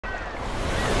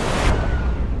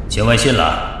请问新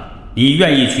郎，你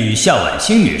愿意娶夏婉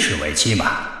欣女士为妻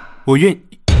吗？我愿意。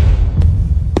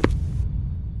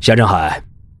夏振海，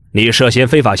你涉嫌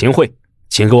非法行贿，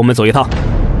请跟我们走一趟。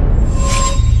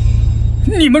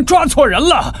你们抓错人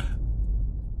了！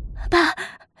爸，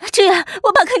志远，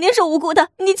我爸肯定是无辜的，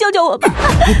你救救我吧！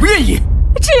我不愿意。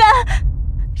志远，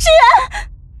志远，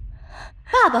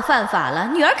爸爸犯法了，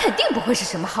女儿肯定不会是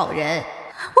什么好人。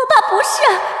我爸不是，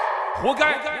活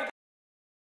该！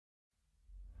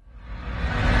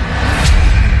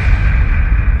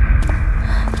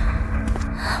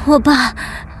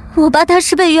我爸他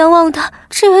是被冤枉的，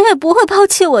志远也不会抛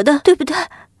弃我的，对不对？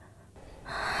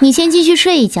你先继续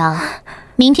睡一觉，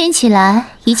明天起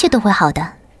来一切都会好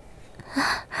的。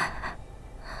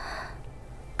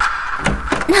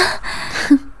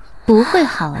不会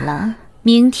好了，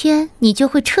明天你就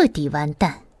会彻底完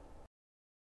蛋。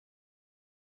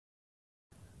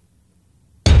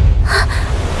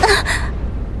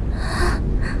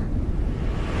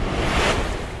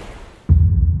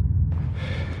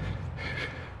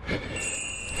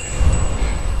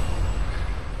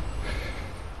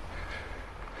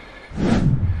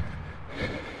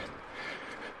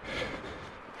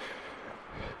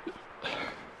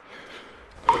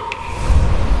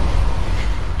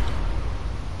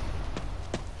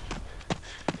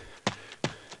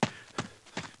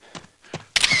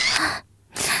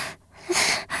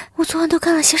我昨晚都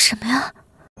干了些什么呀？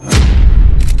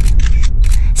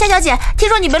夏小姐，听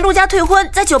说你被陆家退婚，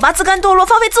在酒吧自甘堕落，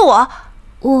放飞自我。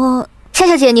夏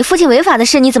小姐，你父亲违法的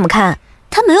事你怎么看？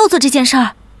他没有做这件事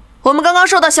儿。我们刚刚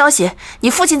收到消息，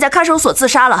你父亲在看守所自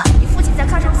杀了。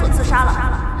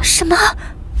什么？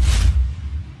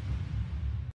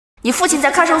你父亲在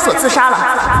看守所自杀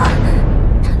了。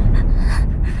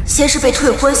先是被退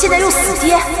婚，现在又死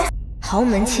爹。豪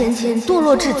门千金堕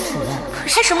落至此，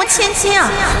还什么千金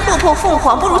啊？落魄凤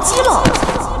凰不如鸡漏。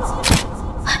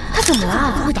他怎么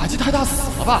了？不会打击太大死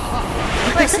了吧？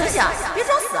快醒醒，别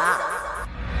装死啊！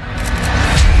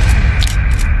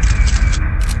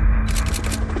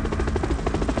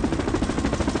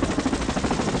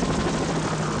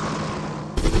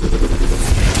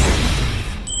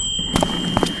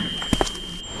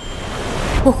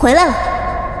我回来了。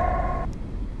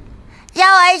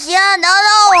夏婉欣，等等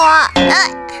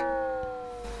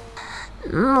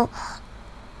我！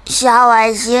夏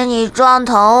婉欣，你撞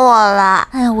疼我了。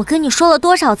哎呀，我跟你说了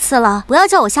多少次了，不要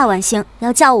叫我夏婉欣，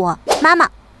要叫我妈妈，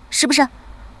是不是？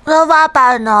那爸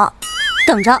爸呢？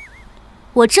等着，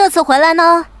我这次回来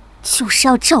呢，就是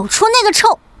要找出那个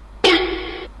臭。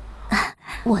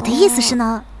我的意思是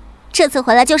呢，这次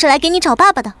回来就是来给你找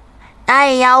爸爸的。那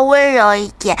也要温柔一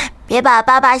点，别把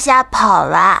爸爸吓跑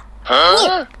了。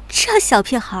你这小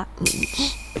屁孩！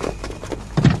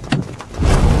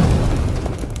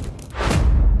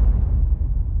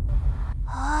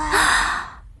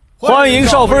欢迎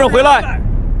少夫人回来。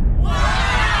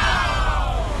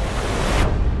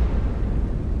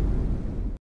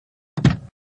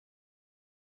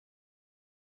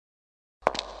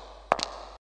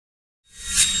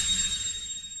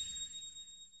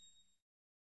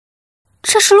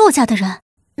这是陆家的人，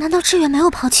难道志远没有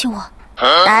抛弃我？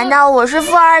难道我是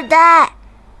富二代？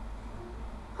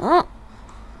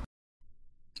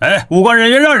哎，无关人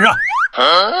员让一让。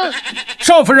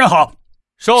少夫人好，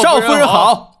少夫人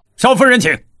好，少夫人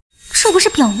请。这不是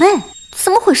表妹，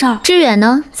怎么回事？志远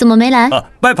呢？怎么没来？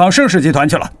拜访盛世集团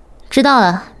去了。知道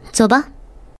了，走吧。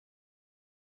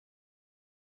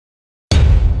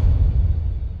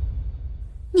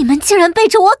你们竟然背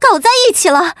着我搞在一起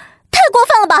了，太过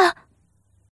分了吧！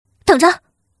等着，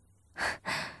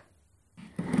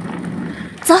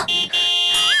走。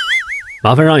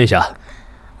麻烦让一下。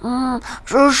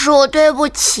叔叔，对不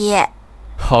起。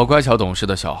好乖巧懂事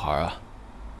的小孩啊。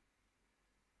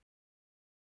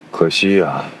可惜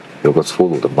呀，有个粗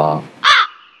鲁的妈。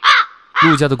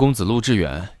陆家的公子陆志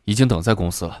远已经等在公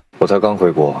司了。我才刚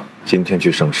回国，今天去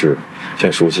省市，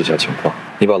先熟悉一下情况。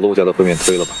你把陆家的会面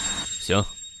推了吧。行。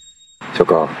小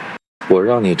高，我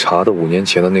让你查的5年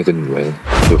前的那个女人，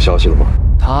有消息了吗？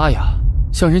她呀，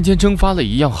像人间蒸发了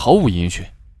一样，毫无音讯。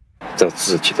在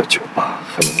自己的酒吧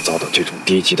还能遭到这种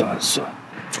低级的暗算，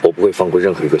我不会放过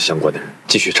任何一个相关的人。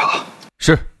继续查。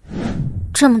是。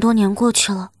这么多年过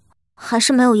去了，还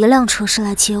是没有一辆车是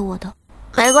来接我的。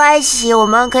没关系，我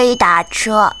们可以打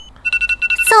车。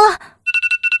糟了，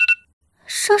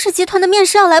盛世集团的面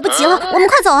试要来不及了，我们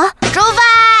快走啊！出发！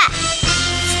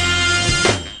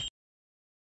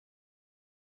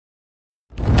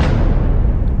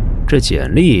这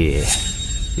简历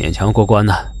勉强过关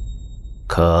呢，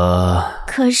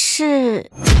可是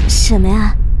什么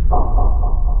呀？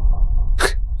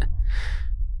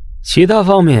其他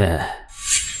方面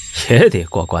也得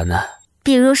过关呢。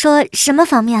比如说什么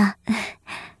方面啊？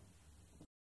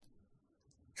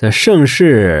在盛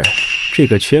世这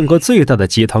个全国最大的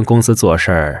集团公司做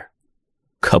事儿，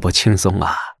可不轻松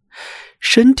啊，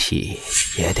身体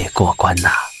也得过关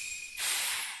呐。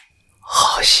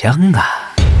好香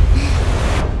啊！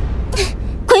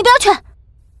滚一边去！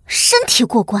身体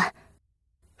过关，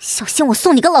小心我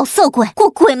送你个老色鬼过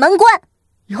鬼门关！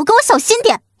以后给我小心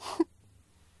点！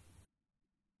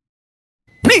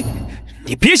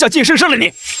你别想进盛世了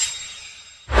你！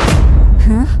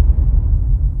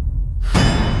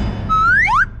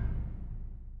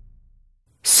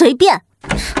随便。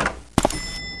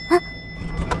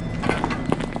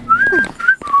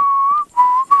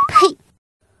呸！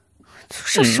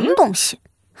这是什么东西？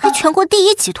还全国第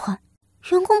一集团，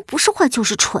员工不是坏就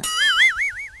是蠢。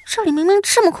这里明明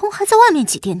这么空，还在外面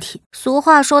挤电梯。俗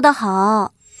话说得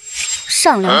好，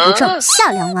上梁不正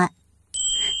下梁歪。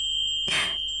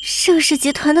盛世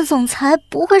集团的总裁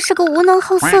不会是个无能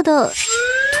好色的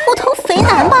秃头肥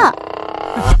男吧？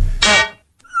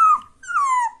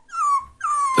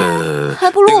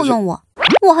还不录用我，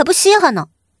我还不稀罕呢。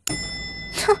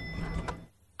哼！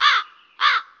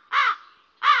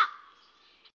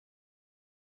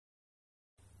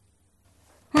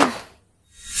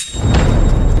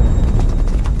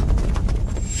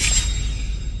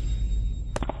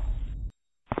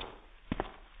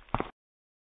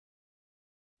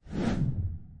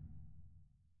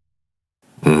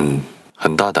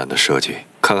很大胆的设计，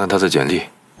看看他的简历。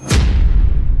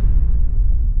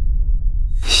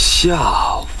夏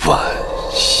晚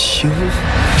星，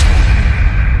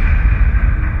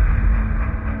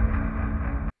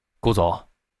顾总，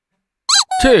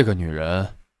这个女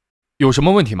人有什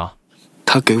么问题吗？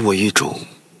她给我一种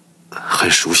很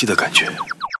熟悉的感觉。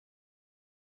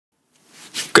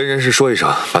跟人事说一声，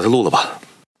把她录了吧。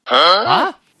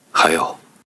啊？还有，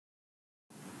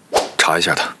查一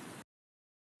下她。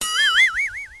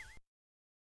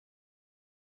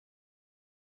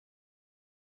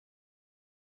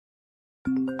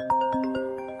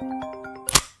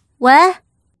喂，录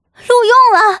用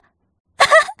了。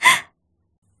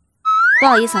不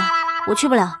好意思，我去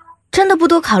不了。真的不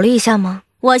多考虑一下吗？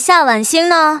我夏晚星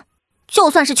呢，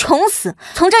就算是穷死，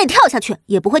从这里跳下去，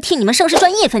也不会替你们盛世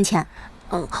赚1分钱。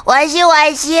晚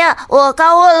星，我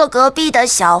刚问了隔壁的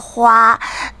小花，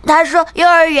她说幼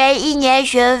儿园1年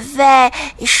学费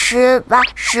18、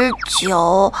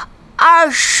19、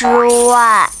20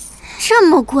万，这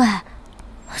么贵？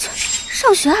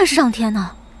上学还是上天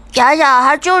呢？养小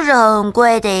孩就是很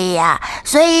贵的呀，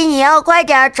所以你要快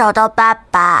点找到爸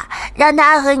爸，让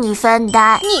他和你分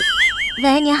担。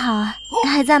喂，你好，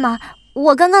还在吗？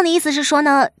我刚刚的意思是说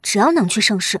呢，只要能去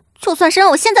盛世，就算是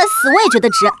让我现在死，我也觉得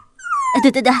值。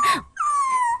对，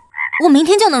我明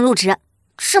天就能入职，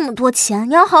这么多钱，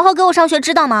你要好好给我上学，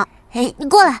知道吗？你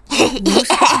过来，你要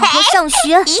是不好好上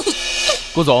学。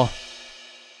顾总，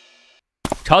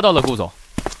查到了，顾总，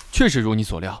确实如你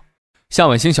所料。夏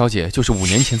晚星小姐就是5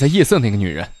年前在夜色那个女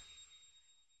人。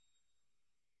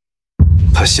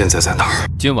她现在在哪儿？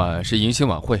今晚是迎新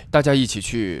晚会，大家一起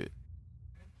去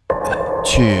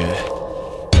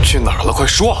哪儿了？快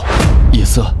说！夜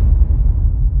色。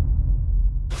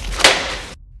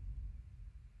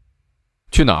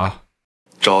去哪儿？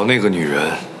找那个女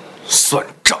人算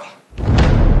账。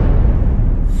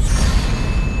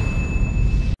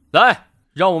来，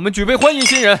让我们举杯欢迎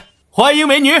新人，欢迎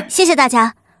美女。谢谢大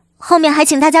家。后面还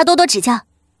请大家多多指教。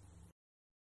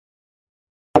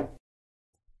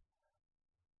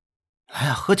来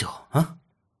呀，喝酒啊！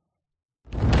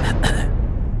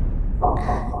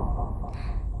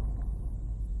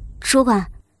主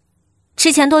管，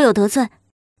之前多有得罪，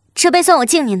这杯算我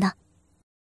敬您的。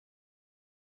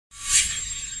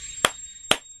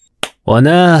我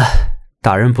呢，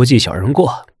大人不计小人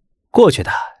过，过去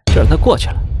的就让他过去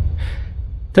了。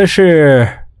但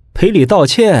是赔礼道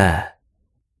歉。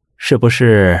是不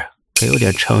是得有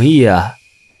点诚意啊？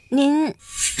您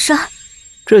说，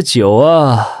这酒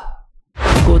啊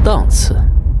不够档次。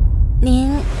您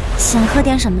想喝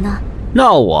点什么呢？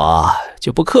那我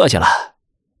就不客气了。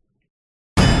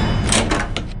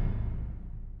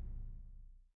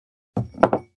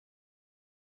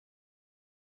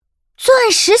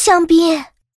钻石香槟。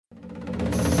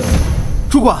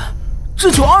主管，这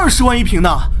酒20万一瓶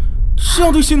呢，这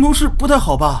样对新同事不太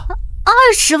好吧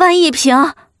？20万一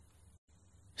瓶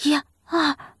？1、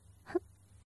2、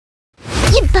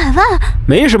100万，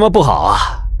没什么不好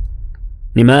啊。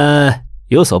你们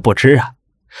有所不知啊，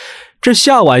这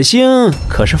夏晚星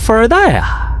可是富二代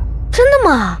啊。真的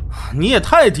吗？你也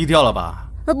太低调了吧？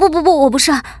不，我不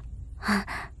是。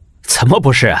怎么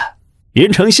不是？人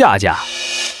称夏家，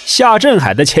夏振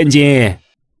海的千金，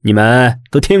你们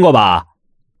都听过吧？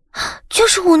就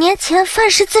是5年前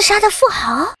愤世自杀的富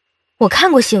豪。我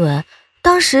看过新闻，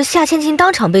当时夏千金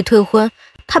当场被退婚，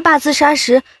他爸自杀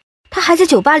时，他还在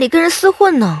酒吧里跟人厮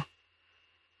混呢。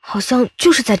好像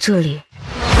就是在这里。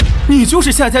你就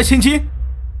是夏家千金？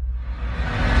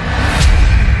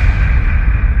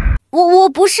我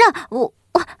不是我。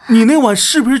你那晚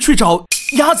是不是去找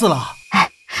鸭子了？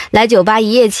来酒吧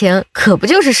一夜情，可不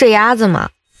就是睡鸭子吗？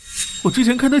我之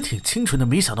前看他挺清纯的，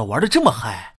没想到玩得这么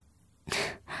嗨。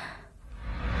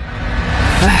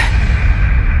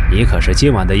你可是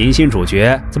今晚的银心主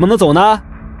角，怎么能走呢？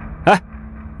哎，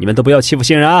你们都不要欺负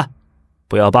新人啊，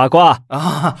不要八卦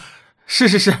啊！是，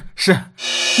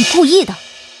你故意的。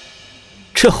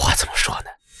这话怎么说呢？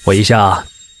我一向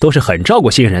都是很照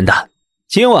顾新人的，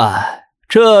今晚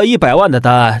这100万的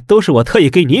单都是我特意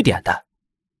给你点的，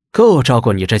够照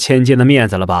顾你这千金的面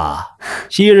子了吧？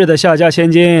昔日的夏家千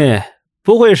金，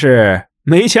不会是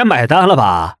没钱买单了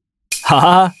吧？哈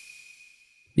哈，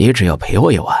你只要陪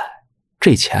我1晚，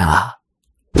这钱啊，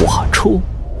我出。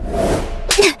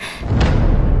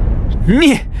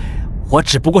我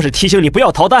只不过是提醒你不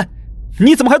要逃单，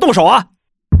你怎么还动手啊？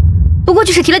不过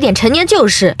就是提了点陈年旧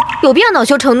事，有必要恼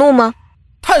羞成怒吗？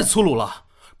太粗鲁了！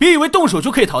别以为动手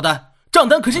就可以逃单，账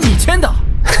单可是你签的。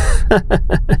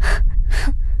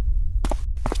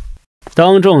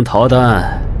当众逃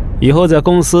单，以后在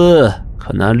公司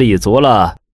可难立足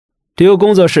了。丢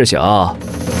工作事小，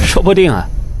说不定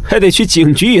还得去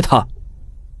警局一趟。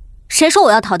谁说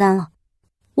我要逃单了？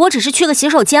我只是去个洗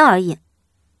手间而已。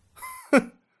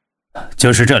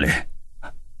就是这里。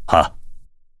好。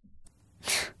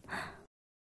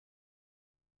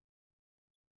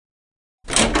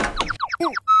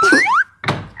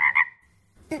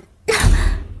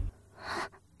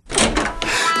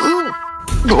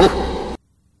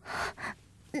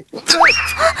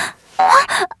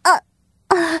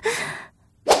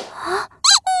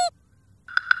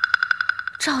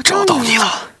找到你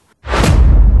了！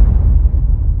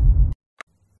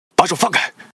把手放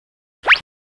开！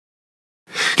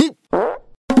你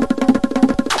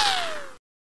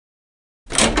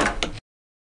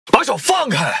把手放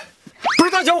开！不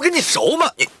是大家我跟你熟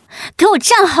吗？你给我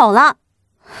站好了！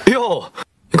哟，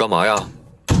你干嘛呀？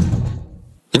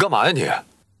你干嘛呀你？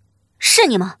是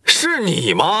你吗？是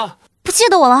你吗？不记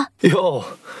得我了？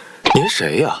哟，您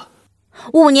谁呀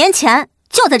？5年前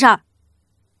就在这儿，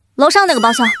楼上那个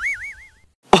包厢。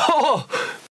哦，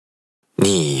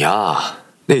你呀，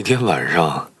那天晚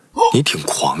上你挺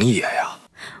狂野呀。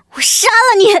我杀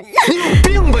了你！你有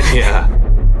病吧你！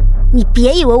你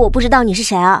别以为我不知道你是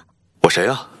谁啊！我谁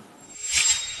呀？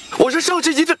我是上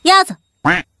世纪的鸭子，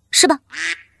是吧？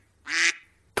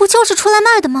不就是出来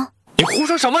卖的吗？你胡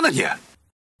说什么呢你？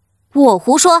我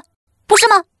胡说，不是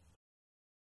吗？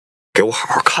给我好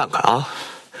好看看啊！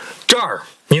这儿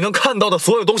你能看到的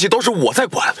所有东西都是我在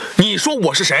管。你说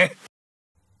我是谁？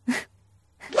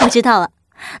我知道了，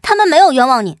他们没有冤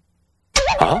枉你。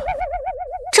啊？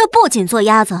这不仅做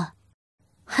鸭子，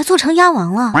还做成鸭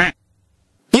王了。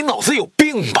你脑子有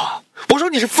病吧？我说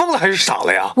你是疯了还是傻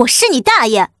了呀？我是你大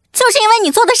爷！就是因为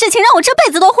你做的事情让我这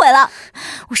辈子都毁了，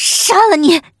我杀了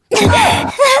你！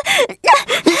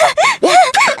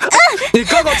你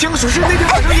刚刚清楚是那天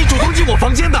晚上你主动进我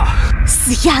房间的。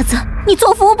死鸭子，你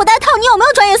做服务不带套，你有没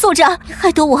有专业素质？你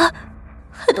害得我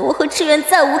和志远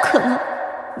再无可能，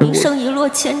名声一落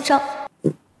千丈，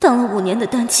当了5年的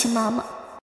单亲妈妈。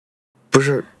不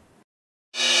是，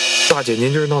大姐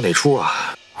您这是闹哪出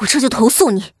啊？我这就投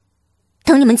诉你，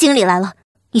等你们经理来了，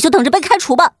你就等着被开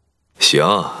除吧。行，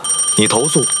你投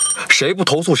诉，谁不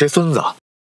投诉谁孙子。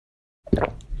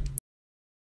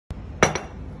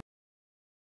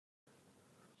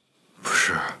不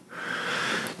是，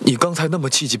你刚才那么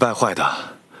气急败坏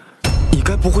的，你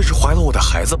该不会是怀了我的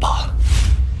孩子吧？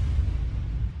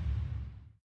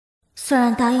虽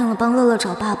然答应了帮乐乐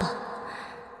找爸爸，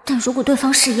但如果对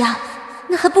方是鸭，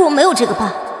那还不如没有这个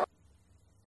爸。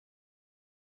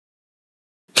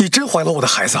你真怀了我的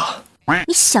孩子？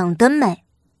你想得美！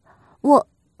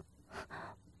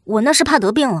我那是怕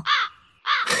得病了。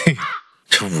嘿，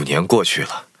这5年过去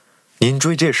了，您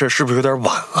追这事是不是有点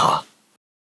晚了？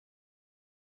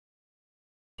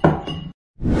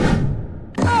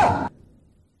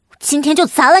今天就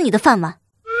砸了你的饭碗，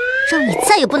让你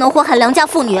再也不能祸害良家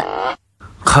妇女。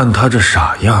看他这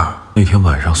傻样，那天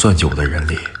晚上算酒的人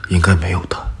里应该没有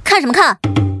他。看什么看？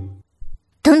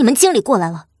等你们经理过来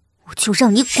了，我就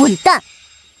让你滚蛋！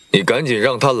你赶紧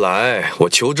让他来，我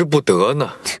求之不得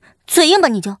呢。嘴硬吧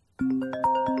你就。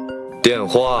电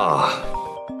话。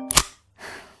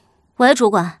喂，主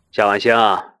管。夏晚星，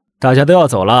大家都要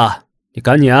走了，你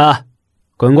赶紧啊，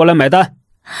滚过来买单。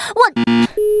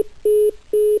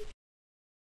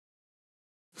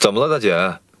怎么了，大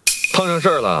姐？碰上事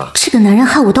儿了？这个男人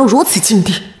害我到如此境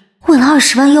地，为了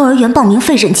20万幼儿园报名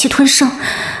费忍气吞声，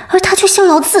而他却逍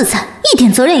遥自在，一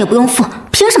点责任也不用负，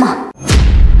凭什么？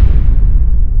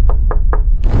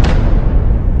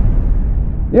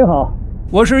你好，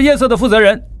我是夜色的负责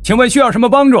人，请问需要什么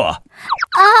帮助？不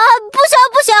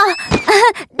需要，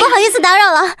不好意思打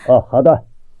扰了。哦，好的。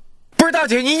不是大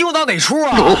姐，您用到哪出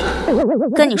啊？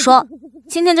跟你说，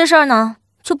今天这事儿呢，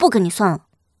就不跟你算了，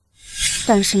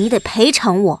但是你得赔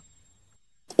偿我。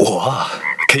我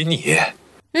给你？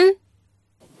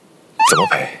怎么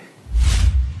赔？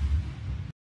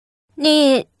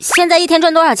你现在一天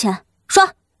赚多少钱？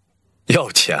说。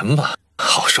要钱吗？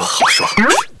好说好说。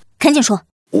赶紧说。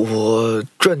我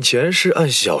赚钱是按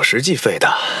小时计费的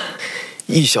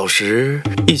，1小时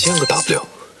1000个 W。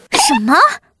什么？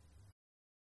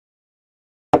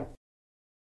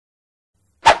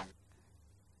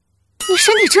你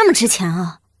身体这么值钱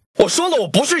啊？我说了，我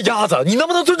不是鸭子，你能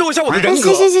不能尊重一下我的人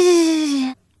格？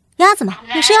行，鸭子嘛，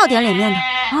也是要点脸面的，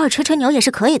偶尔吹吹牛也是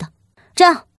可以的。这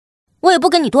样，我也不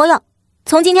跟你多要，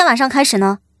从今天晚上开始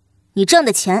呢，你挣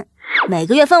的钱每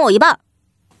个月分我一半。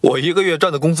我1个月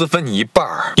赚的工资分你一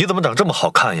半，你怎么长这么好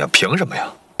看呀？凭什么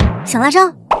呀？想赖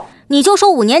账？你就说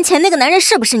5年前那个男人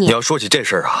是不是你？你要说起这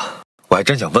事儿啊，我还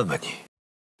真想问问你，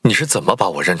你是怎么把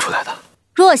我认出来的？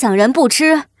若想人不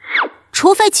知，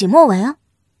除非己莫为啊。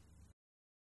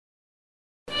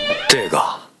这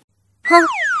个，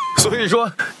所以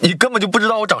说你根本就不知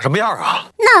道我长什么样啊？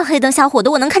那黑灯瞎火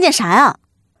的，我能看见啥呀？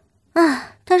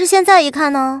但是现在一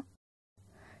看呢，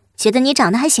觉得你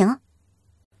长得还行，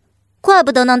怪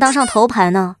不得能当上头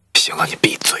牌呢。行了，你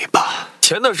闭嘴吧。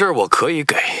钱的事儿我可以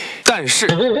给，但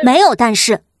是没有但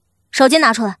是。手机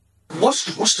拿出来。我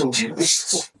什么手机？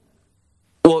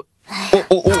我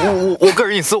个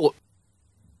人隐私我。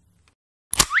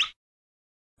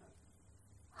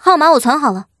号码我存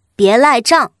好了，别赖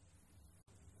账。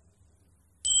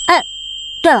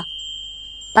对了，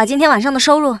把今天晚上的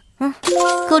收入，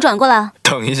给我转过来啊。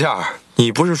等一下，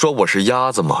你不是说我是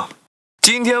鸭子吗？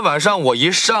今天晚上我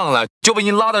一上来就被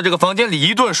您拉到这个房间里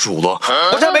一顿数落，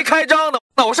我这还没开张呢，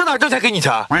那我上哪挣钱给你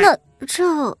钱？那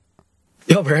这，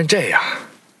要不然这样，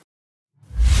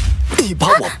你把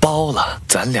我包了，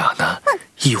咱俩呢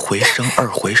1回生2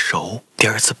回熟，第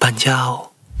2次搬家哦。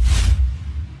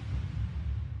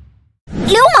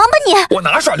流氓吧你！我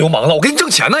哪耍流氓了？我给你挣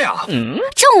钱呢呀！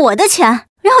挣我的钱，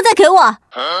然后再给我，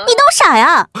你当傻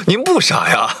呀？您不傻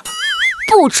呀？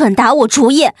不准打我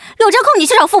主意，有这空你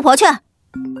去找富婆去。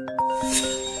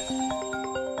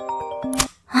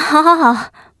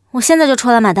好，我现在就出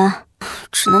来买单，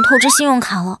只能透支信用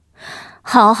卡了。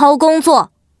好好工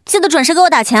作，记得准时给我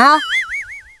打钱啊！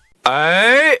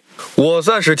我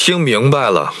算是听明白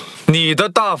了，你的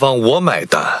大方我买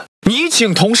单，你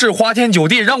请同事花天酒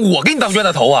地，让我给你当冤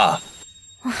大头啊？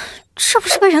这不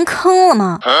是被人坑了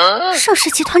吗？盛世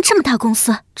集团这么大公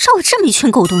司，招了这么一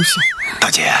群狗东西。大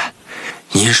姐，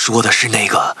您说的是那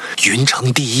个云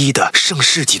城第一的盛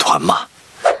世集团吗？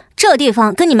这地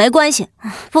方跟你没关系，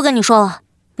不跟你说了。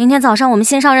明天早上我们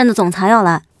新上任的总裁要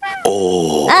来。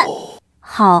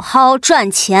好好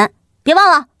赚钱，别忘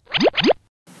了。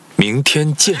明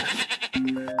天见。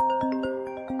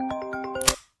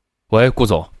喂，顾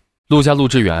总，陆家陆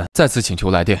志远再次请求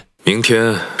来电。明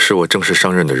天是我正式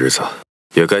上任的日子，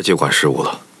也该接管事务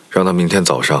了，让他明天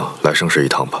早上来盛世一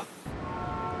趟吧。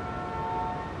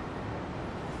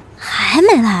还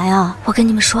没来啊？我跟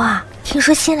你们说啊，听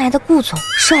说新来的顾总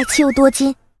帅气又多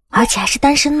金，而且还是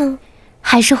单身呢，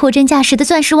还是货真价实的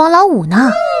钻石王老五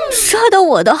呢。说的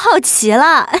我都好奇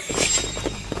了。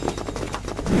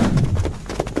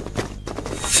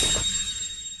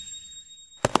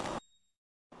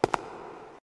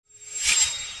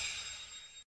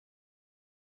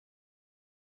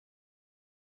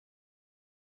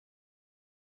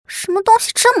什么东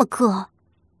西这么硌？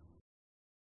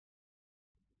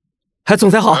总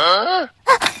裁好。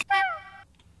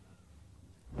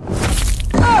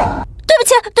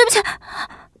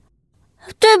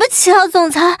对不起啊，总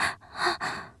裁。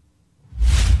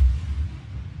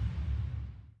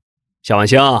夏晚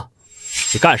星，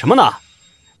你干什么呢？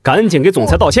赶紧给总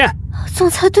裁道歉。总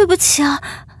裁，对不起啊。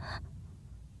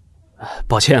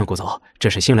抱歉，顾总，这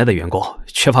是新来的员工，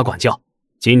缺乏管教。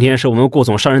今天是我们顾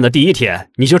总上任的第1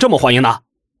天，你就这么欢迎呢？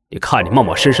你看你冒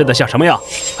冒失失的像什么样？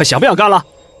还想不想干了？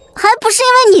还不是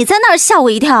因为你在那儿吓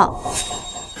我一跳。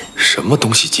什么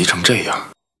东西急成这样？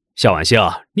夏晚星，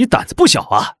你胆子不小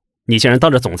啊！你竟然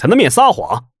当着总裁的面撒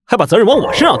谎，还把责任往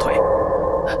我身上推。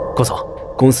顾总，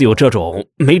公司有这种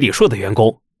没礼数的员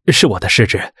工，是我的失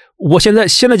职，我现在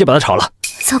就把他炒了。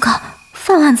糟糕，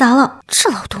饭碗砸了，这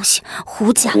老东西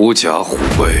狐假狐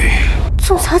伪。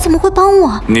总裁怎么会帮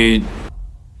我？你，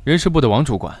人事部的王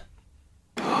主管。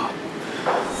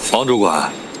王主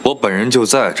管，我本人就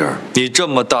在这儿，你这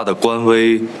么大的官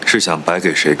威是想摆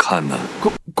给谁看呢？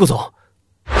顾总。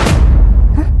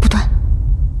不对，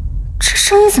这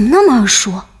声音怎么那么耳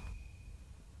熟？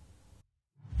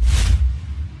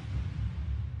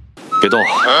别动，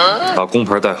把工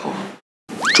牌带好，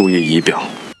注意仪表。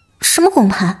什么工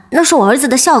牌？那是我儿子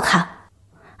的校卡。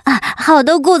啊，好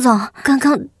的，顾总，刚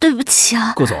刚对不起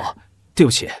啊。顾总，对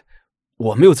不起，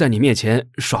我没有在你面前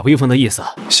耍威风的意思。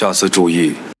下次注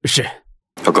意。是。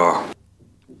小高，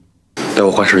带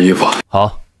我换身衣服。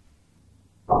好。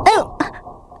哎呦，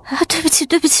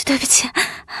对不起。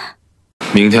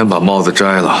明天把帽子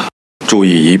摘了，注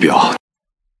意仪表。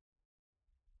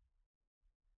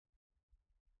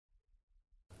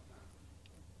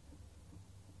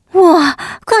哇，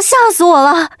快吓死我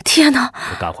了！天哪！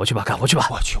赶回去吧。我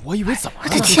去，我以为怎么了？我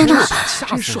的天哪！吓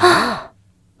死我了！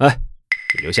哎，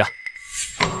你留下。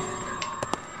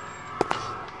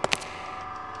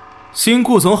新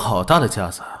顾总好大的架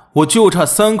子，我就差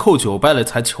3叩9拜了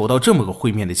才求到这么个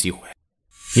会面的机会。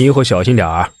你以后小心点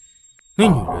儿。那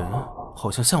女人好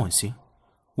像夏婉欣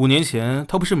，5年前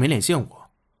她不是没脸见我，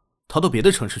逃到别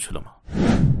的城市去了吗？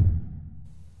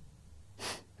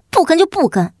不跟就不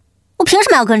跟。我凭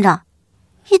什么要跟着？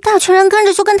一大群人跟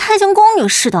着就跟太监宫女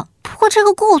似的。不过这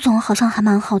个顾总好像还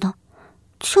蛮好的，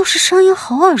就是声音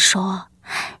好耳熟啊。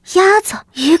鸭子，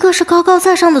一个是高高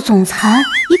在上的总裁，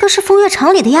一个是风月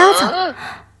场里的鸭子。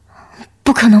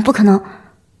不可能。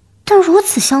但如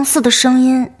此相似的声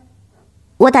音，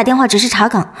我打电话只是查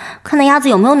岗，看那鸭子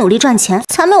有没有努力赚钱，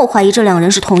才没有怀疑这2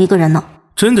人是同一个人呢。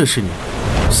真的是你，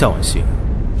夏婉欣。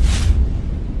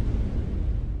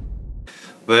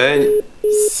喂，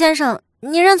先生，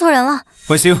你认错人了。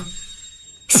婉欣，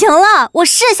行了，我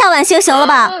是夏婉欣，行了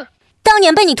吧？当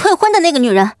年被你退婚的那个女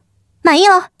人，满意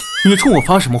了？你冲我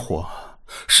发什么火？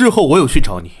事后我有去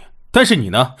找你，但是你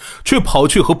呢，却跑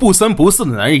去和不三不四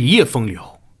的男人一夜风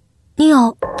流。你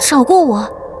有找过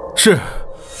我？是，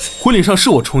婚礼上是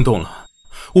我冲动了，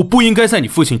我不应该在你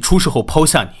父亲出事后抛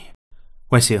下你。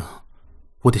婉欣，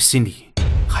我的心里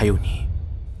还有你。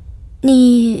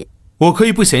你，我可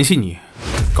以不嫌弃你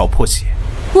搞破鞋，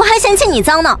我还嫌弃你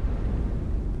脏呢。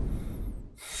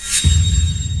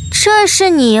这是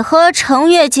你和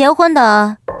程月结婚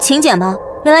的请柬吗？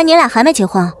原来你俩还没结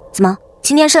婚啊？怎么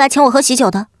今天是来请我喝喜酒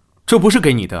的？这不是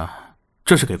给你的，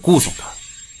这是给顾总的。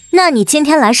那你今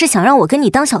天来是想让我跟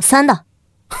你当小三的？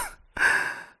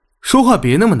说话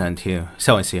别那么难听，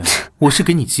夏婉欣，我是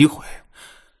给你机会，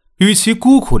与其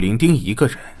孤苦伶仃一个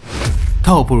人，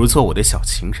倒不如做我的小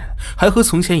情人，还和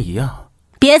从前一样。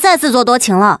别再自作多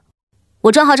情了，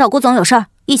我正好找顾总有事儿，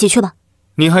一起去吧。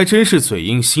你还真是嘴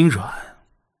硬心软。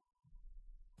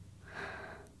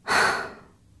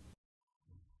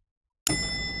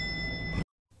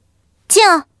进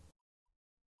啊！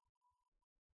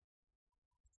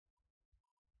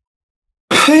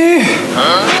嘿，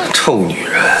臭女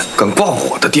人，敢挂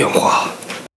我的电话！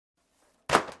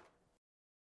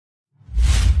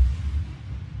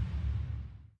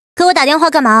给我打电话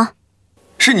干嘛？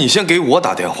是你先给我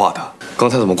打电话的，刚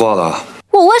才怎么挂了？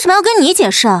我为什么要跟你解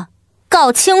释啊？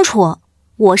搞清楚，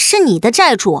我是你的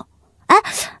债主。哎，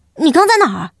你刚在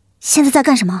哪儿？现在在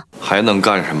干什么？还能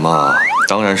干什么？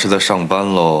当然是在上班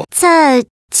喽。在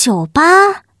酒吧？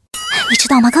你知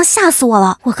道吗？刚吓死我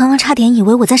了！我刚刚差点以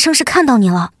为我在盛世看到你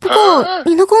了。不过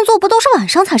你的工作不都是晚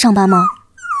上才上班吗？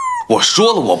我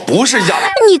说了，我不是亚。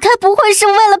你该不会是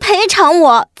为了赔偿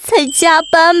我才加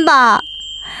班吧？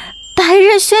白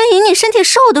日宣淫，你身体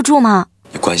受得住吗？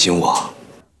你关心我？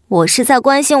我是在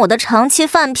关心我的长期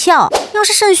饭票，要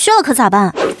是肾虚了可咋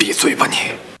办？闭嘴吧你！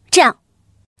这样，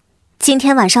今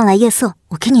天晚上来夜色，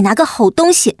我给你拿个好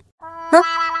东西。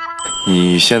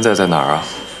你现在在哪儿啊？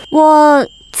我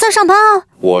在上班啊。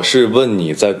我是问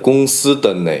你在公司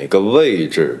的哪个位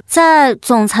置？在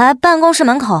总裁办公室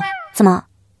门口。怎么？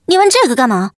你问这个干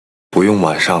嘛？不用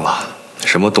晚上了，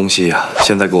什么东西呀？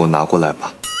现在给我拿过来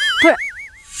吧。不是，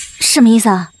什么意思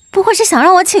啊？不会是想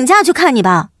让我请假去看你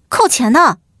吧？扣钱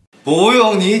的。不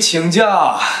用你请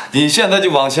假，你现在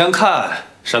就往前看。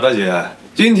傻大姐，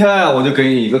今天呀，我就给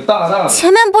你一个大大的。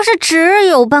前面不是只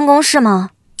有办公室吗？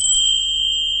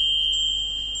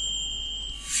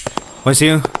婉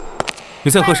欣，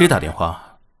你在和谁打电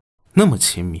话？那么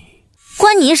亲密，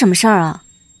关你什么事儿啊？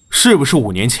是不是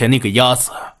5年前那个鸭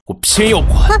子？我偏要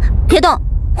管！别动，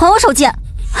还我手机！还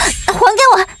给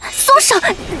我！松手！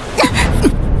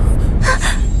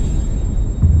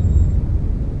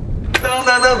噔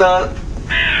噔噔噔，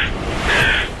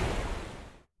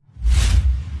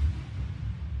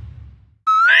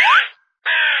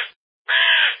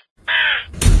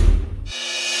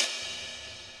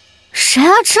谁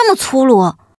啊这么粗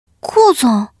鲁？顾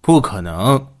总？不可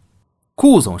能，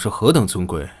顾总是何等尊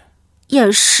贵。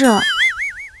也是。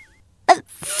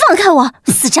放开我，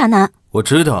死渣男！我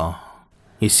知道，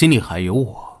你心里还有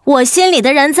我。我心里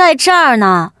的人在这儿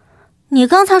呢。你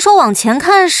刚才说往前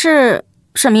看是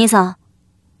什么意思啊？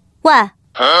喂，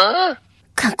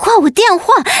敢挂我电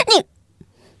话，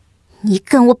你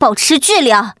跟我保持距离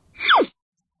啊！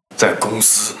在公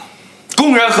司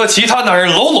公然和其他男人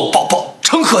搂搂抱抱，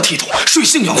成何体统，水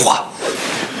性杨花。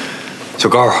小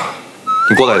高，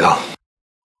你过来一趟。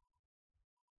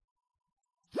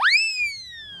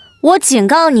我警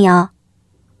告你啊，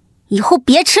以后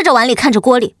别吃着碗里看着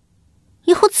锅里，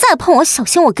以后再碰我，小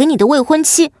心我给你的未婚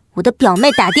妻、我的表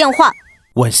妹打电话。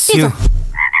婉欣，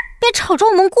别吵着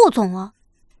我们顾总了。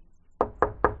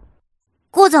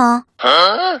顾总，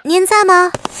您在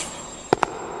吗？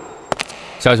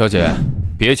夏小姐，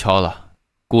别敲了，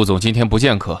顾总今天不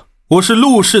见客。我是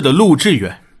陆氏的陆志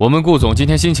远。我们顾总今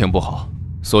天心情不好，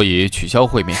所以取消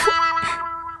会面。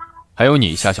还有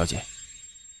你，夏小姐。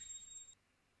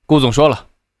顾总说了，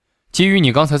基于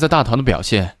你刚才在大堂的表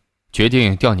现，决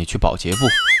定调你去保洁部，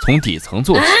从底层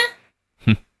做起。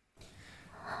哼。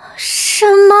什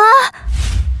么？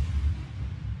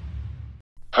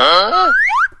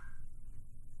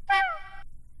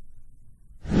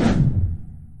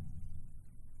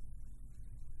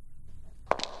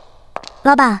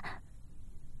老板，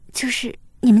就是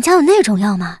你们家有那种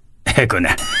药吗？姑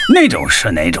娘，那种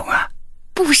是哪种啊？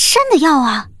补肾的药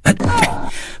啊。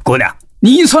姑娘，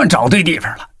你算找对地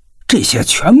方了，这些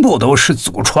全部都是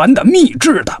祖传的秘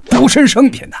制的补肾圣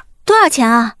品呢。多少钱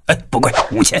啊？不贵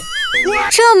，5000。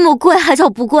这么贵还叫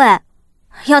不贵？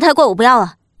药太贵我不要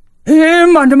了。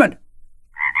慢着。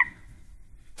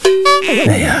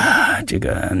哎呀，这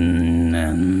个，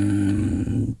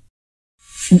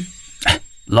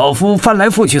老夫翻来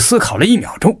覆去思考了1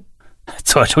秒钟，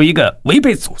做出一个违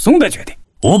背祖宗的决定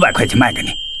，500块钱卖给你。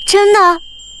真的？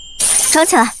整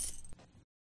起来。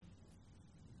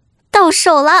到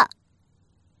手了。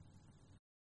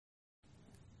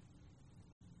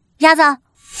鸭子，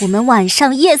我们晚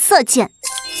上夜色见。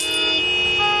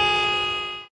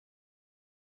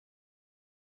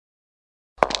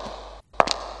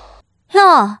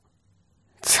哟，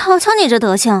瞧瞧你这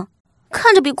德行，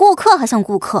看着比顾客还像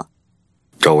顾客。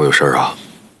找我有事啊？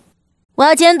我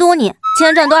要监督你，今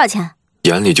天赚多少钱？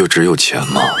眼里就只有钱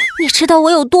吗？你知道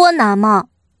我有多难吗？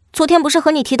昨天不是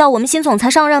和你提到我们新总裁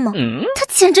上任吗？他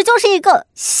简直就是一个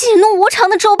喜怒无常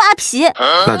的周扒皮。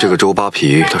那这个周扒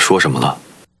皮他说什么了？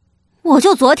我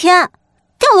就昨天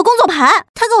掉了工作牌，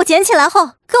他给我捡起来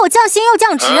后，给我降薪又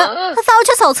降职，还罚我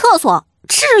去扫厕所，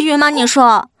至于吗？你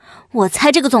说？我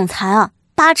猜这个总裁啊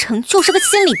，8成就是个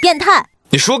心理变态。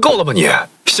你说够了吗你？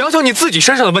想想你自己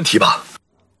身上的问题吧。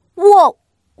我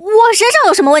身上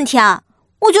有什么问题啊？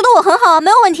我觉得我很好啊，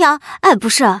没有问题啊。哎，不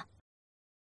是，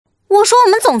我说我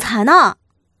们总裁呢，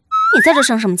你在这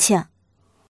生什么气？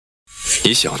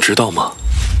你想知道吗？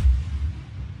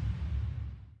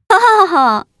哈哈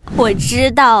哈，我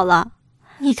知道了。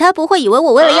你该不会以为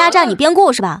我为了压榨你编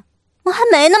故事吧？我还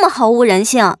没那么毫无人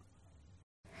性。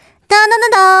当当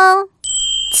当当！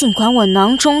尽管我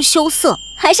囊中羞涩，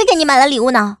还是给你买了礼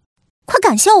物呢，快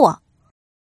感谢我。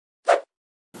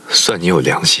算你有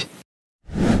良心。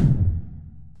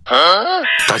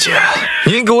大姐，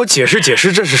您给我解释解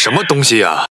释这是什么东西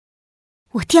呀？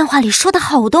我电话里说的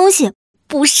好东西，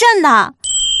补肾的，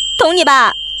懂你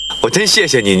吧？我真谢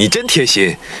谢你，你真贴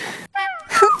心。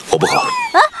我不喝。啊，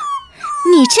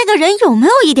你这个人有没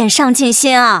有一点上进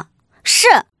心啊？是，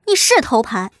你是头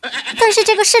牌，但是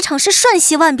这个市场是瞬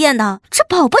息万变的，这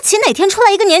保不齐哪天出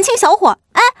来一个年轻小伙，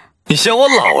哎，你嫌我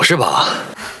老是吧？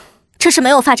这是没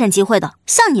有发展机会的，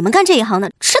像你们干这一行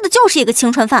的，吃的就是一个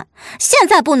青春饭，现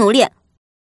在不努力，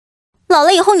老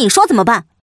了以后你说怎么办？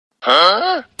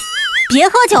别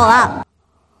喝酒了，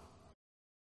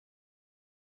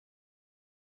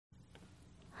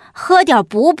喝点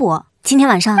补补，今天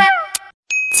晚上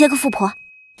接个富婆。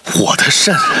我的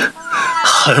肾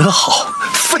很好，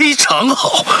非常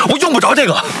好，我用不着这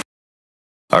个。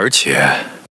而且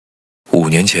5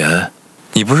年前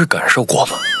你不是感受过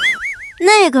吗？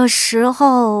那个时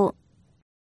候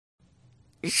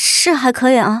是还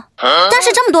可以啊，但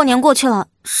是这么多年过去了，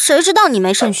谁知道你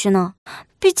没肾虚呢？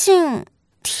毕竟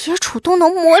铁杵都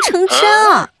能磨成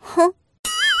针啊！哼，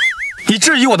你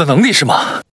质疑我的能力是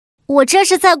吗？我这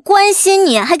是在关心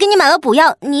你，还给你买了补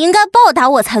药，你应该报答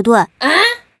我才对。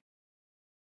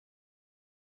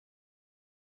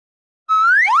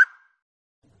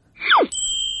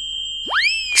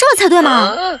这才对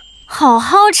嘛！好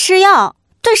好吃药，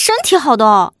对身体好的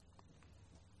哦。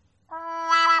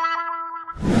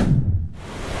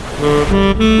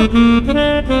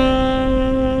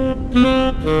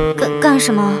干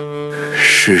什么？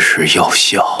事事要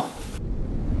笑。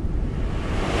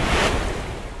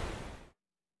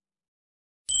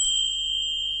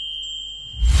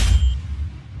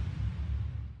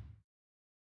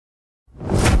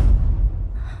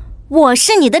我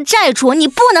是你的债主，你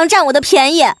不能占我的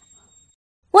便宜。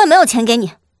我也没有钱给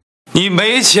你。你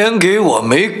没钱给我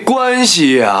没关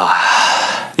系呀，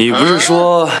你不是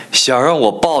说想让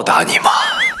我报答你吗？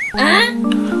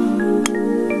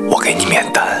我给你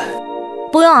免单。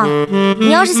不用啊，你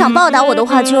要是想报答我的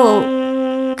话，就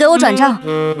给我转账。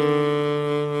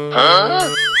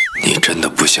你真的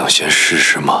不想先试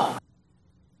试吗？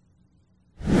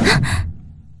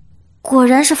果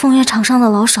然是风月场上的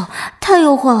老手，太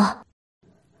诱惑了。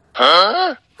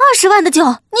20万的酒，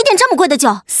你点这么贵的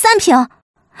酒，3瓶，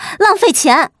浪费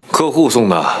钱。客户送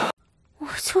的。我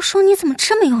就说你怎么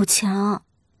这么有钱啊！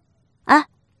哎，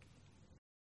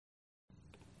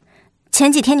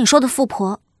前几天你说的富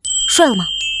婆睡了吗？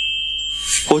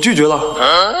我拒绝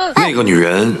了。那个女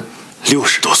人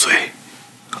60多岁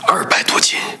，200多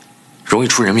斤，容易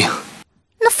出人命。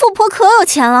那富婆可有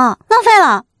钱了，浪费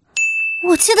了。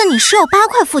我记得你是有8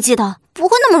块腹肌的，不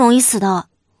会那么容易死的。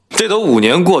这都5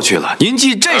年过去了，您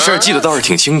记这事儿记得倒是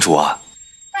挺清楚啊。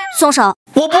松手！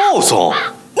我不松。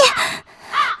你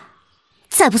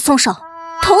再不松手，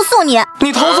投诉你！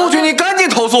你投诉去，你赶紧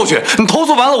投诉去！你投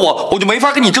诉完了我就没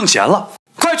法给你挣钱了。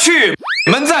快去，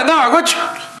门在那儿，快去！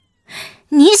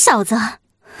你小子。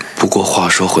不过话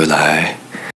说回来，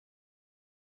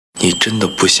你真的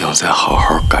不想再好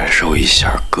好感受一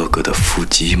下哥哥的腹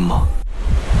肌吗？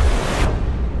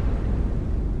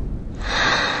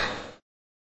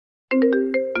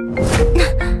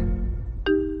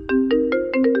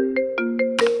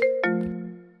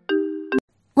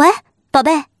喂，宝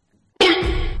贝。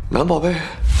男宝贝。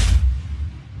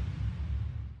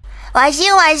婉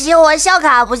欣，我校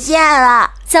卡不见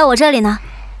了，在我这里呢。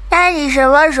那你什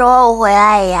么时候回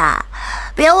来呀？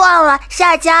别忘了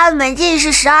下家门禁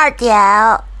是12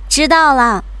点。知道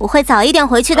了，我会早一点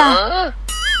回去的。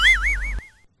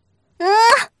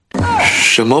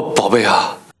什么宝贝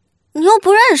啊？你又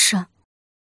不认识。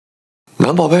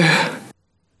男宝贝。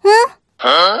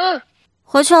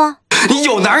回去了。你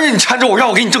有男人你缠着我让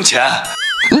我给你挣钱，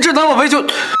你这男宝贝就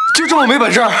这么没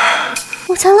本事？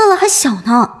我家乐乐还小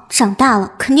呢，长大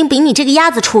了肯定比你这个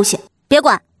鸭子出息。别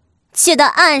管，记得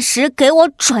按时给我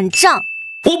转账。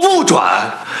我不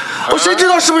转，我谁知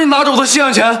道是不是你拿着我的信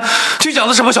用钱去养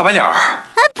的什么小白鸟？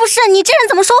哎，不是，你这人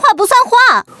怎么说话不算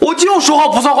话？我就说话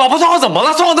不算话，不算话怎么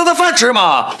了？算我当饭吃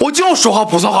吗？我就说话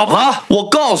不算话啊！我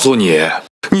告诉你，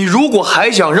你如果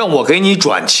还想让我给你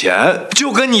转钱，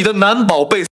就跟你的男宝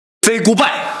贝 say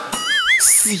goodbye。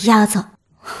死鸭子，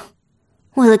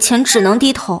为了钱只能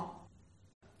低头。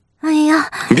哎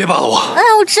呀，你别扒拉我！哎，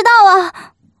我知道了。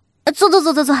坐，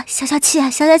消消气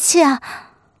啊！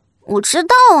我知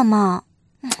道了嘛。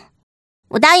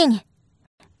我答应你，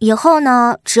以后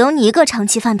呢，只有你一个长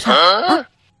期饭票啊。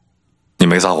你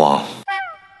没撒谎？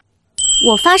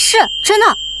我发誓，真的。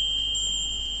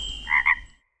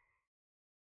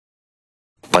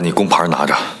把你工牌拿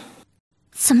着。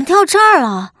怎么掉这儿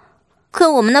了？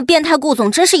跟我们那变态顾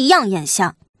总真是一样眼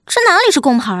瞎。这哪里是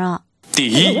工牌啊？第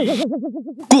一，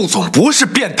顾总不是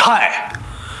变态。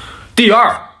第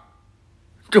二，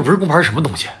这不是工牌是什么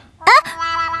东西？哎，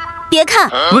别看！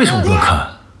为什么不能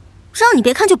看？让你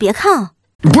别看就别看啊！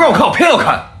你不让我看，我偏要看。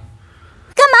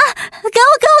干嘛？给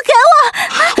我！给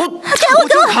我！看完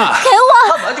就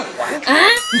还。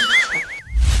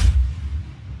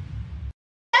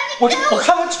我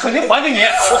看完肯定还给你。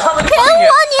我看完就还给你。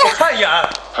我看一眼。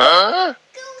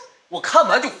我看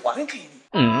完就还给你。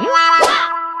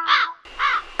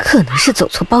可能是走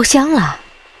错包厢了。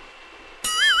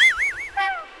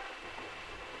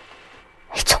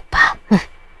走吧。哎，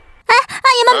阿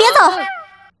姨们别走。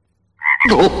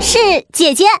是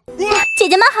姐姐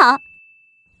们好。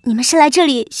你们是来这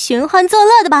里寻欢作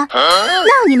乐的吧？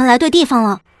那你们来对地方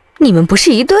了。你们不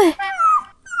是一对？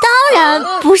当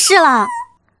然不是了。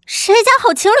谁家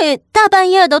好情侣大半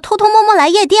夜的偷偷摸摸来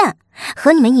夜店？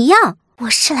和你们一样，我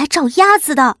是来找鸭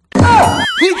子的。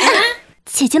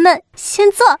姐姐们先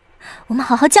坐，我们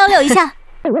好好交流一下。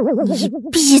你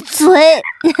闭嘴！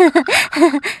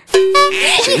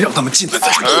谁让他们进来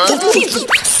再说？闭嘴！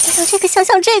想这个想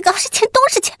这个，是钱都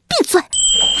是钱，闭嘴！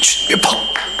去，别碰！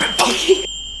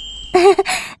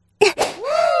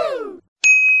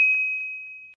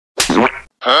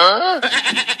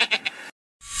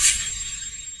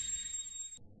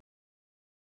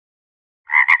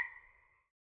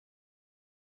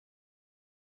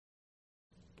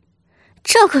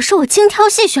这可是我精挑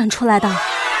细选出来的，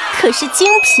可是精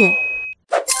品。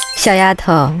小丫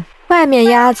头，外面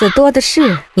鸭子多的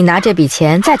是，你拿这笔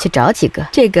钱再去找几个，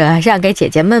这个让给姐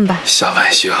姐们吧。下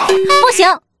晚星，不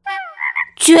行，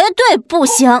绝对不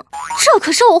行，这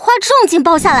可是我花重金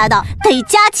包下来的，得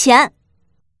加钱。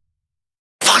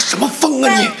发什么疯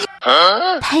啊你！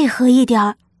配合一点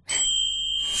儿。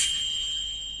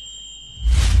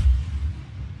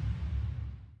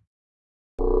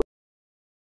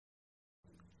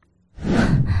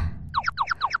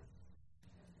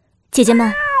姐姐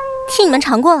们，替你们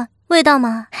尝过了，味道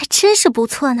嘛，还真是不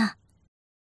错呢。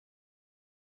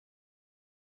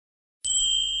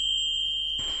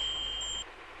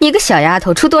你个小丫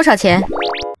头，出多少钱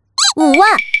？5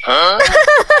万。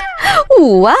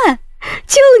5万？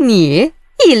就你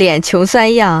一脸穷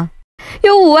酸样，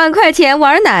有5万块钱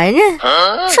玩男人？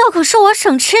这可是我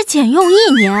省吃俭用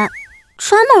1年，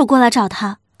专门过来找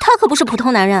他。他可不是普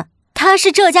通男人，他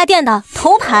是这家店的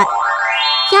头牌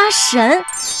鸭神。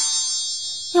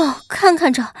哟，看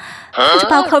看这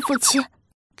8块腹肌，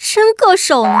真硌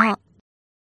手呢。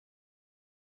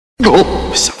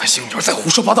下晚星女儿再胡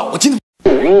说八道，我今天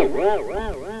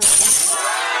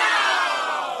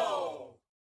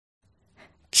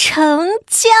成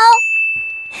交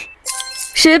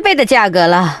，10倍的价格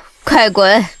了，快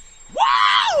滚！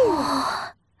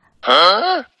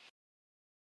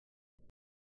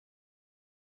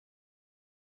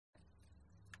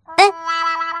哎，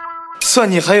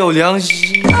算你还有良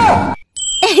心。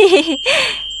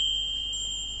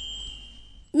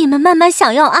你们慢慢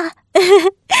享用啊。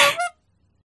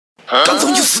敢走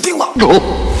你就死定了！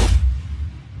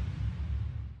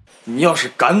你要是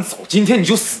敢走，今天你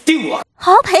就死定了！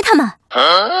好好陪他们。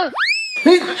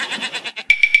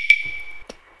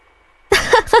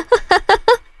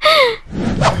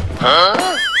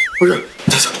不是，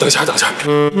等一下，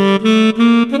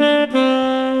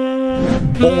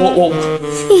我，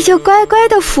你就乖乖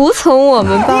的服从我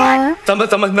们吧。咱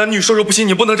们男女授受不亲，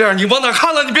你不能这样，你往哪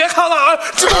看了？你别看了啊！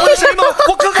知道我是谁吗？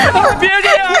我哥哥，别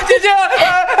这样，姐姐，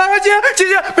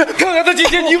漂亮的姐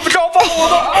姐，你不要放我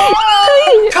的！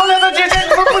漂亮的姐姐，你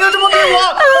们不能这么对我！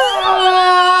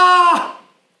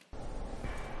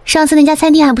上次那家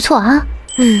餐厅还不错啊。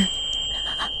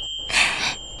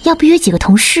要不约几个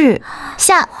同事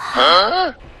下？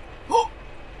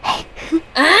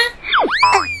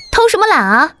偷什么懒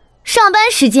啊？上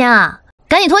班时间啊，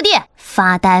赶紧拖地，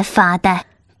发呆。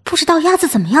不知道鸭子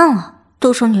怎么样了？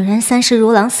都说女人30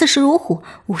如狼，40如虎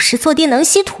，50坐地能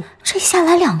吸土，这下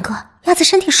来2个，鸭子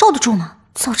身体受得住吗？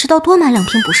早知道多买2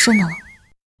瓶补肾的了。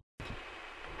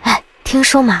哎，听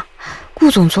说嘛，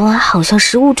顾总昨晚好像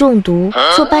食物中毒，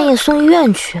说半夜送医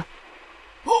院去。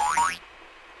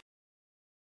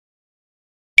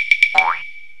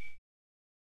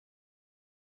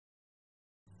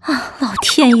啊，老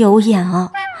天有眼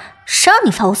啊！谁让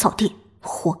你罚我扫地，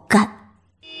活该！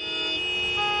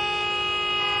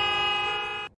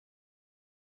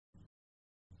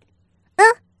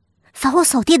罚我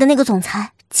扫地的那个总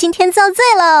裁今天遭罪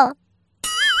了。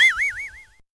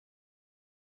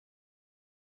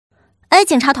哎，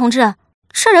警察同志，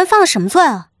这人犯了什么罪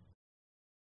啊？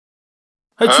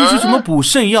还区区什么补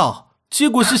肾药，结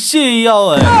果是泻药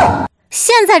哎！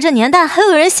现在这年代还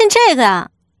有人信这个呀？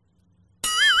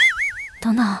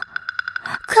等等，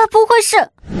该不会是……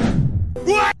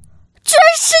居然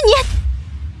是你！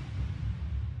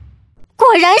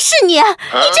果然是你！你这个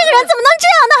人怎么能这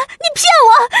样呢？你骗我！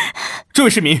这位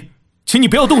市民，请你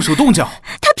不要动手动脚。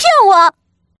他骗我！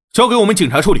交给我们警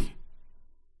察处理。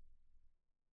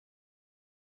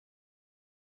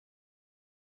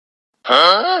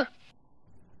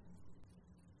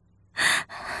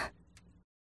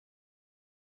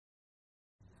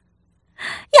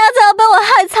鸭子要被我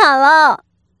害惨了。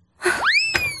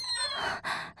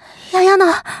丫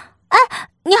呢？哎，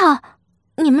你好，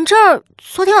你们这儿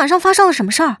昨天晚上发生了什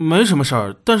么事儿？没什么事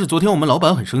儿，但是昨天我们老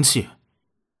板很生气。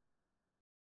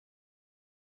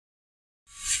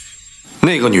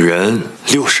那个女人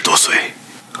60多岁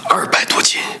，200多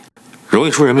斤，容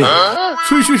易出人命。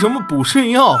吹嘘什么补肾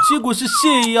药，结果是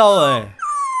泻药哎！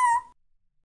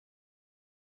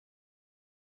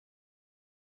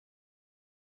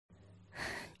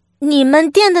你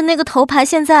们店的那个头牌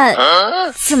现在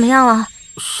怎么样了？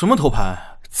什么头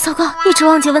牌？糟糕，一直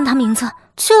忘记问他名字。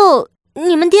就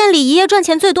你们店里一夜赚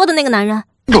钱最多的那个男人。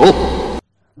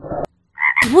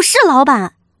不是老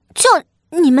板，就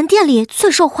你们店里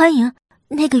最受欢迎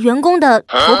那个员工的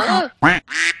头牌。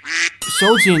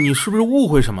小姐，你是不是误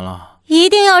会什么了？一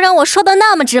定要让我说的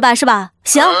那么直白是吧？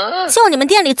行，就你们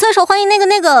店里最受欢迎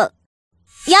那个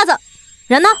鸭子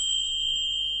人呢？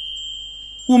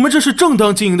我们这是正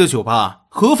当经营的酒吧，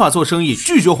合法做生意，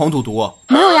拒绝黄赌毒。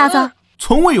没有鸭子，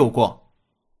从未有过。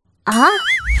啊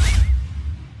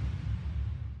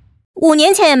？5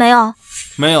年前也没有？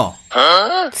没有。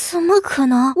怎么可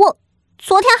能？我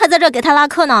昨天还在这给他拉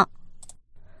客呢。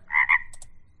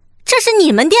这是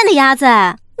你们店的鸭子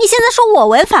哎，你现在说我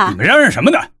违法？你们嚷嚷什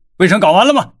么呢？卫生搞完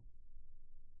了吗？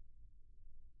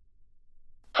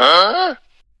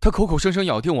他口口声声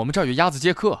咬定我们这儿有鸭子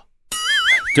接客。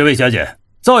这位小姐，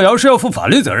造谣是要负法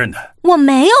律责任的。我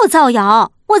没有造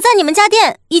谣，我在你们家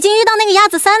店已经遇到那个鸭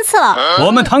子3次了。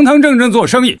我们堂堂正正做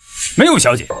生意，没有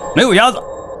小姐，没有鸭子。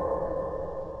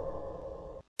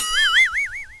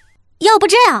要不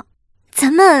这样，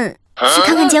咱们去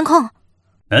看看监控。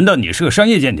难道你是个商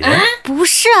业间谍？不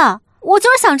是，我就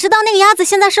是想知道那个鸭子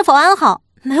现在是否安好，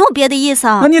没有别的意思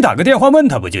啊。那你打个电话问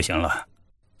他不就行了？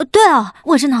对啊，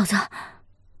我这脑子。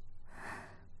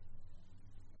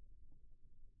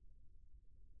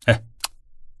哎，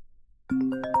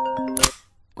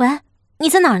喂，你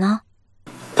在哪儿呢？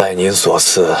拜您所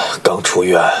赐，刚出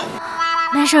院。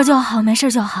没事就好，没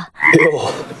事就好。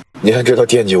哟，您还知道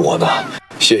惦记我呢，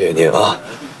谢谢您啊。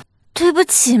对不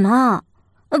起嘛，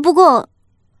不过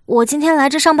我今天来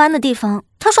这上班的地方，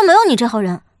他说没有你这号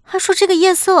人，还说这个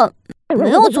夜色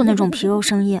没有做那种皮肉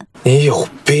生意。你有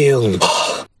病吧？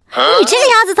你这个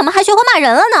鸭子怎么还学会骂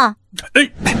人了呢？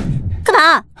干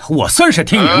嘛？我算是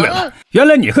听明白了，原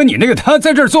来你和你那个他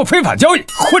在这儿做非法交易，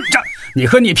混账！你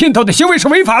和你姘头的行为是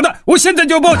违法的，我现在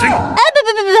就报警！哎，别！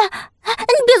哎，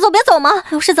你别走嘛，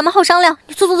有事咱们好商量。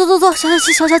你坐，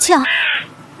消气啊。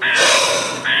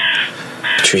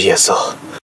去夜色。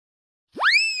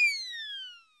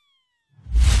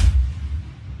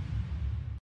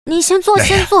你先坐，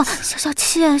消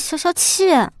气。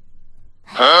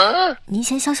你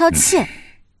先消气。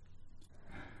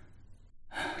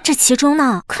这其中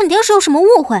呢，肯定是有什么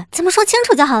误会，咱们说清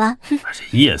楚就好了。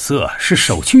夜色是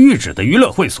首屈一指的娱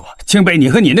乐会所，竟被你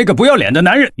和你那个不要脸的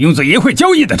男人用作淫秽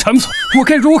交易的场所，我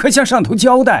该如何向上头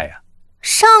交代呀？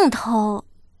上头？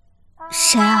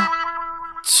谁啊？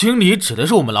经理指的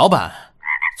是我们老板。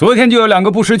昨天就有2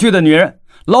个不识趣的女人，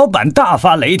老板大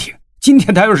发雷霆。今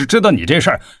天他要是知道你这事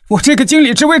儿，我这个经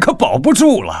理职位可保不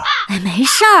住了。哎，没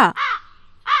事儿，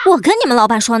我跟你们老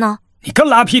板说呢。你跟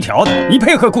拉皮条的，你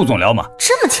配合顾总聊吗？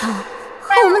这么巧，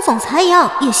和我们总裁一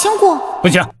样也姓顾。不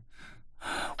行，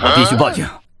我必须报警，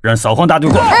让扫黄大队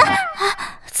过来。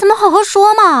怎么好好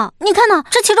说嘛？你看呢，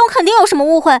这其中肯定有什么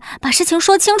误会，把事情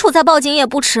说清楚再报警也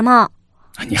不迟嘛。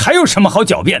你还有什么好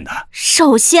狡辩的？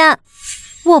首先，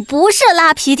我不是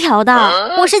拉皮条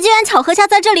的，我是机缘巧合下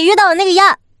在这里遇到的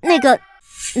那个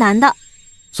男的。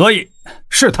所以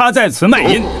是他在此卖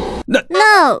淫。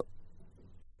那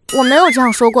我没有这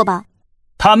样说过吧？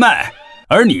他卖，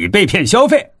而你被骗消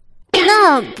费？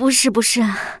那不是。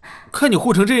看你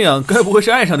护成这样，该不会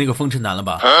是爱上那个风尘男了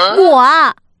吧？我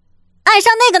啊，爱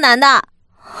上那个男的，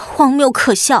荒谬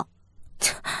可笑。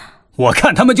我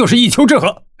看他们就是一丘之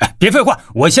貉。哎，别废话，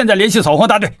我现在联系扫黄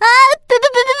大队。哎，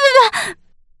别！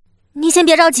你先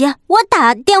别着急，我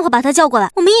打电话把他叫过来，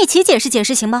我们一起解释解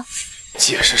释，行吗？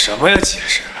解释什么呀？解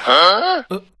释？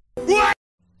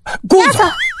顾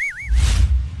总。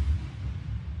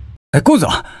哎，顾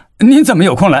总，您怎么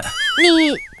有空来？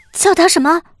你叫他什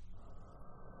么？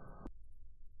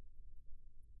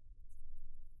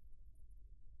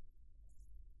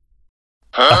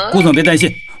顾总别担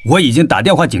心，我已经打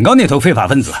电话警告那头非法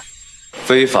分子。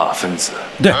非法分子？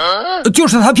对，就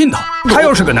是他姘头。他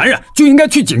要是个男人，就应该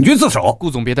去警局自首。顾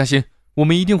总别担心，我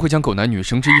们一定会将狗男女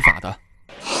绳之以法的。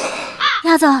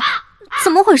鸭子，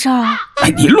怎么回事啊？哎，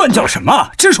你乱叫什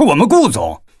么？这是我们顾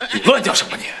总。你乱叫什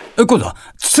么你？顾总，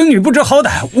此女不知好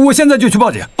歹，我现在就去报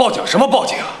警。报警什么报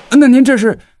警？那您这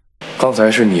是？刚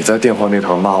才是你在电话那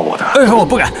头骂我的。哎，我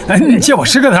不敢，你借我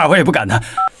10个胆我也不敢的。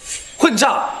混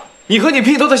账！你和你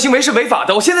姘头的行为是违法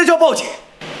的，我现在就要报警。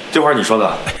这话你说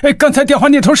的？哎，刚才电话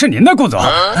那头是您的，顾总。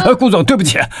顾总，对不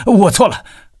起，我错了，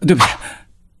对不起。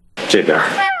这边。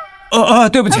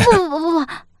对不起。不，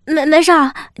没事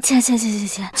啊，行，行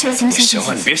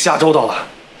了，你别瞎周到了。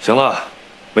行了，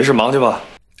没事忙去吧。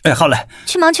哎，好嘞，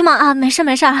去忙啊，没事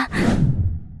啊。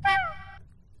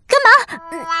干嘛？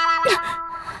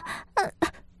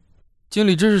经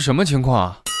理，这是什么情况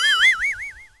啊？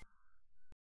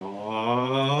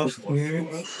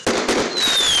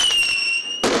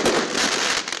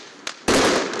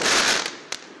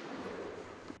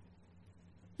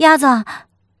鸭子，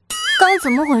刚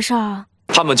怎么回事啊？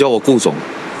他们叫我顾总，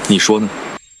你说呢？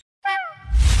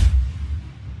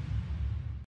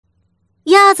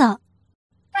鸭子，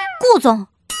顾总，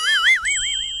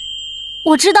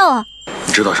我知道啊。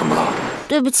你知道什么了？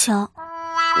对不起啊，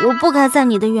我不该在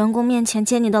你的员工面前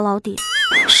揭你的老底。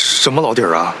什什么老底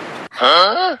儿啊？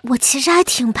我其实还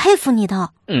挺佩服你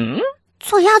的。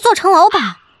做鸭做成老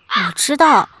板，我知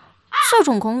道这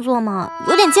种工作嘛，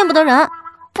有点见不得人，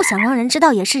不想让人知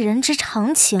道也是人之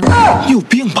常情。你有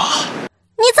病吧？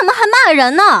你怎么还骂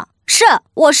人呢？是，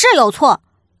我是有错，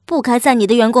不该在你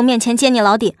的员工面前揭你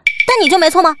老底，但你就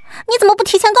没错吗？你怎么不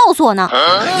提前告诉我呢？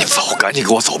你走，赶紧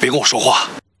给我走，别跟我说话。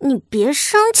你别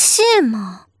生气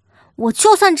嘛，我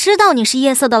就算知道你是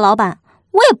夜色的老板，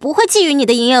我也不会觊觎你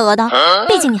的营业额的，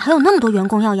毕竟你还有那么多员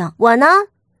工要养。我呢，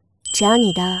只要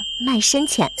你的卖身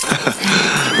钱。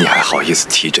你还好意思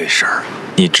提这事儿？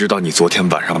你知道你昨天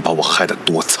晚上把我害得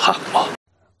多惨吗？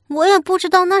我也不知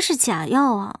道那是假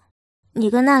药啊。你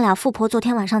跟那俩富婆昨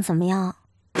天晚上怎么样？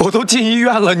我都进医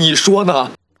院了，你说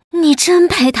呢？你真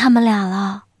赔他们俩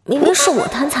了。明明是我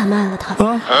贪财卖了他，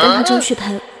但他真去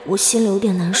赔，我心里有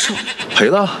点难受。赔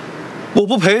了？我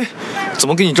不赔，怎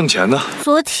么给你挣钱呢？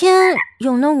昨天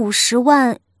有那50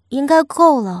万应该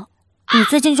够了，你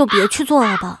最近就别去做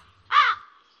了吧。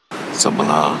怎么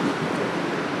了？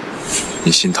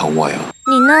你心疼我呀？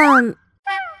你那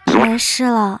没事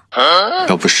了。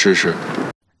要不试试？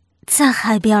在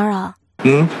海边啊？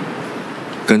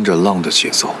跟着浪的节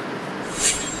奏，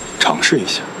尝试一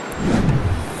下。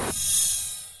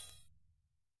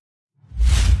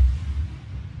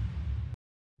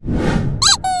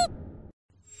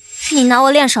你拿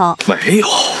我练手？没有，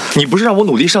你不是让我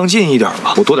努力上进一点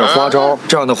吗？我多点花招，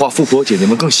这样的话富婆姐姐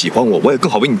们更喜欢我，我也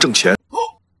更好为你挣钱。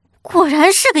果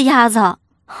然是个鸭子。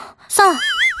算了，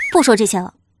不说这些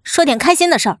了，说点开心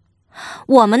的事儿。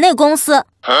我们那公司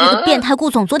那个变态顾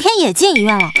总昨天也进医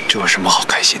院了。这有什么好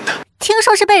开心的？听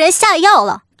说是被人下药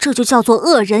了，这就叫做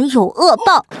恶人有恶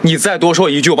报。你再多说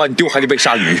一句，我把你丢海里喂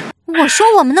鲨鱼。我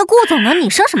说我们的顾总呢，你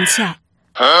生什么气啊？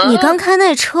你刚开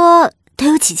那车得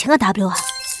有几千个 W 啊，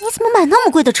你怎么买那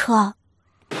么贵的车啊？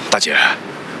大姐，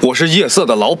我是夜色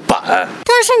的老板。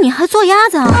但是你还做鸭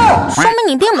子啊，说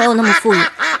明你并没有那么富裕。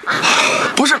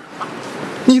不是，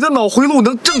你的脑回路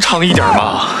能正常一点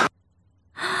吗？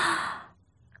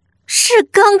是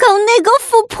刚刚那个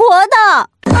富婆的。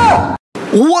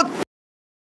我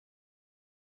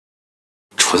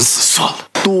蠢死算了。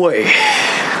对，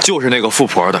就是那个富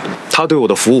婆的，她对我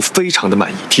的服务非常的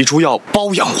满意，提出要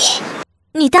包养我。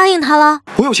你答应她了？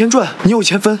我有钱赚，你有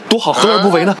钱分，多好，何而不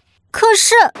为呢？可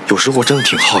是有时候我真的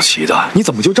挺好奇的，你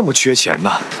怎么就这么缺钱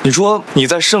呢？你说你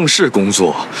在盛世工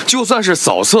作，就算是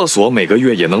扫厕所，每个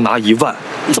月也能拿1万，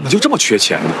你怎么就这么缺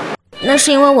钱呢？那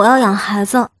是因为我要养孩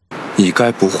子。你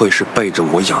该不会是背着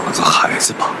我养了个孩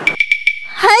子吧？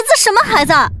孩子什么孩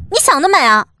子？你想得美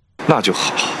啊！那就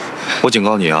好，我警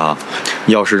告你啊，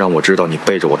要是让我知道你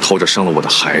背着我偷着生了我的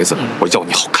孩子，我要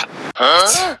你好看。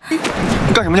你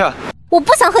干什么去？我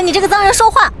不想和你这个脏人说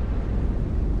话。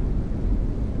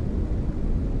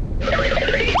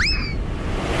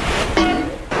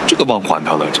这个忘还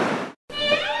他了，这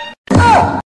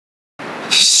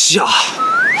下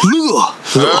乐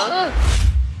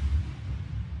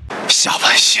下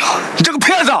半星，你这个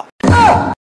骗子！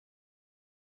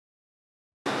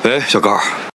哎，小高，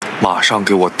马上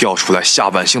给我调出来下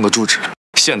半星的住址，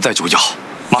现在就要，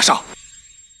马上！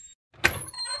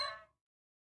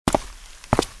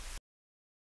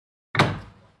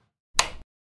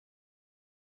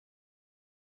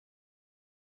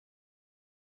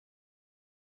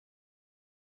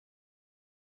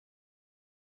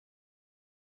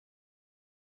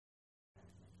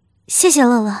谢谢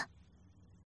乐乐，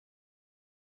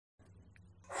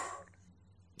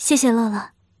谢谢乐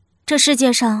乐，这世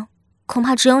界上恐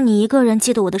怕只有你一个人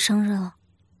记得我的生日了。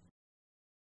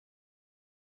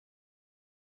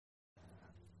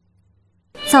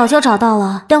早就找到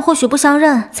了，但或许不相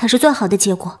认才是最好的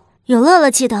结果。有乐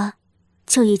乐记得，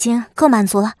就已经够满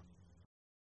足了。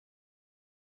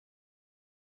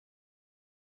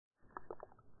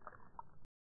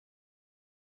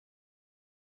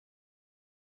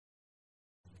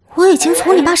我已经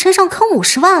从你爸身上坑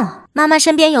50万了，妈妈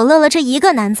身边有乐乐这一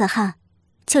个男子汉，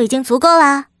就已经足够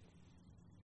啦。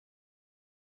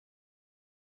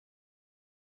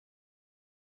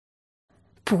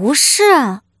不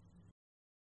是。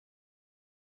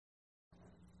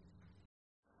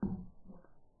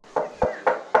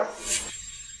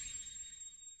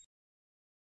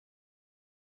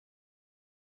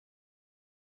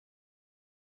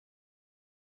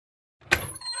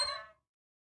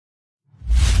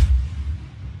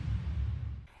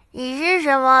你是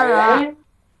什么人？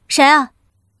谁啊？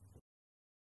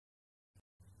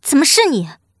怎么是你？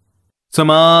怎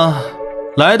么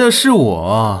来的是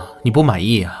我？你不满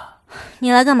意啊？你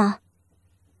来干嘛？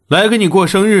来给你过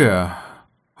生日，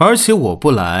而且我不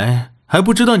来，还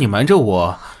不知道你瞒着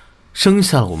我，生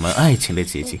下了我们爱情的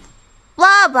结晶。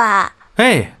哇，爸爸。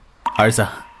哎，儿子，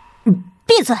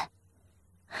闭嘴，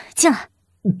进来。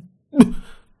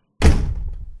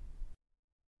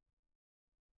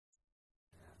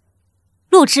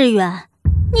陆志远，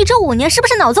你这5年是不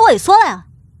是脑子萎缩了呀？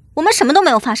我们什么都没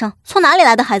有发生，从哪里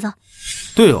来的孩子？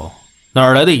对哦，哪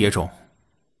儿来的野种？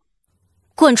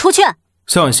滚出去！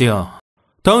夏婉星，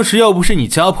当时要不是你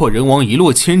家破人亡一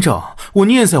落千丈，我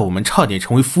念在我们差点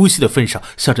成为夫妻的份上，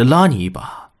想着拉你一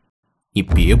把，你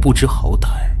别不知好歹。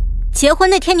结婚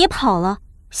那天你跑了，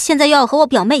现在又要和我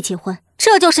表妹结婚，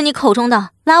这就是你口中的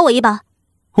拉我一把？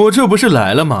我这不是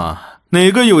来了吗？哪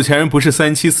个有钱人不是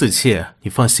3妻4妾？你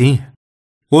放心，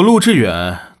我陆志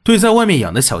远对在外面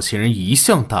养的小情人一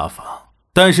向大方，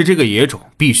但是这个野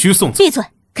种必须送走。闭嘴，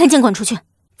赶紧滚出去！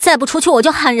再不出去我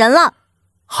就喊人了。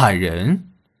喊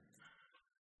人？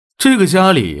这个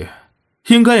家里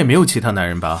应该也没有其他男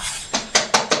人吧？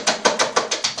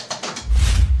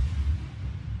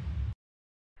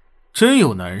真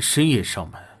有男人深夜上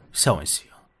门，夏婉星，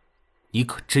你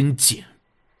可真贱！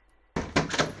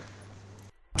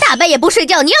大半夜不睡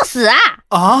觉，你要死啊！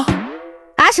啊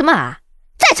什么啊？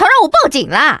再吵让我报警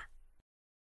啦！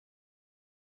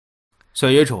小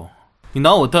野种，你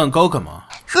拿我蛋糕干嘛？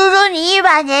叔叔，你一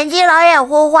把年纪，老眼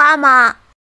昏花吗？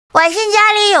婉欣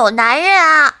家里有男人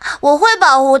啊，我会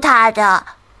保护他的。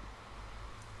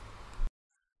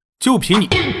就凭你？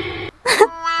对，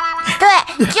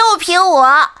就凭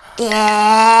我。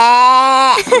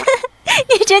耶！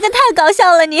你这个太搞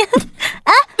笑了，你！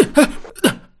哎，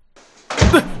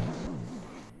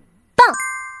棒！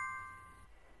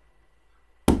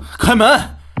开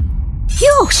门！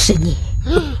又是你！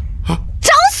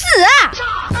找死啊！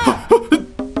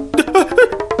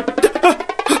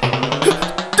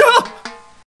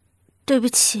对不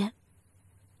起，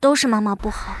都是妈妈不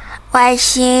好。婉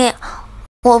欣，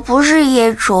我不是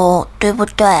野种，对不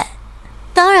对？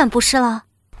当然不是了。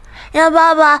那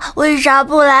爸爸为啥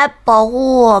不来保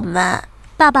护我们？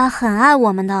爸爸很爱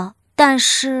我们的，但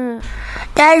是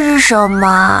什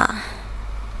么？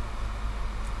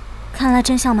看来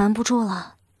真相瞒不住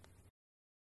了。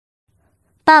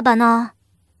爸爸呢，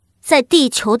在地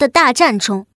球的大战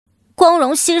中光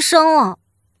荣牺牲了。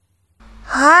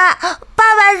啊！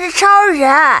爸爸是超人，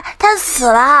他死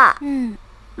了。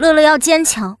乐乐要坚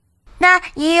强。那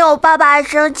你有爸爸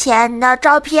生前的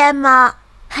照片吗？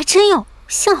还真有，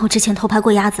幸好之前偷拍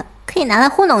过鸭子，可以拿来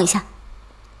糊弄一下。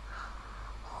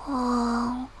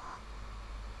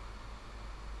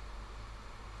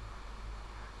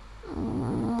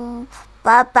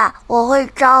爸爸，我会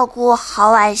照顾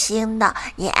好婉欣的，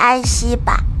你安息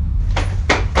吧。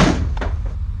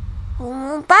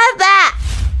爸爸，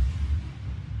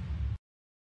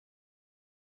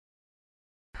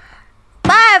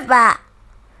爸爸，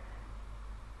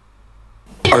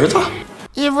儿子，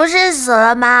你不是死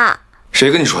了吗？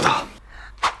谁跟你说的？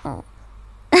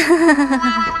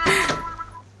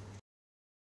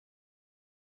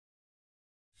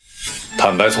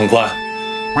坦白从宽，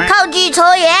抗拒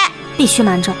从严，必须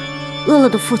瞒着。乐乐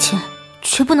的父亲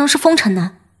绝不能是风尘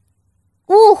男，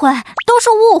误会都是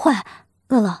误会。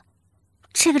乐乐，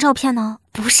这个照片呢，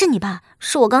不是你爸，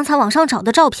是我刚才网上找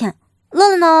的照片。乐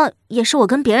乐呢，也是我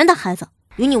跟别人的孩子，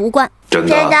与你无关。真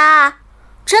的？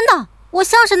真的，我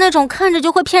像是那种看着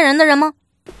就会骗人的人吗？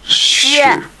是。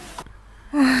哎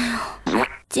呀，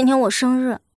今天我生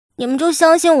日，你们就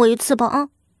相信我一次吧啊！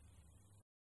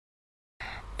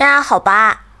那好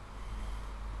吧，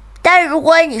但如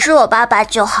果你是我爸爸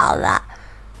就好了。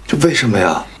这为什么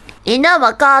呀？你那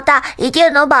么高大，一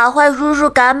定能把坏叔叔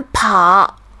赶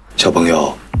跑。小朋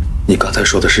友，你刚才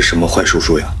说的是什么坏叔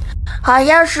叔呀？好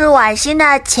像是婉欣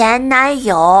的前男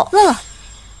友。乐乐，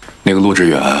那个陆志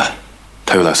远，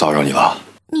他又来骚扰你了？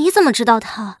你怎么知道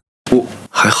他？我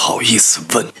还好意思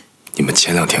问？你们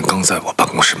前2天刚在我办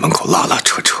公室门口拉拉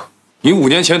扯扯，你5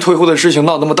年前退婚的事情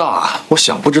闹那么大，我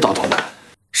想不知道多难。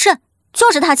是，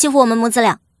就是他欺负我们母子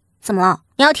俩。怎么了？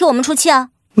你要替我们出气啊？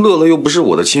乐乐又不是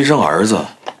我的亲生儿子，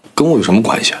跟我有什么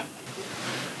关系？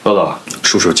乐乐，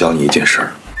叔叔教你一件事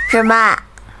儿。什么？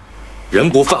人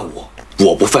不犯我，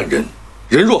我不犯人；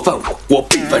人若犯我，我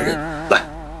必犯人。来。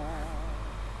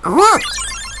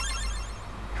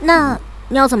那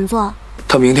你要怎么做？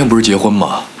他明天不是结婚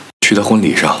吗？去他婚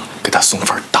礼上给他送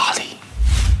份大礼。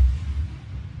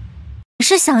你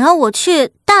是想要我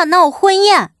去大闹婚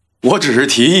宴？我只是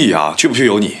提议啊，去不去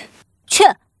由你。去，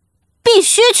必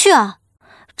须去啊！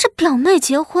这表妹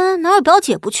结婚哪有表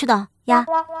姐不去的呀？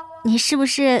你是不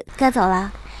是该走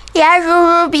了？鸭叔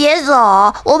叔别走，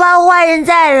我怕坏人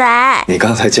再来。你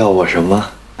刚才叫我什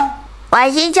么？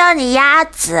婉欣叫你鸭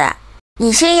子，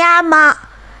你姓鸭吗？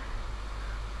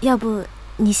要不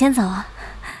你先走啊？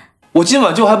我今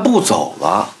晚就还不走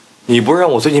了。你不是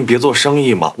让我最近别做生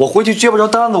意吗？我回去接不着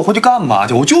单子，我回去干嘛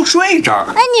去？我就睡这儿。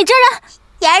哎，你这人，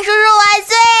严叔叔万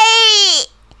岁！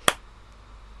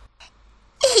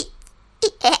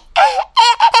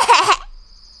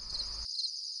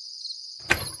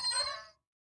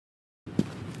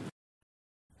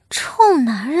臭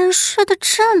男人睡得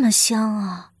这么香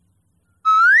啊！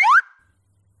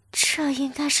这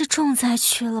应该是重灾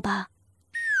区了吧？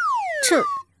这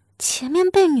前面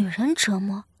被女人折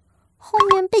磨，后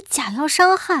面被假药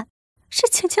伤害，是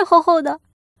前前后后的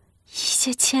一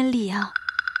泻千里啊！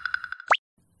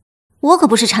我可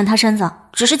不是缠他身子，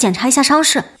只是检查一下伤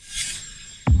势。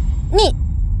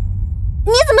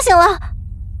你怎么醒了？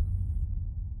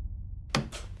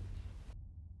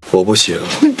我不醒，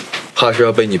怕是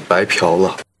要被你白嫖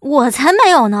了。我才没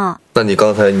有呢。那你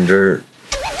刚才你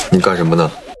干什么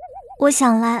呢？我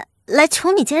想来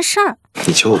求你件事儿。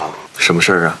你求我什么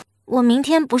事儿啊？我明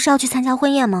天不是要去参加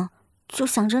婚宴吗？就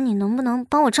想着你能不能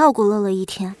帮我照顾乐乐一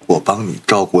天。我帮你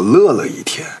照顾乐乐一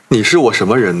天？你是我什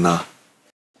么人呢？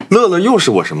乐乐又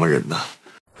是我什么人呢？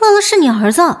乐乐是你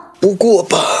儿子。不过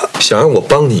吧，想让我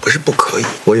帮你不是不可以，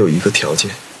我有一个条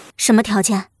件。什么条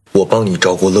件？我帮你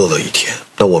照顾乐乐一天，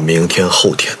那我明天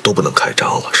后天都不能开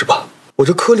张了，是吧？我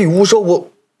这颗粒无收，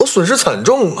我损失惨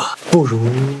重啊！不如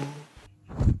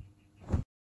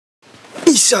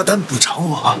你下单补偿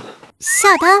我。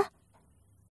下单？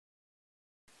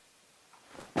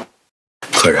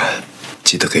客人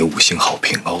记得给5星好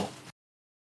评哦。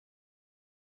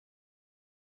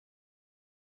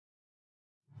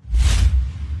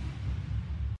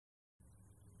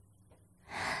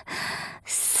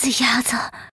死鸭子，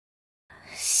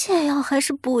泻药还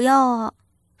是不要啊？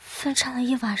奋战了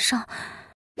一晚上，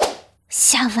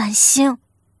下晚星，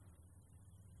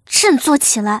振作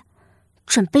起来，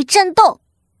准备战斗。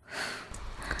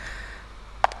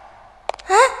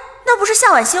哎，那不是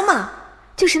夏晚星吗？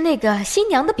就是那个新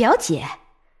娘的表姐，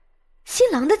新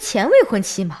郎的前未婚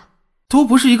妻嘛。都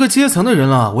不是一个阶层的人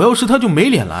了，我要是他就没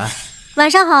脸来。晚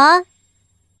上好啊。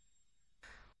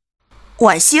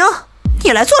晚星，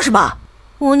你来做什么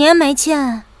？5年没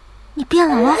见，你变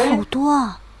老了好多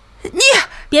啊。你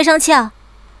别生气啊，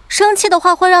生气的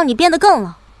话会让你变得更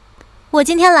老。我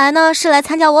今天来呢，是来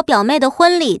参加我表妹的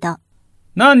婚礼的。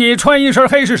那你穿一身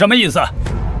黑是什么意思？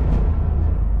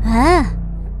哎，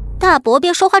大伯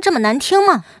别说话这么难听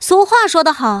嘛。俗话说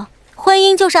得好，婚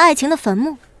姻就是爱情的坟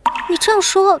墓。你这样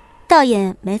说倒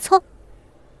也没错。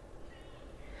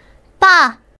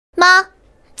爸妈，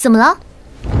怎么了？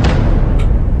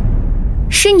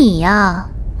是你呀，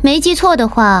没记错的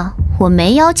话，我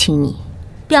没邀请你。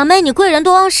表妹，你贵人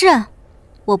多忘事，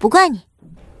我不怪你。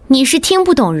你是听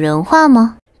不懂人话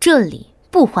吗？这里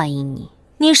不欢迎你。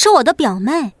你是我的表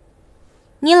妹，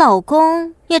你老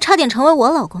公也差点成为我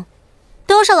老公，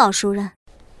都是老熟人，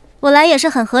我来也是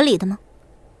很合理的吗？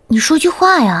你说句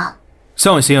话呀。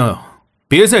夏晚星，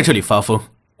别在这里发疯，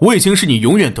我已经是你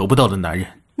永远得不到的男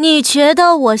人。你觉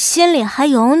得我心里还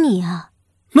有你啊？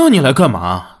那你来干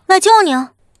嘛？来救你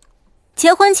啊！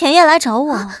结婚前夜来找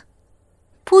我，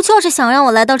不就是想让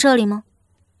我来到这里吗？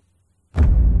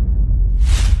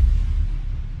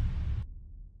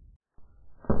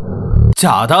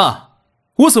假的，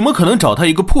我怎么可能找他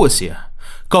一个破鞋？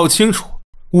搞清楚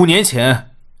，5年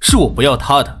前是我不要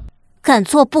他的。敢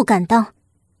做不敢当，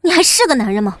你还是个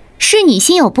男人吗？是你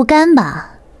心有不甘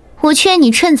吧？我劝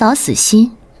你趁早死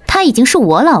心，他已经是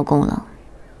我老公了。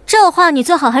这话你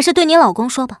最好还是对你老公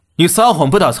说吧。你撒谎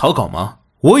不打草稿吗？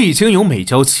我已经有美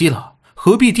娇妻了，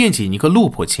何必惦记你个落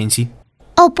魄千金？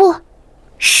哦不，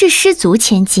是失足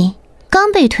千金，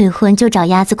刚被退婚就找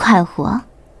鸭子快活。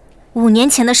5年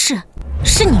前的事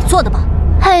是你做的吧？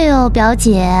哎呦，表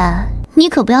姐，你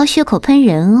可不要血口喷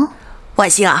人哦。晚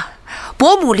星啊，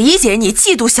伯母理解你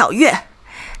嫉妒小月，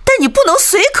但你不能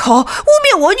随口污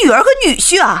蔑我女儿和女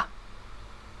婿啊。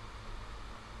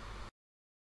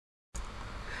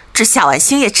这夏晚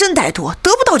星也真歹毒，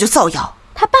得不到就造谣。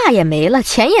他爸也没了，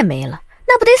钱也没了，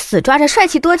那不得死抓着帅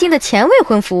气多金的前未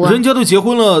婚夫啊？人家都结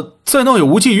婚了，再闹也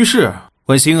无济于事。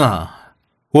晚星啊，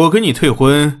我跟你退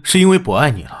婚是因为不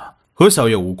爱你了，和小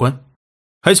月无关，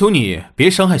还求你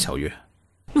别伤害小月。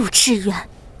陆志远，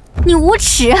你无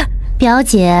耻！表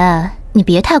姐，你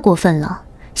别太过分了，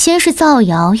先是造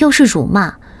谣，又是辱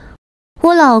骂，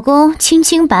我老公清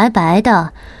清白白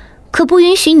的，可不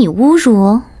允许你侮辱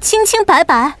哦。清清白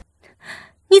白，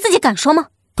你自己敢说吗？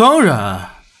当然，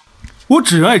我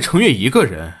只爱程月一个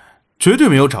人，绝对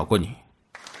没有找过你。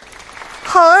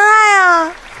好恩爱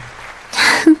啊！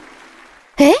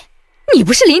哎，你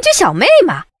不是邻居小妹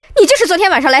吗？你就是昨天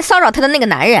晚上来骚扰她的那个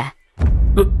男人。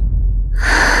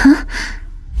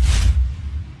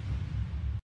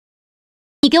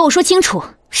给我说清楚，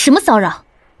什么骚扰？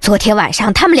昨天晚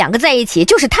上他们2个在一起，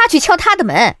就是他去敲他的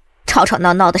门，吵吵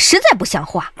闹闹的，实在不像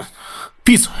话。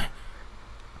闭嘴！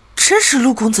真是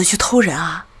陆公子去偷人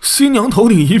啊！新娘头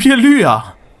顶一片绿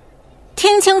啊！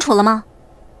听清楚了吗？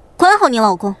管好你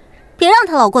老公，别让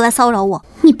他老过来骚扰我。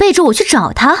你背着我去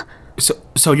找他。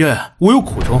小月，我有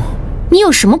苦衷。你有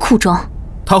什么苦衷？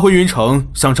他回云城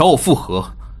想找我复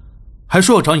合，还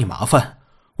说要找你麻烦。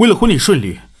为了婚礼顺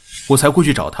利，我才过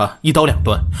去找他，一刀2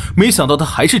断。没想到他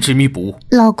还是执迷不悟。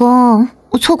老公，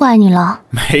我错怪你了。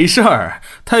没事儿，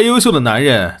太优秀的男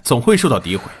人总会受到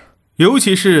诋毁，尤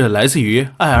其是来自于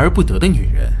爱而不得的女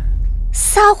人。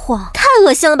撒谎，太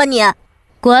恶心了吧你！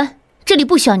滚，这里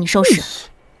不需要你收拾。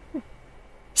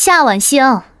夏晚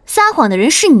星，撒谎的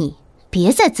人是你，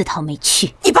别再自讨没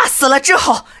趣。你爸死了之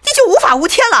后，你就无法无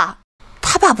天了。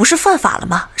他爸不是犯法了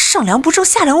吗？上梁不正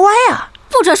下梁歪啊！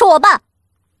不准说我爸。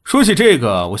说起这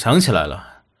个，我想起来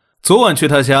了，昨晚去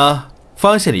他家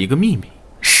发现了一个秘密。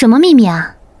什么秘密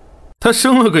啊？他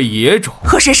生了个野种。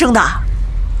和谁生的？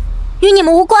与你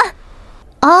们无关。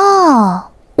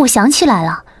哦，我想起来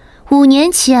了，5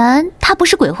年前他不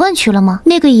是鬼混去了吗？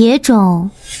那个野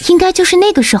种应该就是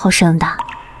那个时候生的。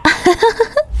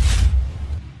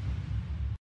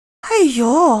哎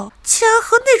呦，竟然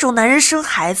和那种男人生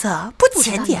孩子，不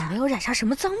检点，没有染上什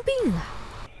么脏病啊？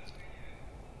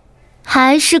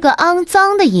还是个肮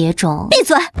脏的野种。闭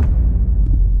嘴！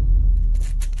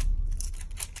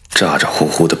咋咋呼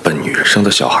呼的笨女人生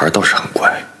的小孩倒是很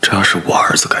乖，这要是我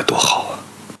儿子该多好啊！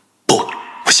不，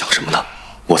我想什么呢？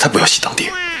我才不要戏当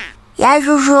爹！鸭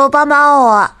叔叔帮帮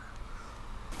我。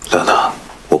乐乐，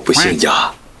我不姓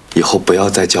鸭，以后不要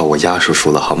再叫我鸭叔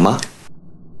叔了，好吗？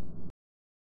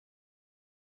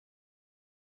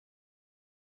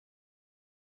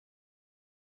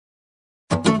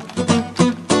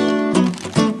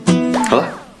好了。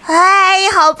哎，你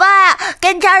好棒啊，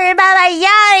跟超人爸爸一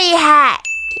样厉害。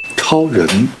超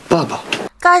人爸爸，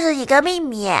告诉你个秘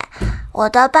密，我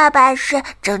的爸爸是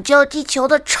拯救地球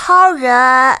的超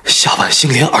人。夏晚星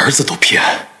连儿子都骗，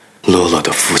乐乐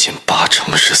的父亲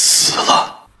80%是死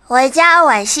了。我家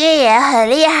晚星也很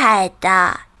厉害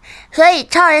的，所以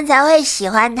超人才会喜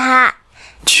欢他。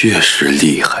确实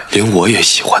厉害，连我也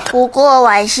喜欢他。不过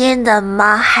晚星的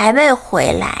妈还没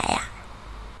回来呀。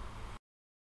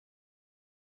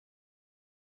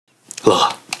乐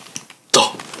乐，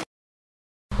走。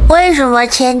为什么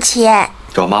芊芊？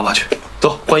找妈妈去。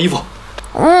走，换衣服。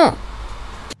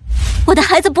我的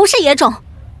孩子不是野种。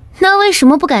那为什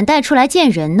么不敢带出来见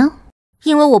人呢？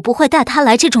因为我不会带他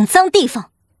来这种脏地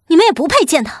方，你们也不配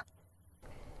见他。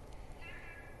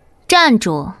站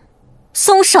住！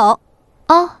松手！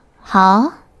哦，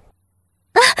好。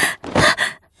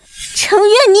程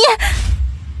月，你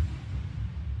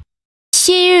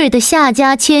昔日的夏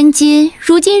家千金，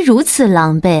如今如此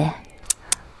狼狈。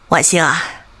晚星啊，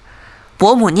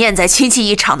伯母念在亲戚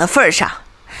一场的份上，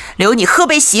留你喝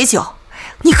杯喜酒，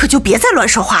你可就别再乱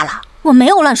说话了。我没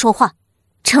有乱说话。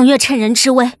程月趁人之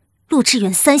危，陆志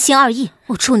远3心2意。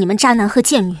我祝你们渣男和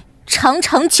贱女长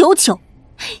长久久。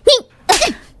你，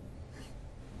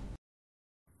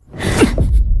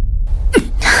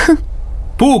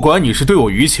不管你是对我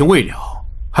余情未了，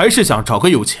还是想找个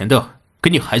有钱的给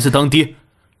你孩子当爹，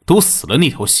都死了那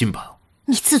条心吧。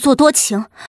你自作多情，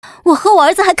我和我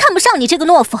儿子还看不上你这个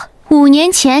懦夫。5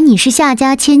年前你是夏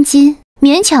家千金，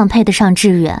勉强配得上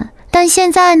志远，但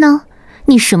现在呢，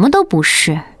你什么都不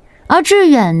是。而志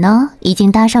远呢，已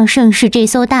经搭上盛世这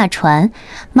艘大船，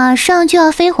马上就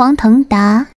要飞黄腾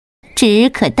达，指日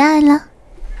可待了。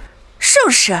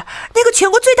盛世，那个全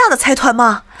国最大的财团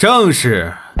吗？正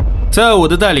是，在我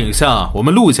的带领下，我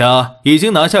们陆家已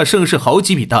经拿下盛世好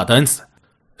几笔大单子。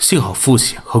幸好父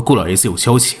亲和顾老爷子有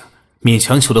交情，勉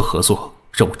强求的合作，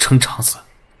让我撑场子。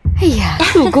哎呀，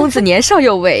陆公子年少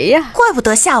有为呀，怪不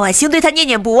得夏晚星对他念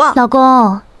念不忘。老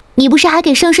公，你不是还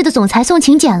给盛世的总裁送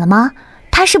请柬了吗？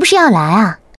他是不是要来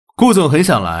啊？顾总很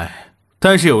想来，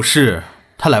但是有事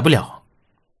他来不了。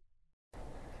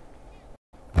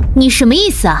你什么意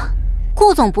思啊？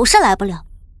顾总不是来不了，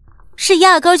是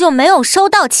压根儿就没有收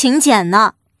到请柬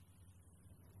呢。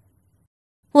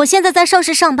我现在在盛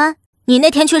世上班，你那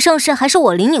天去盛世还是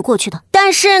我领你过去的。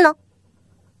但是呢，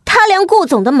他连顾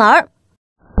总的门儿……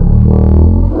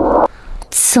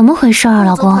怎么回事啊，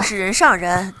老公？可是人上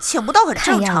人，请不到很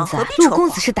正常，何必扯陆公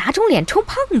子是打肿脸充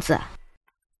胖子。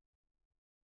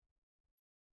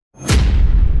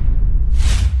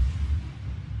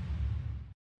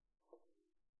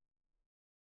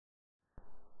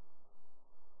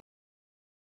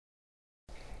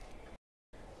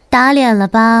打脸了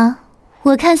吧？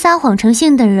我看撒谎成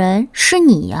性的人是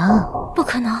你呀！不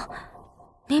可能，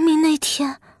明明那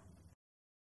天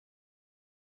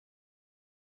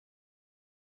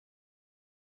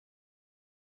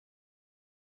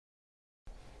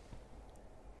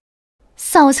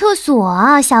扫厕所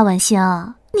啊，夏晚星，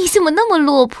你怎么那么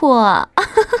落魄啊？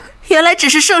原来只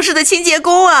是盛世的清洁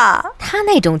工啊！她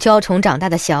那种娇宠长大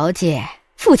的小姐，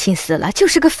父亲死了就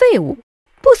是个废物，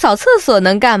不扫厕所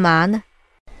能干嘛呢？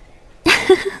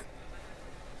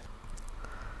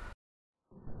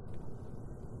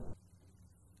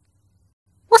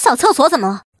我扫厕所怎么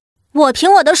了？我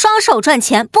凭我的双手赚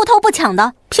钱，不偷不抢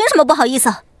的，凭什么不好意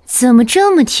思？怎么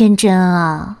这么天真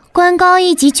啊？官高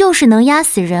一级就是能压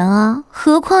死人啊，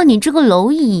何况你这个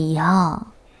蝼蚁呀！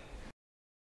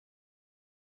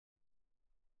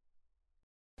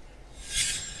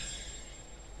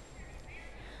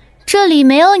这里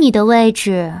没有你的位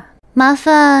置，麻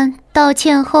烦道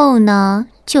歉后呢，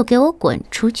就给我滚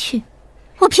出去。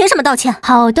我凭什么道歉？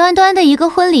好端端的一个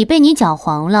婚礼被你搅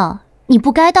黄了，你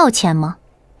不该道歉吗？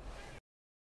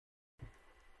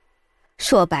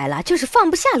说白了就是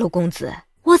放不下陆公子。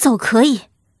我走可以，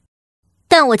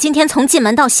但我今天从进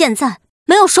门到现在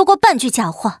没有说过半句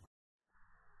假话。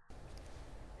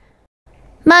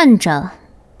慢着，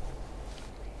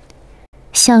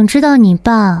想知道你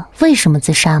爸为什么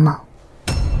自杀吗？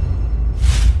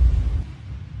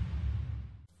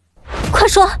快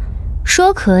说！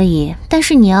说可以，但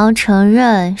是你要承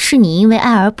认是你因为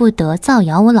爱而不得造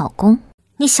谣我老公。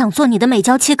你想做你的美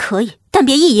娇妻可以，但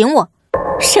别意淫我。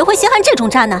谁会稀罕这种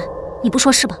渣男？你不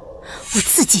说是吧？我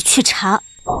自己去查。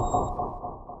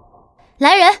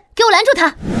来人，给我拦住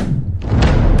他！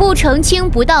不澄清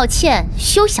不道歉，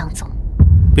休想走！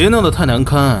别闹得太难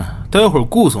看，待会儿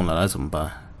顾总来了怎么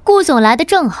办？顾总来的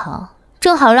正好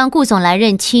让顾总来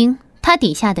认清他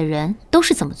底下的人都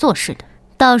是怎么做事的。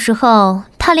到时候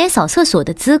他连扫厕所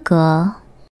的资格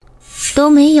都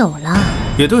没有了。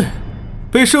也对，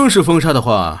被盛世封杀的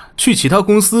话，去其他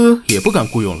公司也不敢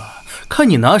雇佣了。看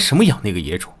你拿什么养那个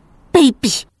野种！卑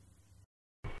鄙！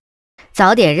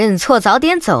早点认错，早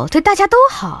点走，对大家都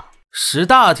好。识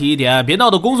大体一点，别闹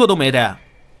得工作都没的。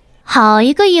好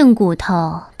一个硬骨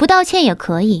头，不道歉也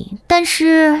可以，但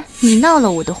是你闹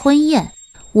了我的婚宴，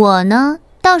我呢，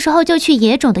到时候就去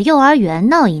野种的幼儿园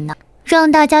闹一闹，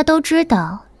让大家都知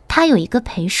道他有一个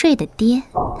陪睡的爹。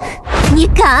你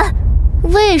敢？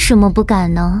为什么不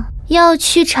敢呢？要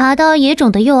去查到野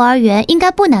种的幼儿园应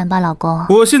该不难吧，老公？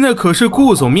我现在可是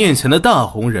顾总面前的大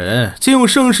红人，借用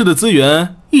盛世的资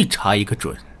源，一查一个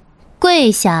准。跪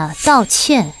下道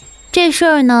歉，这事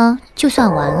儿呢就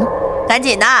算完了。赶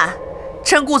紧的，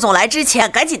趁顾总来之前，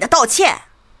赶紧的道歉。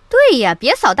对呀，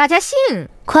别扫大家兴。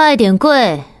快点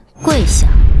跪下！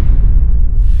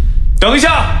等一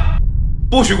下，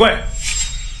不许跪！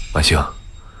婉星，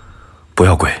不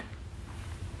要跪。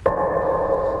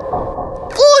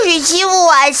不许欺负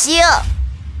婉星！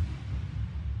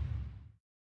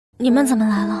你们怎么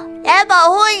来了？来保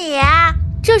护你啊！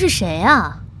这是谁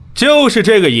啊？就是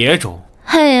这个野种。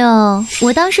嘿呦，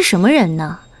我当是什么人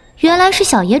呢？原来是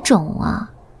小野种啊！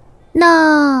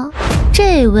那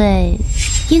这位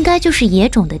应该就是野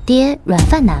种的爹软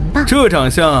饭男吧？这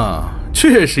长相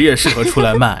确实也适合出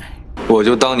来卖。我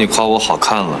就当你夸我好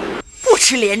看了。不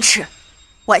吃廉耻，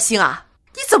婉星啊，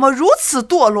你怎么如此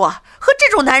堕落，和这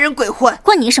种男人鬼混？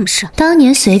关你什么事？当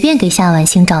年随便给夏婉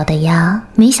星找的呀，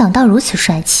没想到如此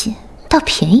帅气，倒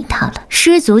便宜他了。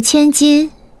失足千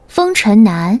金，风尘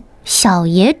男，小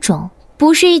野种，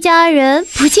不是一家人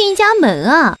不进一家门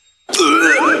啊！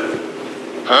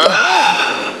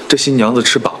这新娘子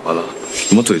吃粑粑了，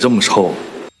怎么嘴这么臭？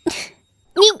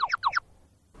你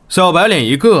小白脸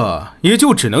一个，也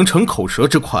就只能逞口舌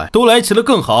之快。都来齐了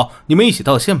更好，你们一起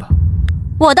道歉吧。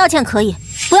我道歉可以，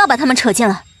不要把他们扯进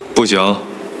来。不行，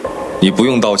你不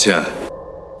用道歉。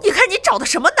你看你找的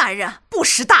什么男人，不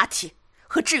识大体，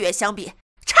和志远相比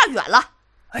差远了。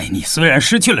哎，你虽然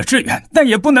失去了志远，但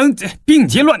也不能病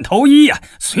急乱投医呀，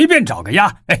随便找个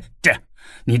丫。哎，这样，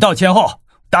你道歉后，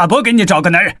大伯给你找个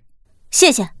男人。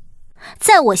谢谢，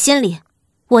在我心里，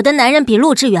我的男人比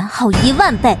陆志远好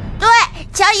10000倍。对，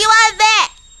强10000倍。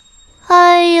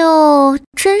哎呦，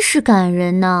真是感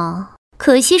人呐！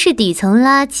可惜是底层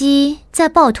垃圾在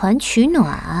抱团取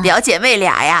暖。表姐妹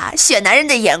俩呀，选男人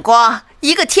的眼光，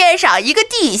一个天上，一个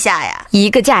地下呀，一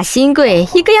个嫁新贵，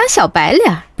一个养小白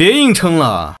脸。别硬撑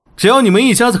了，只要你们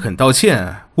一家子肯道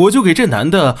歉，我就给这男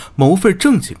的谋份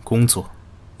正经工作。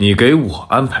你给我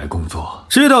安排工作？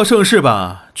知道盛世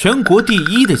吧？全国第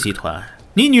1的集团，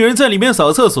你女人在里面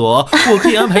扫厕所，我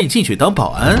可以安排你进去当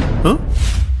保安。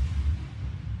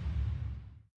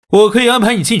我可以安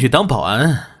排你进去当保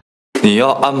安。你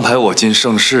要安排我进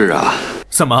盛世啊？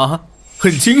怎么，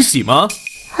很惊喜吗？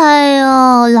哎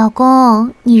呦，老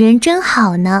公，你人真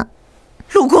好呢。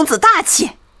陆公子大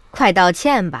气，快道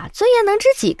歉吧，尊严能值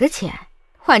几个钱？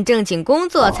换正经工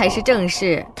作才是正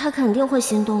事。他肯定会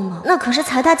心动的，那可是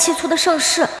财大气粗的盛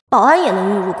世，保安也能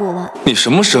月入过万。你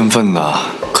什么身份呢？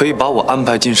可以把我安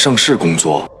排进盛世工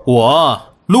作？我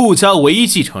陆家唯一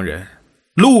继承人，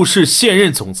陆氏现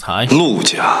任总裁。陆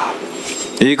家，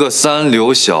一个三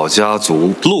流小家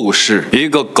族；陆氏，一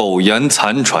个苟延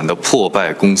残喘的破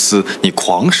败公司。你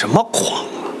狂什么狂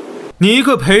啊？你一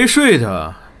个陪睡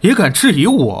的也敢质疑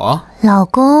我？老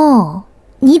公，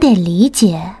你得理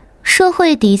解，社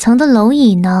会底层的蝼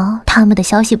蚁呢，他们的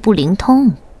消息不灵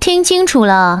通。听清楚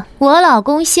了，我老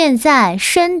公现在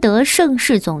深得盛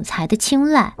世总裁的青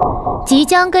睐，即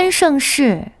将跟盛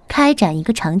世开展一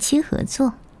个长期合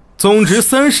作，总值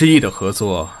30亿的合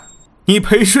作，你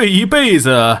陪睡一辈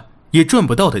子也赚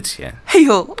不到的钱。哎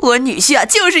呦，我女婿啊，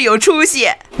就是有出息。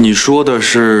你说的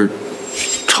是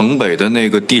城北的那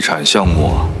个地产项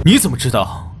目？你怎么知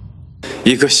道？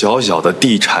一个小小的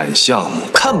地产项目，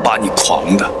看把你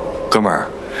狂的，哥们儿，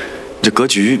你这格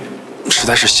局实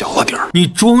在是小了点儿。你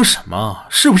装什么？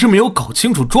是不是没有搞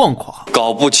清楚状况？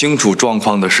搞不清楚状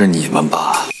况的是你们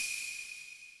吧？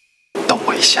等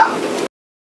我一下，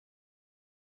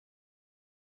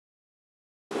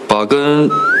把跟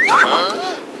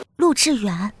陆志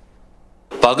远，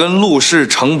把跟陆氏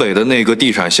城北的那个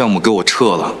地产项目给我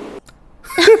撤了。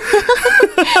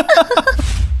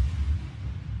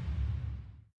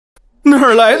哪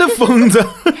儿来的疯子？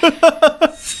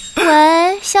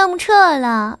喂，项目撤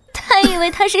了，他以为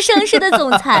他是盛世的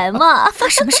总裁嘛？发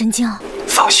什么神经？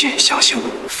放心，相信我。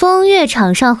风月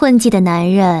场上混迹的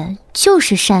男人，就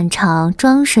是擅长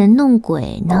装神弄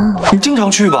鬼呢。你经常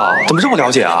去吧？怎么这么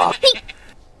了解啊？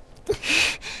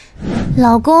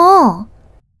老公，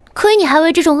亏你还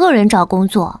为这种恶人找工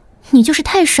作，你就是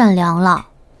太善良了。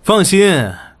放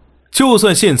心，就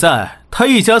算现在他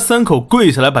一家3口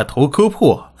跪下来把头磕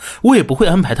破，我也不会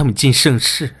安排他们进盛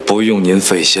世。不用您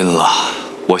费心了，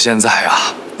我现在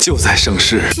啊就在盛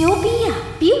世。牛逼呀，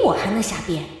比我还能瞎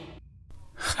编。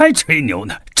还吹牛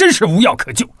呢，真是无药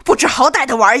可救。不知好歹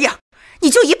的玩意儿，你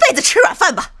就一辈子吃软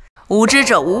饭吧。无知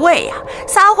者无畏呀，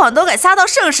撒谎都敢撒到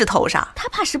盛世头上。他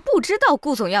怕是不知道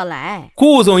顾总要来。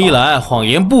顾总一来，谎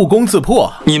言不攻自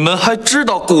破。你们还知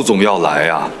道顾总要来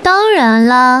呀？当然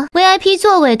了 ，VIP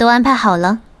座位都安排好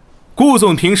了。顾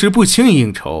总平时不轻易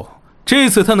应酬，这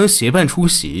次他能协办出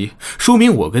席，说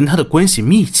明我跟他的关系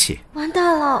密切。完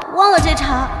蛋了，忘了这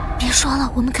茬。别说了，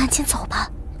我们赶紧走吧。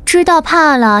知道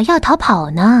怕了要逃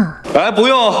跑呢。哎，不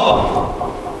用，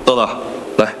乐乐，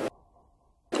来，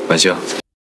婉清。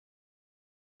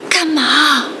干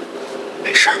嘛？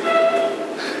没事。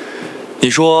你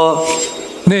说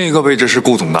那个位置是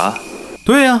顾总的？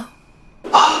对呀。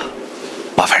啊，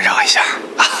麻烦让一下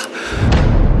啊。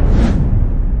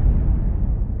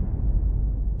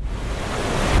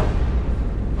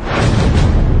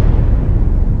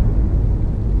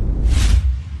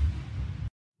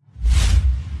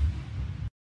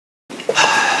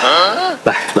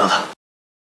来，乐乐。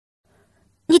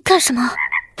你干什么？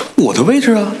我的位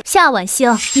置啊。夏婉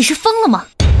星，你是疯了吗？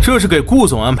这是给顾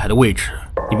总安排的位置，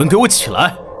你们给我起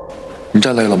来！你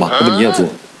站累了吗？要不你也坐。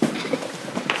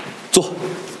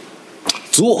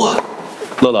坐。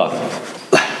乐乐，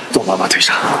来，坐妈妈腿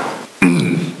上。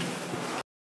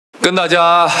跟大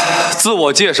家自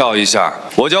我介绍一下，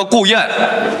我叫顾燕，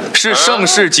是盛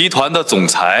世集团的总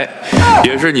裁，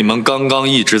也是你们刚刚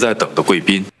一直在等的贵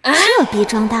宾。这逼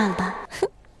装大了吧？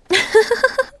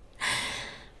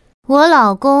我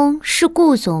老公是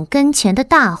顾总跟前的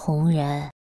大红人，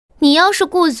你要是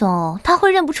顾总，他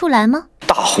会认不出来吗？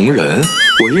大红人？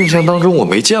我印象当中我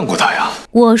没见过他呀。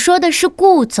我说的是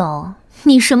顾总，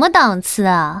你什么档次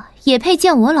啊？也配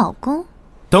见我老公？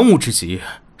当务之急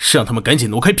是让他们赶紧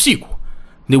挪开屁股，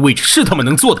那位置是他们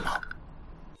能坐的吗？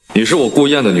你是我顾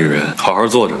燕的女人，好好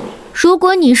坐着。如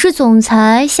果你是总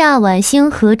裁，夏婉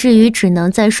星何至于只能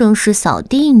在盛世扫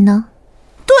地呢？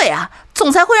对啊，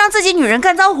总裁会让自己女人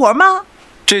干脏活吗？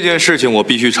这件事情我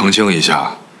必须澄清一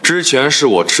下，之前是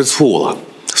我吃醋了，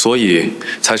所以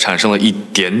才产生了一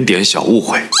点点小误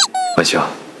会。婉星，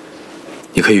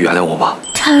你可以原谅我吗？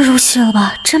太入戏了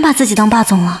吧，真把自己当霸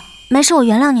总了。没事，我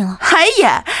原谅你了。还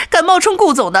演敢冒充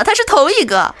顾总的，他是头一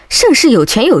个。盛世有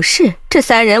权有势，这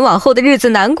3人往后的日子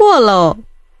难过喽。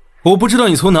我不知道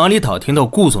你从哪里打听到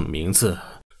顾总的名字，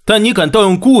但你敢盗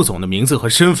用顾总的名字和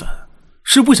身份，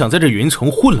是不想在这云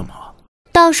城混了吗？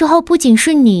到时候不仅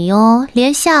是你哦，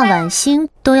连夏婉星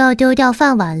都要丢掉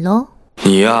饭碗喽。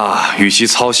你呀，与其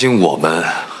操心我们，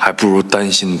还不如担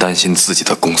心自己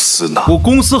的公司呢。我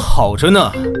公司好着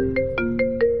呢。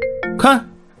看，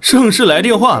盛世来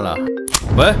电话了。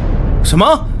喂，什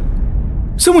么？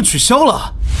项目取消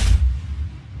了？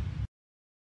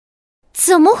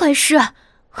怎么回事？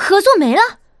合作没了？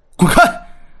滚开！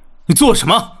你做什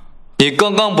么？你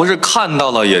刚刚不是看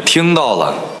到了也听到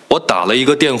了，我打了一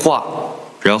个电话，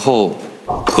然后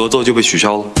合作就被取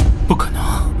消了。不可能！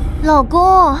老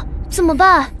公，怎么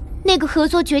办？那个合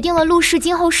作决定了陆氏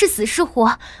今后是死是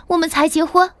活，我们才结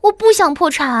婚，我不想破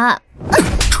产。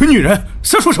蠢女人，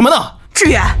瞎说什么呢？志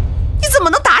远，你怎么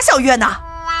能打小月呢？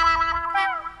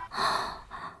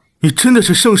你真的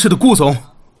是盛世的顾总？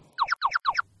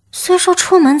虽说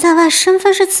出门在外身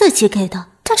份是自己给的，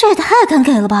但这也太敢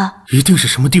给了吧！一定是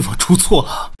什么地方出错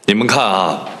了。你们看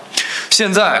啊，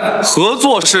现在合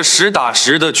作是实打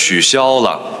实的取消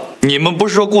了。你们不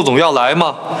是说顾总要来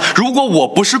吗？如果我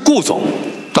不是顾总，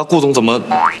那顾总怎么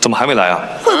还没来啊？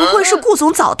会不会是顾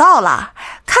总早到了，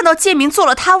看到建明坐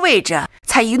了他位置，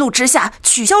才一怒之下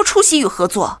取消出席与合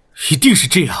作？一定是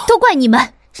这样。都怪你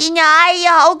们！新娘阿姨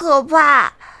好可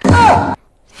怕！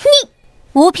你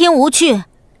无凭无据，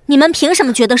你们凭什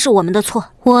么觉得是我们的错？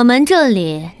我们这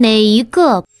里哪一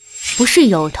个不是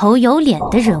有头有脸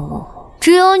的人物？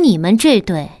只有你们这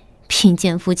对贫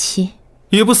贱夫妻。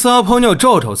也不撒泡尿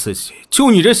照照自己，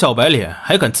就你这小白脸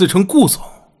还敢自称顾总？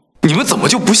你们怎么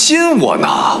就不信我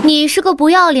呢？你是个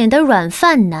不要脸的软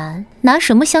饭男，拿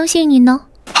什么相信你呢？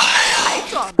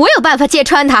我有办法揭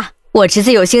穿他。我侄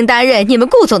子有幸担任你们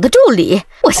顾总的助理，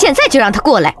我现在就让他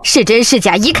过来，是真是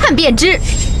假一看便知。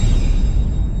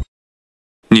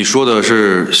你说的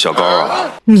是小高啊？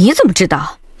你怎么知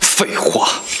道？废话，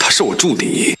他是我助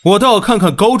理。我倒要看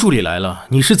看高助理来了，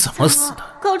你是怎么死的？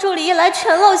高助理一来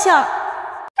全露馅儿。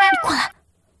你过来，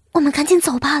我们赶紧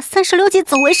走吧，36级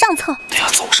走为上策。哎呀，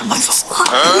走什么走啊？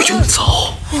不准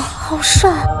走！哇，好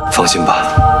帅！放心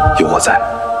吧，有我在。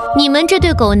你们这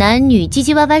对狗男女唧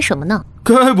唧歪歪什么呢？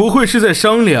该不会是在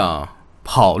商量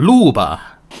跑路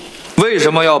吧？为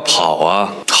什么要跑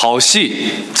啊？好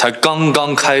戏才刚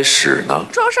刚开始呢。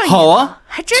装上好啊，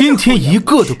今天一一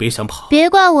个都别想跑。别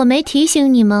怪我没提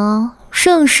醒你们哦，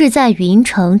盛世在云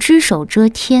城，只手遮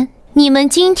天。你们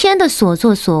今天的所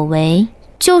作所为，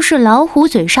就是老虎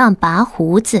嘴上拔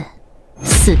胡子，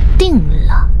死定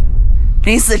了。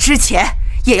临死之前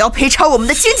也要赔偿我们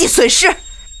的经济损失。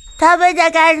他们在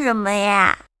干什么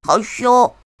呀？好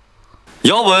凶！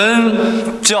姚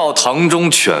文叫堂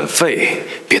中犬吠，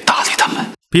别搭理他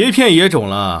们。别骗野种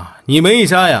了，你们一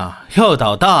家呀要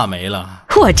倒大霉了。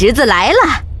我侄子来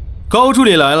了，高助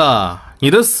理来了，你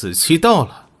的死期到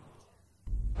了。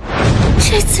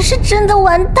这次是真的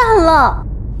完蛋了。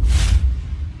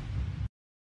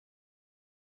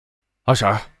二婶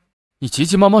儿，你急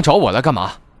急忙忙找我来干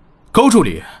嘛？高助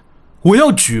理，我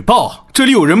要举报，这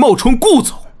里有人冒充顾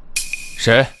总。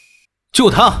谁？就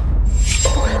他。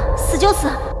死就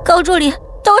死，高助理，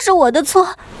都是我的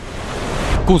错。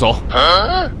顾总。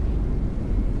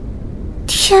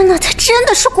天哪，他真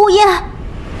的是顾燕！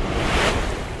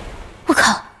我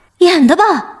靠，演的吧？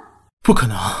不可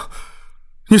能，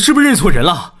你是不是认错人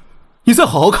了？你再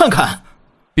好好看看。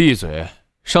闭嘴！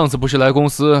上次不是来公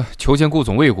司求见顾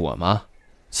总未果吗？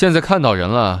现在看到人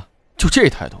了，就这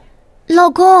态度。老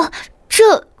公，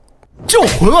这叫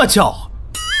混啊叫！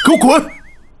给我滚！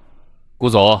顾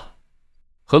总，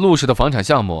和陆氏的房产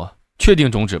项目确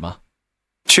定终止吗？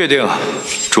确定，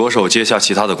着手接下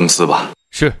其他的公司吧。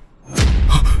是。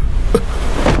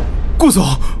顾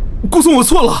总，我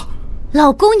错了。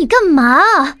老公，你干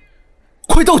嘛？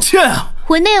快道歉啊！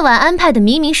我那晚安排的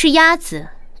明明是鸭子，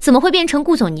怎么会变成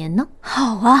顾总年呢？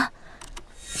好啊，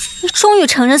你终于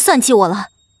承认算计我了。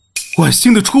婉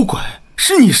欣的出轨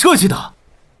是你设计的。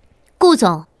顾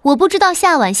总，我不知道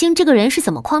夏婉欣这个人是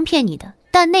怎么诓骗你的，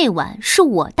但那晚是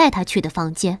我带她去的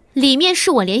房间，里面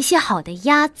是我联系好的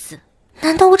鸭子。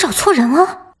难道我找错人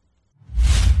了？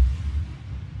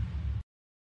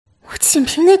我仅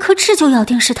凭那颗痣就咬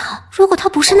定是他，如果他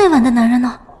不是那晚的男人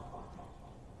呢？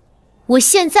我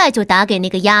现在就打给那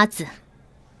个鸭子。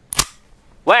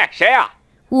喂，谁呀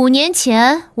？5年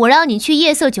前我让你去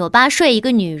夜色酒吧睡一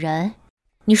个女人，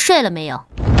你睡了没有？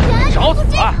找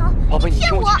死啊！宝贝，你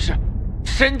听我解释，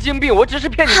神经病，我只是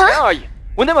骗你钱而已，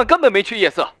我那晚根本没去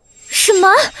夜色。什么？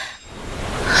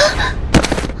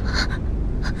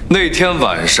那天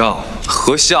晚上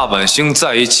和夏婉欣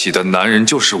在一起的男人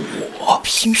就是我。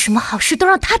凭什么好事都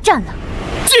让他占了？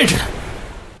贱人！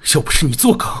要不是你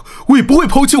作梗，我也不会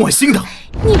抛弃婉欣的。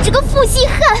你这个负心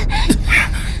汉！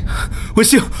婉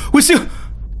欣，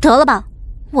得了吧，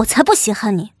我才不稀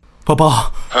罕你。宝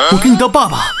宝，我给你当爸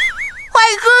爸。坏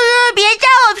叔叔，别占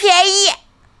我便宜！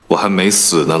我还没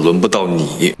死呢，轮不到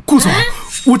你。顾总，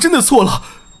我真的错了，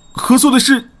合作的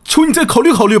事求你再考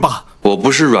虑考虑吧。我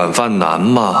不是软饭男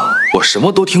吗？我什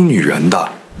么都听女人的。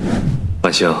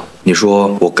婉欣，你说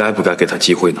我该不该给他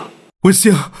机会呢？婉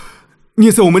欣，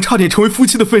念在我们差点成为夫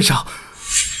妻的份上，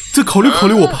再考虑考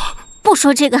虑我吧。不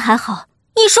说这个还好，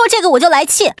一说这个我就来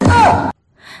气。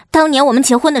当年我们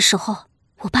结婚的时候，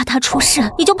我爸他出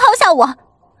事，你就抛下我，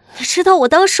你知道我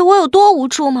当时我有多无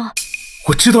助吗？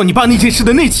我知道你爸那件事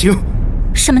的内情。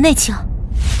什么内情？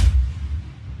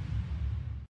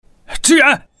志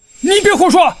远，你别胡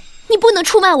说！你不能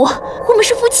出卖我，我们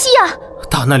是夫妻啊！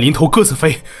大难临头各自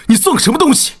飞，你算个什么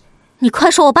东西？你快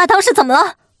说我爸当时怎么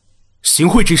了？行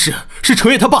贿之事是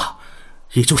程烨他爸，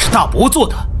也就是大伯做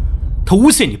的。他诬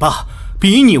陷你爸，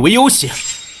并以你为要挟，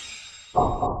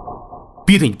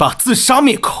逼得你爸自杀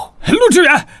灭口。陆志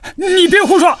远，你别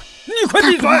胡说！你快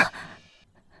闭嘴！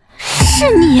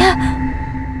是你，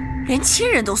连亲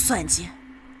人都算计，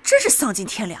真是丧尽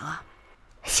天良啊！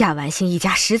夏婉欣一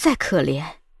家实在可怜。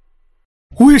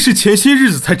我也是前些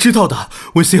日子才知道的，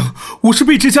文星，我是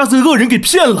被这家子恶人给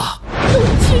骗了。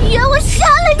志远，我杀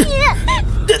了你！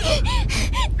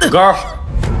哥儿，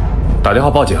打电话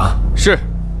报警。是。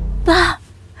爸。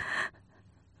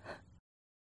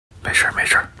没事没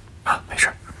事啊，没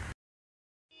事。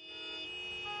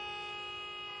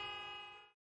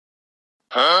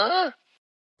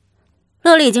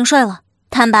乐丽已经睡了，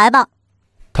坦白吧。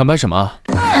坦白什么？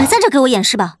还在这给我掩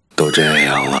饰吧？都这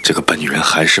样了，这个笨女人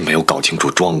还是没有搞清楚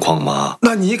状况吗？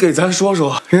那你给咱说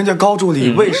说，人家高助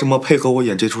理为什么配合我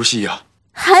演这出戏呀？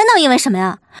还能因为什么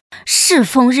呀？世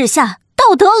风日下，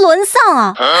道德沦丧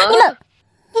啊！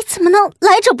你怎么能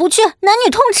来者不拒，男女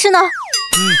通吃呢？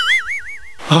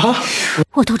啊！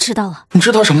我都知道了。你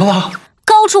知道什么了？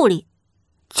高助理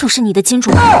就是你的金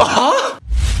主。啊！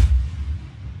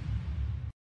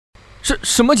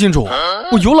什么金主？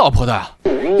我有老婆的。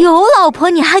有老婆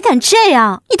你还敢这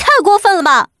样？你太过分了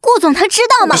吧！顾总他知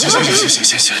道吗？行，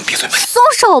闭嘴吧！松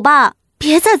手吧，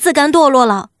别再自甘堕落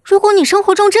了。如果你生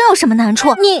活中真有什么难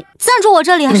处，你暂住我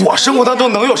这里。我生活当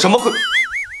中能有什么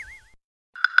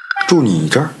住你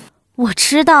这儿？我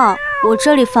知道，我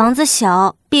这里房子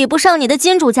小，比不上你的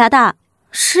金主家大，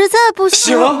实在不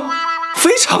行。行，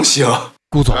非常行。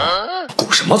顾总，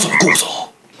顾什么总？顾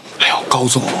总，哎呦，高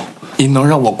总，您能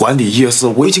让我管理夜色，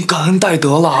我已经感恩戴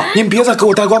德了。您别再给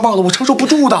我戴官帽了，我承受不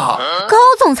住的。高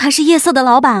总才是夜色的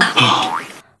老板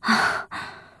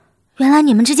原来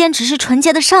你们之间只是纯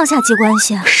洁的上下级关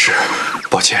系。是，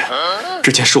抱歉，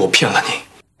之前是我骗了你。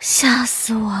吓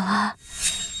死我了！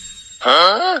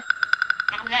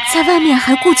在外面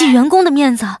还顾及员工的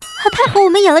面子，还配合我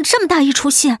们演了这么大一出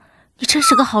戏，你真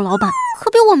是个好老板，可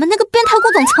比我们那个变态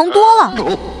顾总强多了。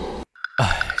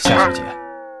哎，夏小姐，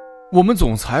我们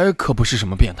总裁可不是什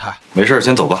么变态。没事，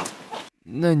先走吧。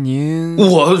那您……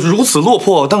我如此落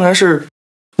魄，当然是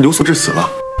留宿至死了。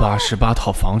88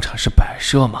套房产是摆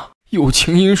设吗？友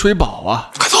情饮水饱啊！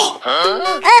快走！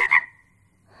哎，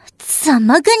怎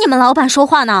么跟你们老板说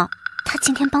话呢？他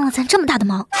今天帮了咱这么大的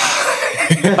忙。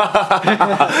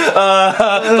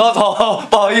高总，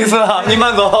不好意思啊，您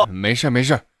慢走。没事，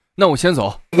那我先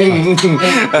走。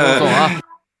我走啊。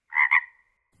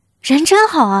人真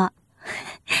好啊！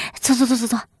走。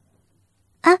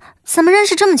啊，咱们认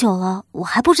识这么久了，我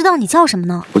还不知道你叫什么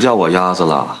呢。不叫我鸭子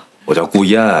了，我叫顾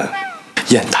燕，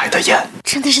砚台的砚。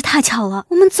真的是太巧了，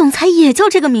我们总裁也叫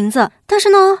这个名字，但是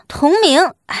呢，同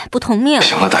名，哎，不同命。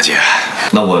行了，大姐，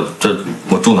那我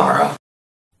住哪儿啊？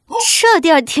这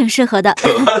地儿挺适合的。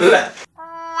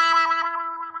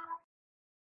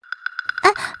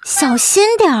哎，小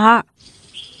心点儿。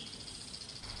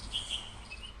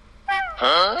叔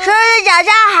叔早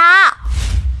上好。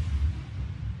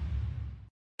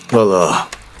乐乐，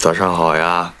早上好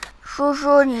呀。叔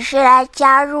叔，你是来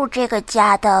加入这个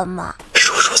家的吗？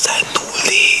叔叔在努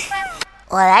力。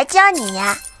我来教你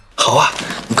呀。好啊，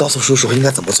你告诉叔叔应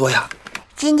该怎么做呀？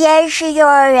今天是幼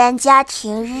儿园家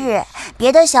庭日，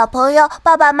别的小朋友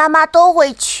爸爸妈妈都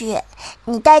会去，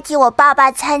你代替我爸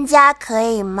爸参加可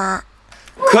以吗？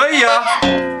可以啊。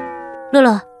乐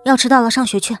乐，要迟到了，上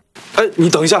学去。哎，你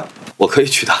等一下，我可以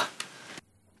去的。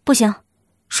不行，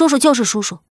叔叔就是叔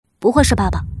叔，不会是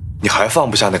爸爸。你还放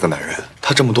不下那个男人？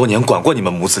他这么多年管过你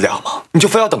们母子俩吗？你就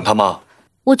非要等他吗？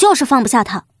我就是放不下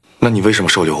他。那你为什么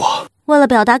收留我？为了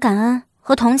表达感恩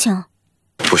和同情。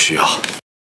不需要。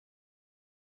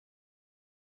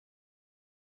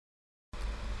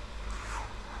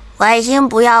婉欣，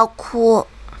不要哭。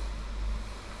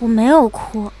我没有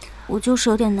哭，我就是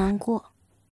有点难过。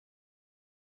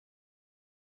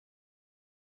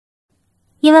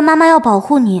因为妈妈要保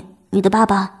护你，你的爸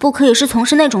爸不可以是从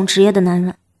事那种职业的男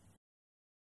人。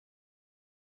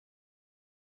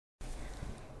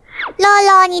乐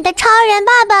乐，你的超人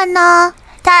爸爸呢？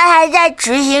他还在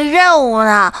执行任务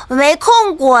呢，没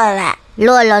空过来。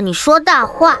乐乐，你说大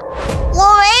话。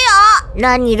我没有。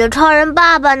那你的超人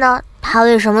爸爸呢？他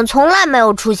为什么从来没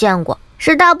有出现过？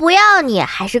是他不要你，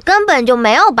还是根本就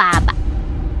没有爸爸？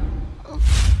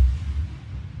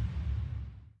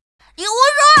你胡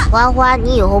说！花花，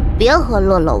你以后别和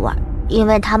乐乐玩，因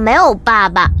为他没有爸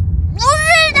爸。不是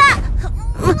的。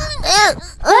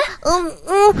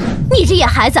你这野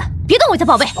孩子，别动我家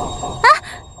宝贝！啊，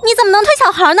你怎么能推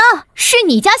小孩呢？是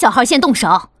你家小孩先动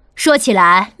手。说起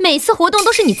来，每次活动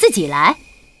都是你自己来，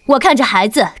我看这孩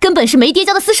子根本是没爹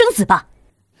教的私生子吧？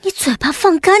你嘴巴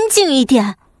放干净一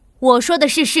点。我说的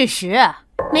是事实，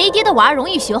没爹的娃容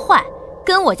易学坏，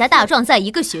跟我家大壮在一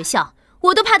个学校，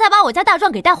我都怕他把我家大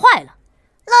壮给带坏了。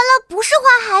乐乐不是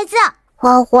坏孩子。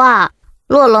花花，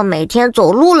乐乐每天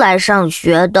走路来上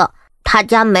学的，他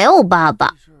家没有爸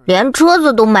爸，连车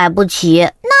子都买不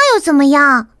起。那又怎么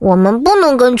样？我们不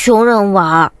能跟穷人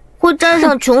玩，会沾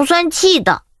上穷酸气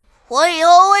的。我以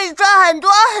后会赚很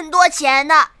多很多钱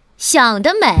的。想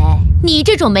得美！你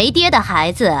这种没爹的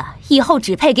孩子，以后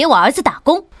只配给我儿子打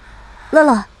工。乐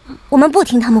乐，我们不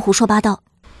听他们胡说八道。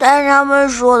但他们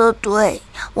说的对，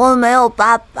我没有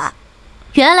爸爸。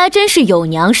原来真是有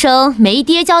娘生没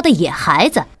爹教的野孩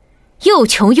子，又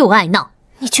穷又爱闹。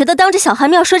你觉得当着小孩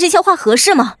面说这些话合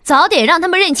适吗？早点让他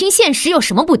们认清现实有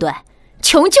什么不对？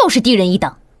穷就是低人一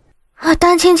等。啊，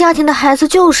单亲家庭的孩子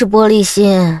就是玻璃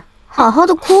心，好好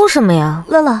的哭什么呀？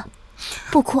乐乐，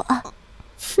不哭啊！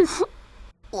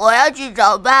我要去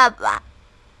找爸爸。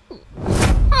乐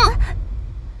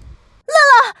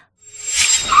乐。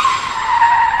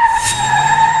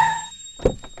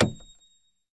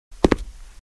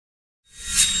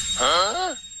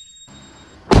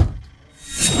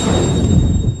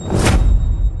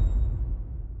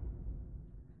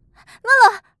乐乐，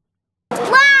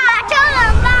哇，真冷，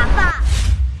爸爸。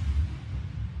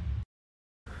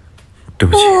对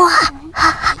不起，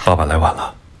爸爸来晚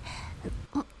了。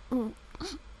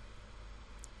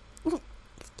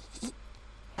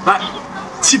来，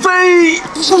起飞！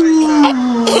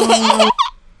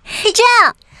这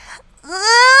样。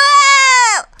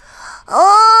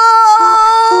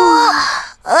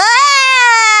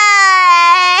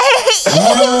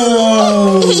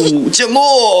降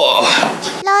落。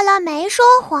乐乐没说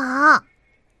谎，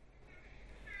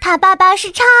他爸爸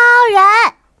是超人。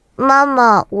妈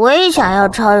妈，我也想要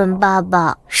超人爸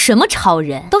爸。什么超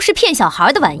人？都是骗小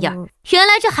孩的玩意儿。原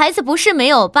来这孩子不是没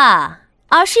有爸，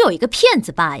而是有一个骗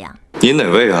子爸呀。您哪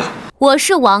位啊？我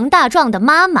是王大壮的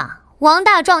妈妈。王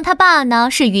大壮他爸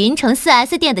呢是云城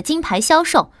 4S 店的金牌销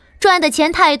售，赚的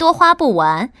钱太多花不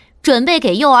完，准备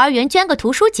给幼儿园捐个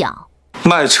图书角。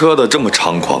卖车的这么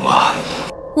猖狂啊！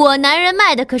我男人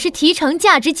卖的可是提成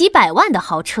价值几百万的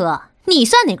豪车，你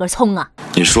算哪根葱啊？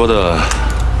你说的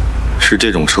是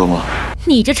这种车吗？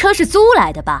你这车是租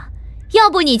来的吧？要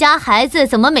不你家孩子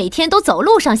怎么每天都走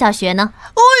路上下学呢？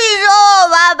我跟你说，我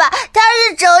爸爸他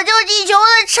是拯救地球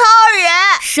的超人。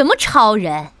什么超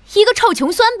人？一个臭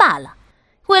穷酸罢了。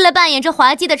为了扮演这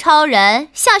滑稽的超人，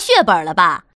下血本了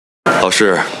吧？老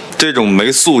师，这种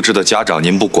没素质的家长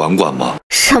您不管管吗？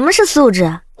什么是素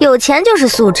质？有钱就是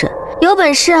素质。有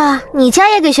本事啊，你家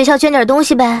也给学校捐点东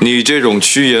西呗。你这种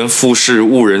趋炎附势、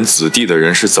误人子弟的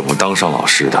人是怎么当上老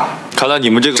师的？看来你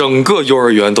们这个整个幼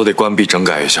儿园都得关闭整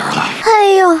改一下了。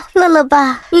哎呦，乐乐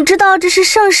爸，你知道这是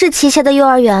盛世旗下的幼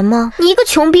儿园吗？你一个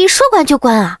穷逼说关就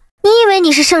关啊？你以为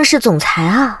你是盛世总裁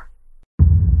啊？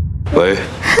喂，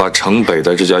把城北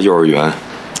的这家幼儿园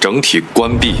整体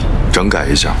关闭整改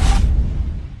一下。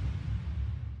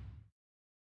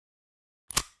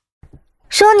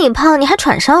说你胖，你还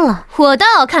喘上了。我倒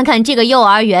要看看这个幼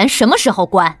儿园什么时候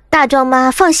关。大壮妈，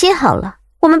放心好了，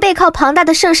我们背靠庞大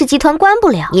的盛世集团关不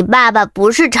了。你爸爸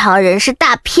不是超人，是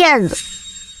大骗子。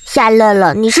夏乐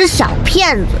乐，你是小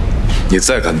骗子。你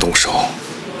再敢动手，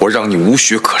我让你无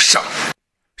学可上。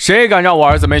谁敢让我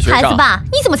儿子没学上？孩子爸，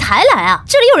你怎么才来啊？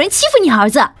这里有人欺负你儿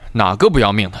子。哪个不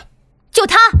要命的？就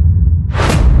他。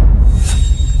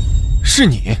是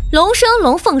你。龙生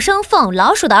龙，凤生凤，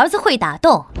老鼠的儿子会打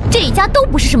洞，这一家都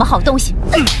不是什么好东西。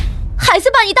孩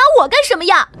子爸，你打我干什么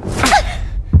呀？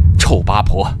臭八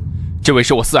婆，这位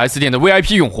是我 4S 店的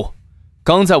VIP 用户，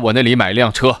刚在我那里买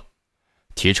辆车，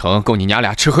提成够你娘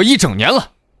俩吃喝1整年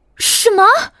了。什么？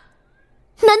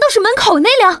难道是门口那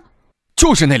辆？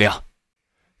就是那辆。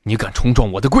你敢冲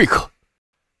撞我的贵客，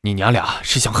你娘俩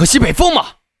是想喝西北风吗？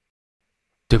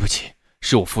对不起，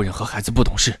是我夫人和孩子不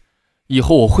懂事，以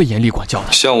后我会严厉管教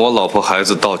的。向我老婆孩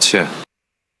子道歉。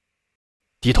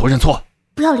低头认错。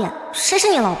不要脸，谁是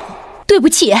你老婆？对不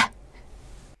起。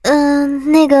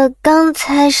那个刚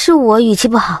才是我语气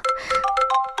不好。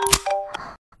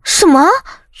什么？幼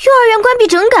儿园关闭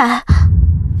整改？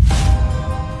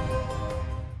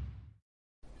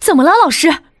怎么了，老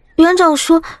师？园长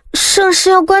说盛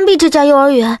世要关闭这家幼儿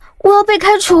园，我要被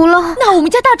开除了。那我们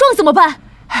家大壮怎么办？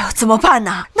哎呦，怎么办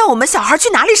呢？那我们小孩去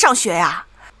哪里上学呀？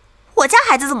我家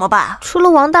孩子怎么办？除了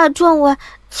王大壮外，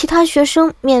其他学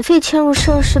生免费迁入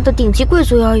盛世的顶级贵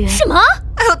族幼儿园。什么？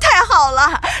哎呦，太好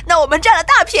了！那我们占了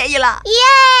大便宜了！耶！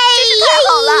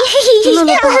真是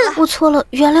太好了！乐乐爸，我错了，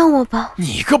原谅我吧。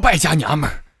你个败家娘们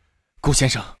儿！顾先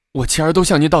生，我妻儿都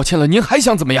向您道歉了，您还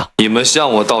想怎么样？你们向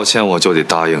我道歉，我就得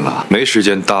答应了，没时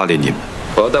间搭理你们。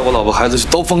我要带我老婆孩子去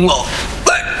兜风了。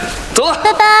来，走了，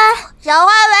拜拜，小花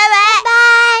拜拜，拜。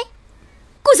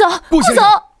顾总，顾总，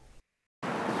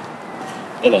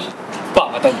爸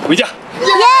爸带你回家。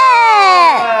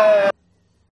耶！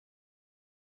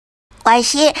婉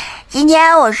欣，今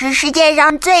天我是世界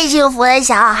上最幸福的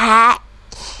小孩。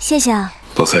谢谢啊。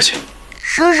不客气。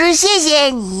叔叔，谢谢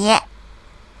你。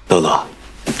乐乐，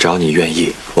只要你愿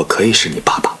意，我可以是你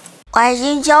爸爸。婉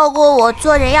欣教过我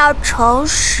做人要诚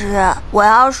实，我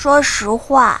要说实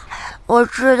话。我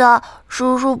知道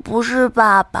叔叔不是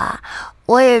爸爸，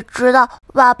我也知道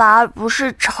爸爸不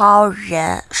是超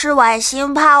人，是婉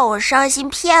欣怕我伤心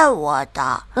骗我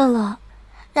的。乐乐，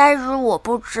但是我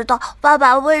不知道爸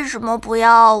爸为什么不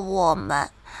要我们。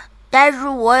但是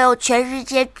我有全世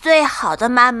界最好的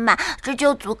妈妈，这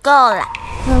就足够了。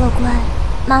乐乐乖，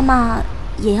妈妈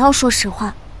也要说实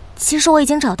话。其实我已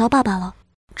经找到爸爸了。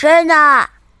真的？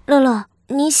乐乐，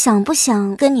你想不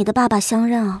想跟你的爸爸相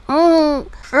认啊？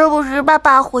是不是爸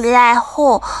爸回来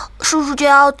后，叔叔就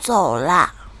要走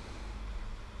了？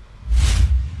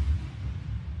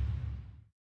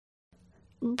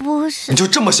不是。你就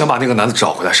这么想把那个男的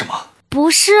找回来是吗？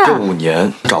不是。这5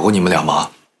年找过你们俩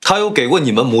吗？他有给过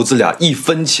你们母子俩1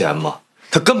分钱吗？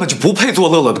他根本就不配做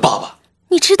乐乐的爸爸。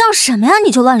你知道什么呀？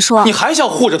你就乱说。你还想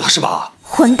护着他是吧？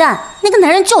混蛋，那个男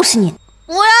人就是你。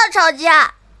不要吵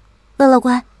架。乐乐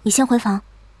乖，你先回房。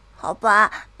好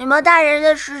吧，你们大人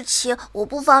的事情我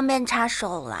不方便插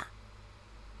手了。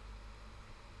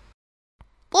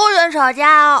不准吵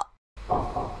架哦。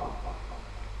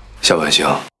夏婉星，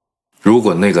如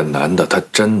果那个男的他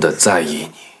真的在意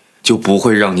你，就不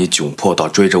会让你窘迫到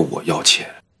追着我要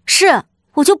钱。是，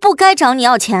我就不该找你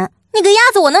要钱。你个鸭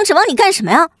子，我能指望你干什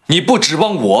么呀？你不指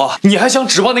望我，你还想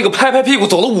指望那个拍拍屁股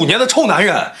走了5年的臭男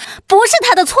人？不是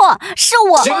他的错，是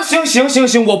我。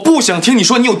行，我不想听你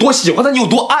说你有多喜欢他，你有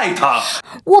多爱他。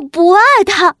我不爱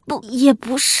他，也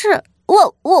不是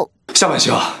我。夏婉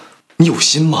星，你有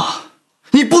心吗？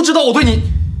你不知道我对你……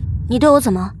你对我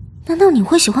怎么？难道你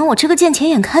会喜欢我这个见钱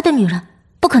眼开的女人？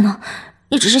不可能，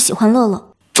你只是喜欢乐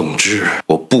乐。总之，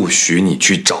我不许你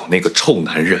去找那个臭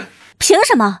男人。凭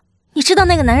什么？你知道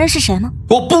那个男人是谁吗？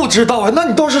我不知道啊，那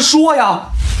你倒是说呀。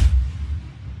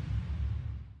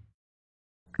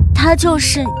他就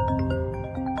是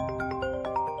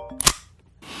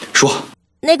说，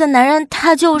那个男人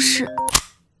他就是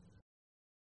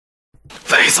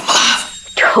喂，怎么了？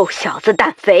臭小子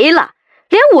胆肥了，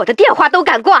连我的电话都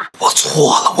敢挂。我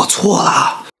错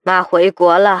了。妈回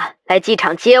国了，来机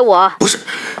场接我。不是，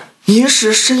您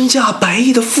是身价100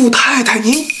亿的富太太，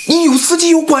您有司机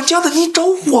有管家的，您找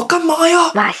我干嘛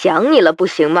呀？妈想你了，不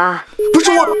行吗？不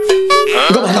是我，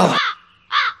你干嘛呢？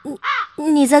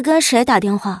你在跟谁打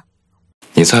电话？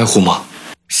你在乎吗？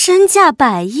身价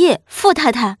100亿，富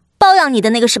太太包养你的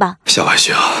那个是吧？夏婉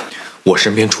星，我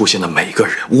身边出现的每一个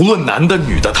人，无论男的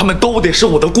女的，他们都得是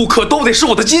我的顾客，都得是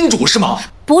我的金主，是吗？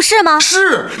不是吗？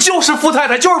是，就是富太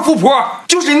太，就是富婆，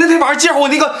就是你那天晚上介绍我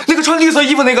那个穿绿色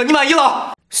衣服那个，你满意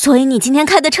了？所以你今天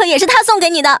开的车也是他送给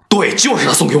你的？对，就是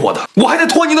他送给我的，我还得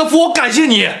托你的福，我感谢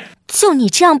你。就你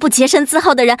这样不洁身自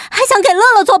好的人，还想给乐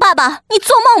乐做爸爸？你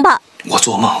做梦吧！我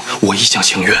做梦，我一厢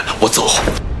情愿，我走。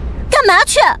干嘛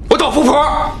去？我找富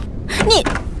婆。你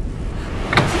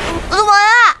怎么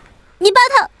了？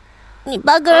你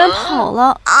爸跟人跑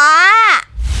了啊！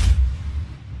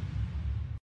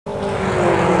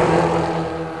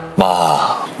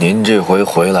妈，您这回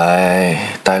回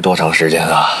来待多长时间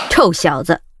啊？臭小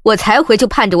子，我才回就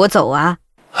盼着我走啊！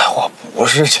我不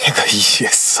是这个意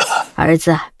思。儿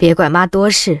子，别怪妈多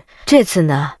事。这次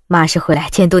呢，妈是回来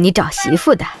监督你找媳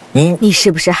妇的。你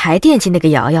是不是还惦记那个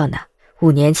瑶瑶呢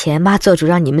？5年前妈做主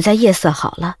让你们在夜色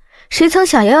好了，谁曾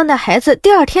想瑶瑶那孩子第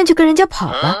2天就跟人家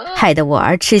跑了，害得我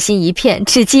儿痴心一片，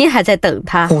至今还在等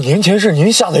他。5年前是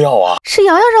您下的药啊？是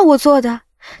瑶瑶让我做的。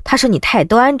她说你太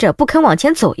端着，不肯往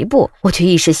前走一步，我却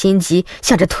一时心急，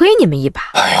想着推你们一把。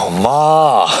哎呦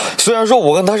妈，虽然说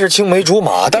我跟他是青梅竹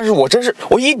马，但是我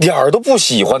一点都不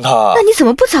喜欢他。那你怎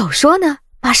么不早说呢？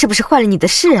妈是不是坏了你的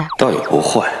事啊？倒也不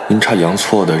坏，阴差阳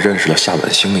错的认识了夏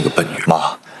婉星那个笨女。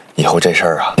妈，以后这事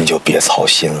儿啊，你就别操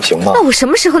心了，行吗？那我什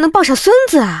么时候能抱上孙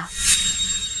子啊？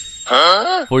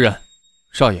夫人，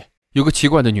少爷，有个奇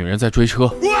怪的女人在追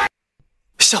车。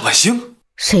夏婉星？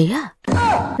谁呀？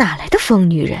哪来的疯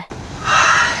女人？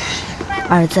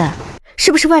儿子，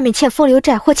是不是外面欠风流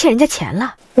债或欠人家钱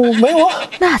了？我没有啊。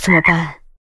那怎么办？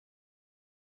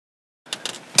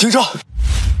停车！燕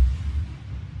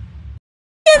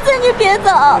子，你别走，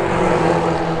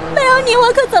没有你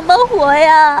我可怎么活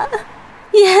呀？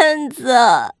燕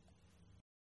子，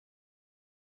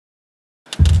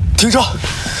停车！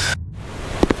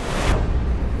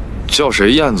叫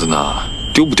谁燕子呢？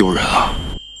丢不丢人啊？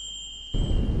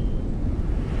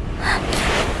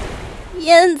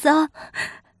燕子，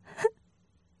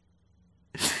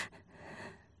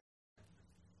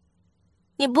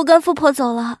你不跟富婆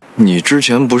走了？你之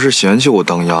前不是嫌弃我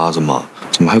当鸭子吗？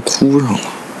怎么还哭上了？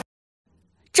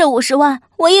这50万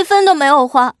我1分都没有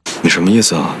花。你什么意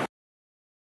思啊？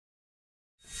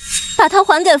把它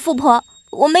还给富婆，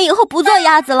我们以后不做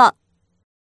鸭子了。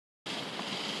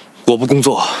我不工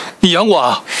作，你养我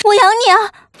啊？我养你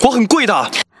啊！我很贵的。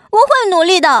我会努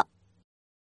力的。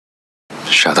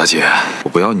傻大姐，我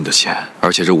不要你的钱，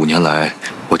而且这5年来，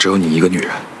我只有你一个女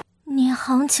人。你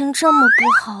行情这么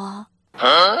不好啊？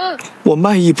我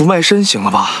卖艺不卖身，行了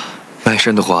吧？卖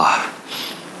身的话，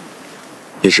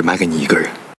也只卖给你一个人。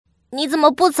你怎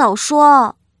么不早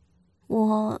说？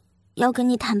我要跟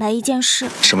你坦白一件事。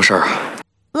什么事儿啊？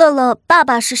乐乐爸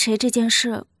爸是谁这件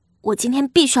事，我今天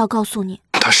必须要告诉你。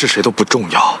他是谁都不重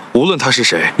要，无论他是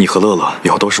谁，你和乐乐以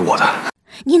后都是我的。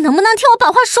你能不能听我把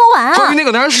话说完啊？关于那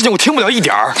个男人事情，我听不了一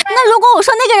点儿。那如果我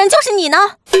说那个人就是你呢？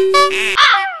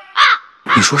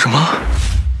你说什么？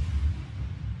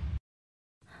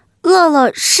乐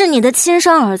乐是你的亲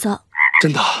生儿子。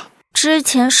真的？之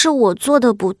前是我做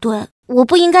的不对，我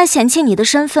不应该嫌弃你的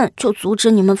身份就阻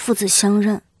止你们父子相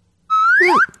认。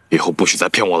以后不许再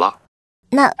骗我了。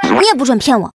那你也不准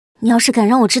骗我，你要是敢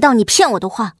让我知道你骗我的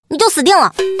话，你就死定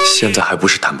了。现在还不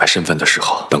是坦白身份的时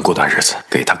候，等过段日子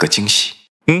给他个惊喜。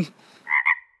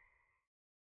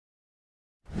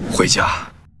回家。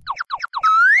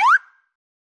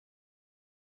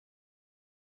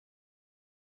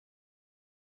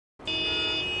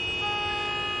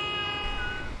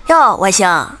哟，外星，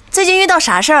最近遇到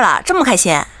啥事儿了？这么开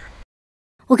心？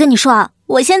我跟你说啊，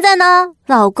我现在呢，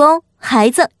老公、孩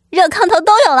子、热炕头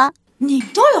都有了。你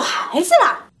都有孩子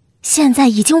了？现在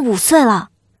已经5岁了，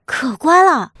可乖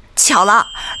了。巧了，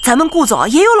咱们顾总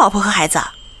也有老婆和孩子。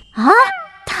啊？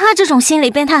他这种心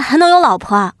理变态还能有老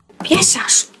婆啊？别瞎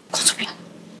说，顾总别。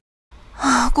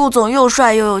顾总又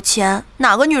帅又有钱，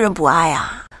哪个女人不爱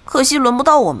呀？可惜轮不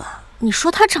到我们。你说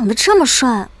他长得这么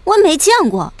帅，我也没见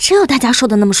过，只有大家说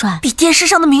的那么帅，比电视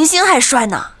上的明星还帅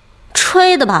呢。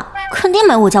吹的吧，肯定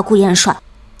没我家顾燕帅。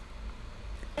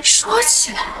说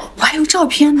起来，我还有照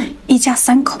片呢，一家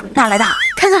3口。哪来的？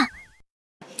看看。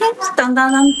当当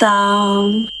当当，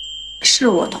是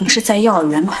我同事在幼儿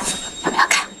园买的，要不要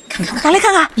看？看。拿来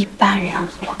看看。一般人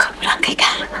我可不让给看。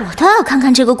我倒要看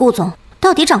看这个顾总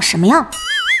到底长什么样。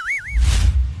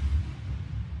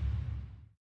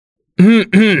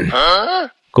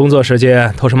工作时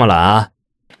间偷什么懒啊？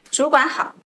主管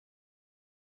好。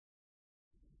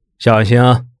夏婉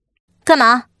星，干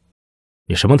嘛？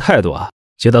你什么态度啊？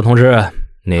接到通知，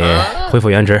你恢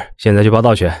复原职，现在去报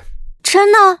道去。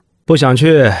真的？不想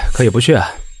去可以不去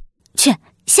啊。去，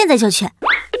现在就去。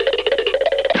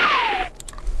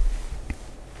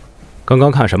刚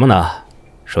刚看什么呢？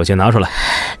手机拿出来。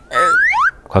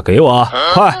快给我，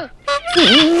快！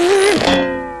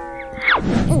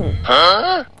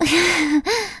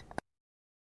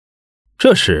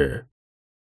这是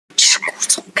顾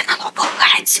总跟他老婆和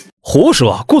孩子。胡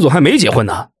说，顾总还没结婚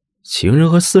呢，情人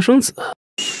和私生子。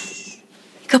你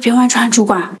可别玩转主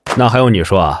管。那还用你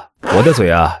说啊？我的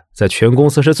嘴啊，在全公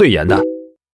司是最严的。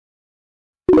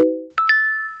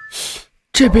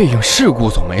这背影是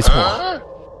顾总没错。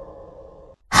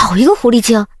好一个狐狸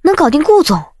精，能搞定顾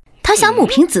总。他想母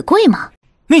凭子贵吗？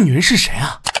那女人是谁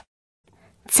啊？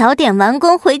早点完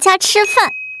工回家吃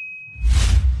饭。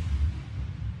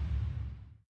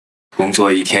工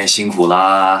作一天辛苦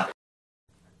啦。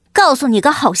告诉你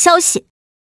个好消息，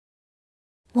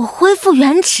我恢复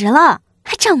原职了，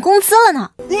还涨工资了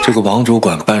呢。这个王主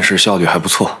管办事效率还不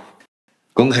错，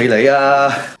恭喜你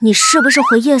啊！你是不是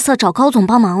回夜色找高总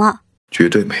帮忙了？绝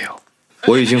对没有，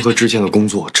我已经和之前的工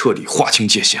作彻底划清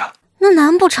界限了。那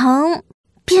难不成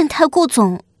变态顾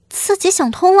总自己想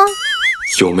通了？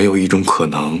有没有一种可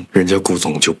能，人家顾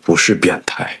总就不是变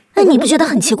态？哎，你不觉得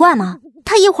很奇怪吗？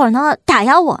他一会儿呢打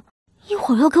压我，一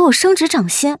会儿又给我升职涨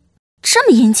薪，这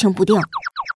么阴晴不定。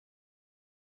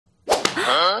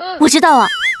我知道了，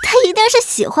他一定是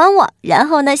喜欢我，然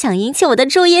后呢想引起我的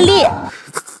注意力。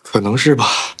可能是吧。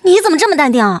你怎么这么淡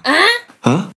定啊？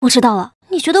啊？我知道了，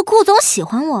你觉得顾总喜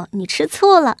欢我，你吃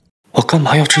醋了。我干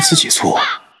嘛要吃自己醋？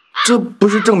这不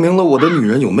是证明了我的女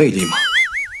人有魅力吗？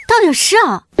倒也是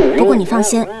啊，不过你放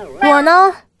心，我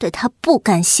呢对他不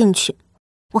感兴趣。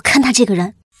我看他这个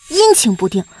人阴晴不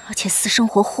定，而且私生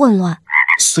活混乱。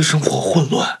私生活混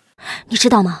乱？你知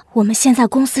道吗？我们现在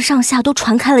公司上下都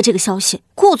传开了这个消息，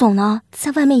顾总呢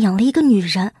在外面养了一个女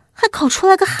人，还搞出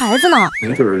来个孩子呢。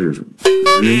没准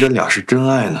人家俩是真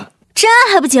爱呢。真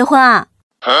爱还不结婚啊？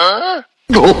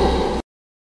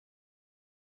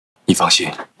你放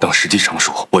心，等时机成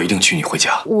熟，我一定娶你回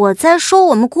家。我在说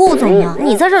我们顾总呢，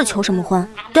你在这儿求什么婚？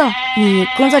对了，你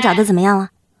工作找的怎么样了？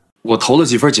我投了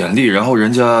几份简历，然后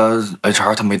人家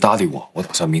HR 他没搭理我，我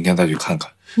打算明天再去看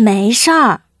看。没事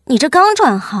儿，你这刚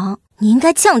转行，你应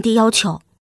该降低要求，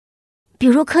比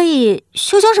如可以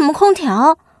修什么空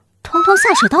调，通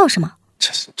下水道是吗？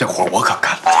这活我可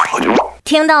干不。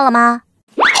听到了吗？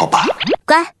好吧，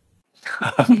乖。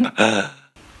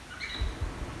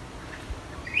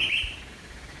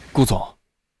顾总，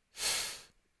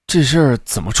这事儿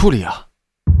怎么处理啊？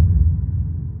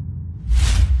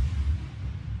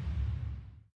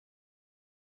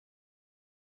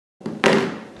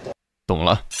懂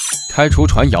了，开除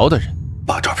传谣的人，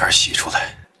把照片洗出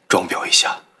来，装裱一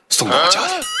下，送到我家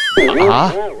里。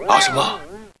啊什么？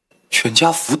全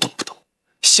家福懂不懂？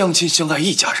相亲相爱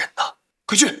一家人呐！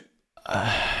快去！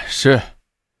是。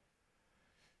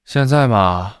现在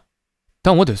嘛，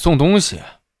但我得送东西。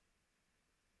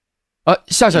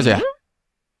夏小姐，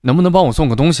能不能帮我送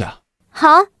个东西啊？好。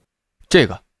这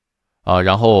个，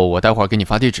然后我待会儿给你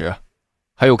发地址，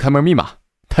还有开门密码。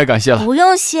太感谢了。不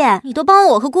用谢，你都帮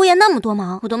我和顾爷那么多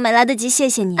忙，我都没来得及谢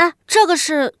谢你。这个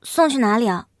是送去哪里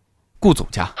啊？顾总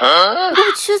家。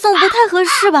我去送不太合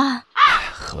适吧？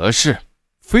合适，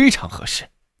非常合适。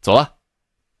走了。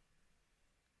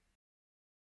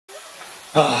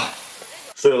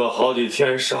睡了好几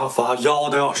天沙发，腰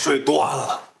都要睡断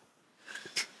了。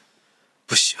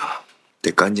不行，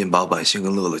得赶紧把婉欣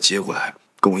跟乐乐接过来，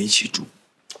跟我一起住。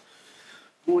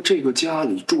不过这个家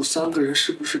里住3个人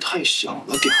是不是太小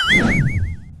了点？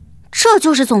这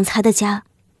就是总裁的家，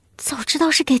早知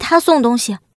道是给他送东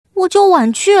西，我就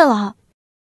婉拒了。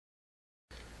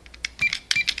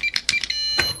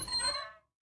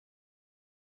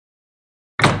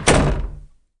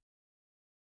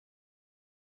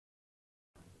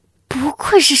不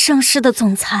愧是盛世的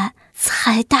总裁，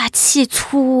财大气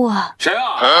粗啊！谁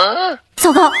啊？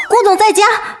糟糕，顾总在家。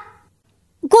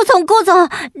顾总，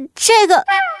这个，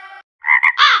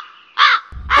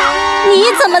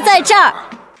你怎么在这儿？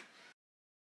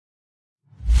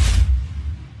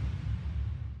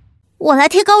我来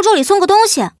替高助理送个东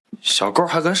西。小高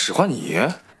还敢使唤你？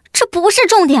这不是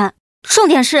重点，重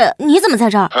点是你怎么在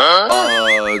这儿？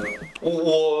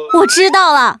我知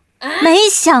道了，没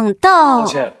想到。抱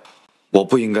歉，我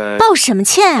不应该。抱什么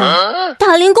歉啊？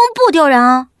打零工不丢人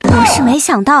啊！我是没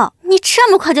想到你这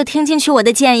么快就听进去我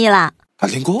的建议了。打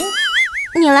零工？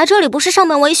你来这里不是上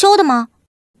门维修的吗？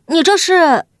你这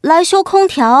是来修空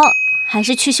调，还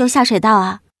是去修下水道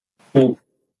啊？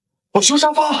我修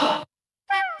沙发。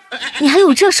你还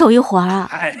有这手艺活啊？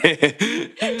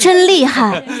真厉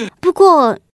害！不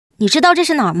过你知道这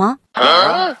是哪儿吗？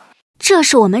这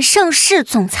是我们盛世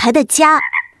总裁的家。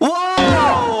哇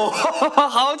哦，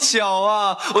好巧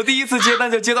啊！我第一次接单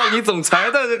就接到你总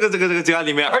裁的这个家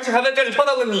里面，而且还在这里碰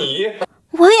到了你。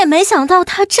我也没想到，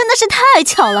他真的是太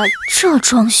巧了。这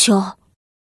装修，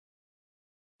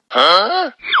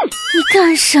你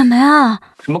干什么呀？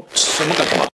什么干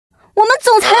什么？我们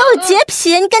总裁有洁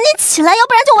癖，你赶紧起来，要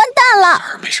不然就完蛋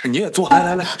了。没事，你也坐。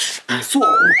来，你坐。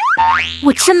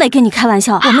我真没跟你开玩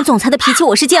笑，我们总裁的脾气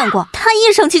我是见过，他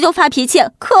一生气就发脾气，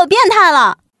可变态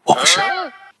了。我不是，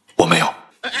我没有。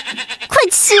快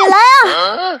起来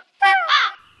啊！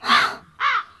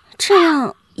这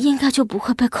样应该就不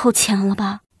会被扣钱了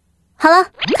吧？好了，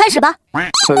开始吧。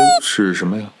是什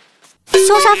么呀？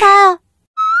修沙发啊。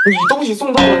你东西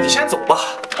送到了，你先走吧。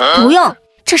不用，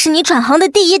这是你转行的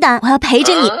第1单，我要陪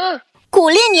着你，鼓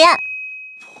励你。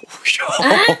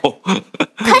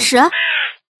开始。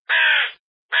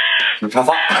沙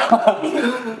发。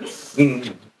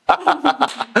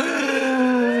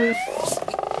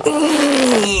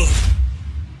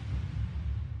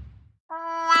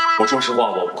我说实话，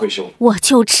我不会修。我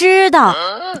就知道。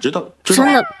知道。真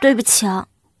的对不起啊，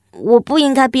我不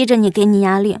应该逼着你，给你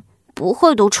压力，不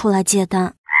会都出来接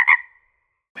单。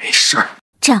没事儿。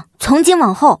这样，从今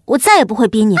往后我再也不会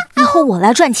逼你，以后我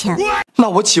来赚钱。那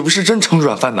我岂不是真成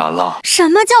软饭男了？什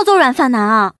么叫做软饭男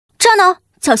啊？这呢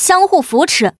叫相互扶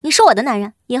持。你是我的男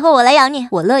人，以后我来养你，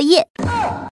我乐意。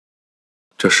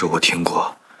这是我听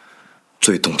过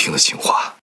最动听的情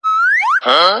话。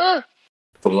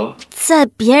怎么了？在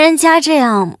别人家这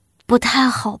样不太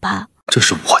好吧？这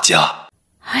是我家，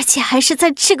而且还是在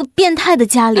这个变态的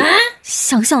家里，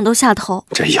想想都下头。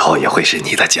这以后也会是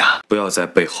你的家。不要在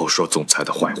背后说总裁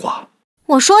的坏话。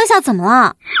我说一下怎么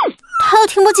了？他又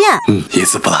听不见。一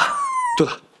字不落。对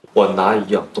了，我拿一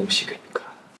样东西给你看。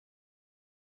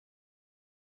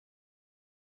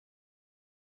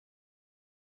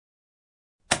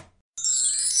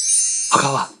好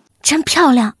看吧？真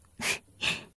漂亮。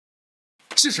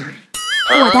试试。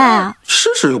我戴啊？试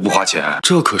试又不花钱，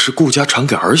这可是顾家传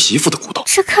给儿媳妇的古董。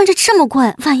这看着这么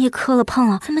贵，万一磕了碰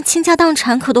了，咱们倾家荡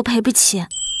产可都赔不起。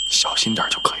小心点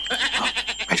就可以啊，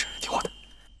没事，听我的。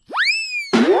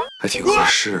还挺合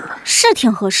适。是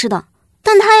挺合适的，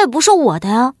但它也不是我的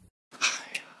呀。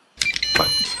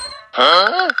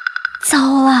糟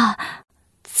了，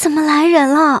怎么来人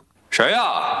了？谁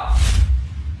呀？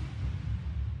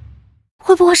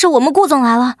会不会是我们顾总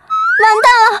来了？完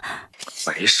蛋了！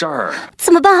没事儿。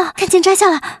怎么办啊？赶紧摘下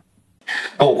来。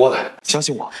跟我过来，相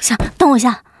信我。行，等我一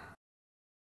下。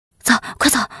走，快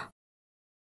走。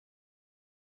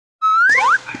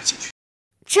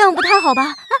这样不太好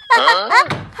吧？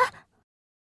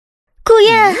顾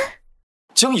燕，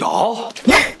江瑶，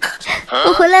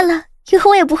我回来了，以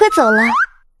后我也不会走了。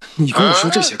你跟我说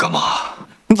这些干嘛？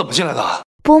你怎么进来的？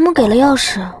伯母给了钥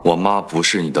匙。我妈不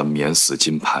是你的免死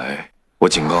金牌，我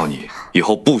警告你，以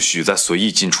后不许再随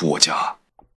意进出我家。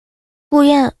顾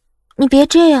燕，你别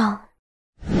这样。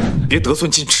别得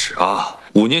寸进尺啊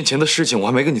！5年前的事情我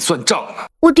还没跟你算账呢。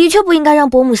我的确不应该让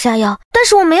伯母下药，但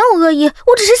是我没有恶意，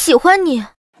我只是喜欢你。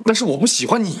但是我不喜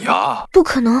欢你啊！不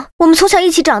可能，我们从小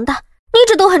一起长大，你一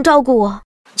直都很照顾我。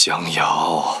江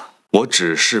瑶，我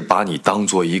只是把你当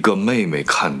做一个妹妹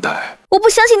看待。我不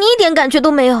相信你一点感觉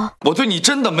都没有。我对你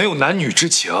真的没有男女之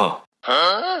情。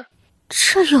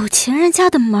这有钱人家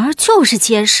的门就是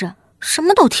结实，什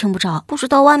么都听不着，不知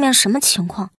道外面什么情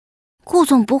况。顾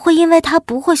总不会因为他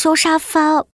不会修沙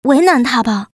发为难他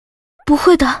吧？不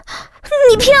会的，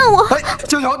你骗我！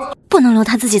江瑶，不能留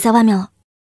他自己在外面了。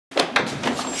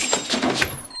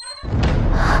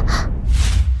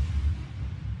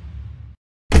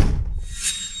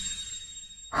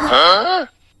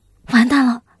完蛋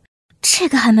了，这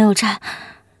个还没有摘，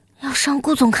要是让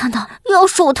顾总看到，又要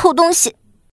说我偷东西。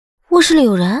卧室里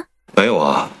有人？没有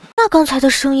啊。那刚才的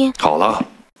声音……好了，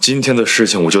今天的事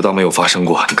情我就当没有发生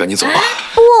过，你赶紧走吧。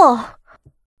不，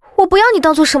我不要你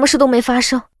当做什么事都没发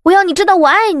生，我要你知道我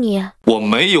爱你。我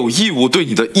没有义务对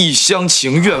你的一厢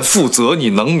情愿负责，你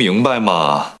能明白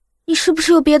吗？你是不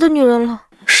是有别的女人了？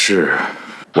是，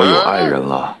我有爱人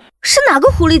了。是哪个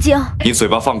狐狸精？你嘴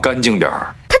巴放干净点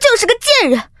儿。他就是个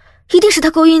贱人，一定是他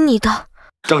勾引你的。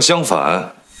正相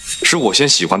反，是我先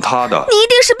喜欢他的。你一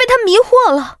定是被他迷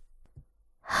惑了。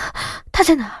他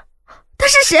在哪儿？他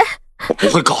是谁？我不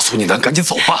会告诉你的，赶紧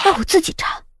走吧。让我自己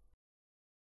查。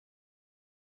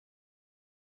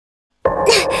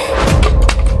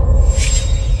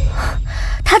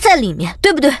他在里面，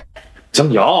对不对？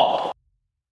江瑶，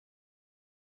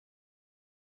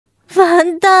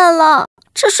完蛋了，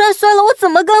这摔碎了，我怎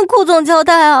么跟顾总交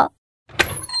代啊？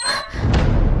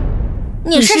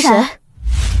你是谁？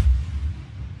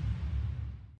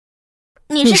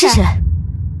你是谁？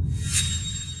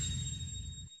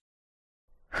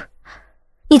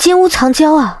你金屋藏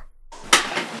娇啊？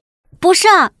不是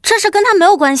啊，这事跟他没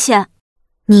有关系。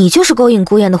你就是勾引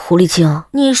顾燕的狐狸精。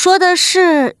你说的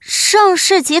是盛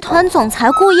世集团总裁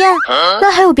顾燕？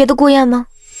那还有别的顾燕吗？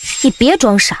你别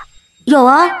装傻。有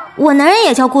啊，我男人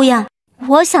也叫顾燕。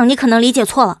我想你可能理解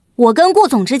错了，我跟顾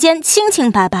总之间清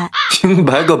清白白。清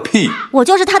白个屁！我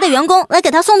就是他的员工，来给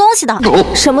他送东西的。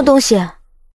什么东西？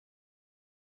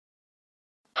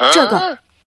这个。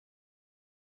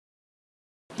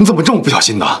你怎么这么不小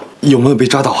心的？有没有被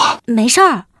扎到啊？没事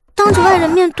儿，当着外人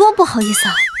面多不好意思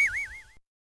啊。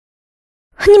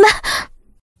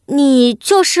你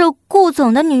就是顾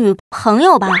总的女朋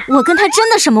友吧？我跟他真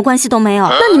的什么关系都没有。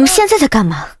那你们现在在干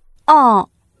嘛？哦，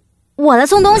我来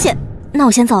送东西，那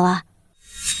我先走了。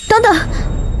等等。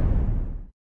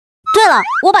对了，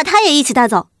我把他也一起带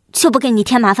走，就不给你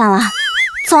添麻烦了。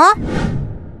走啊。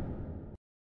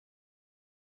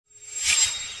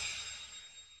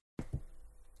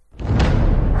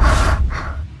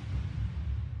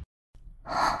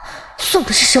送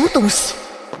的是什么东西？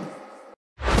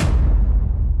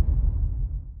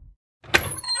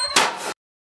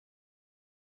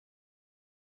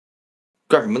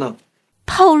干什么呢？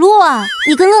跑路啊！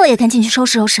你跟乐乐也赶紧去收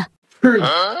拾收拾。是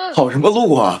跑什么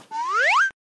路啊？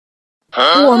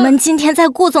我们今天在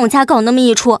顾总家搞那么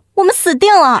一出，我们死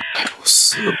定了。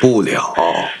死不了。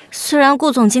虽然顾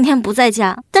总今天不在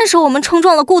家，但是我们冲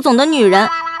撞了顾总的女人，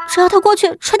只要他过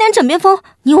去吹点枕边风，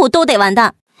你我都得完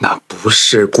蛋。那不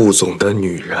是顾总的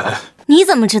女人。你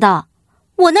怎么知道？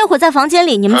我那会儿在房间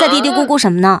里，你们在嘀嘀咕咕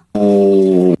什么呢？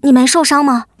你没受伤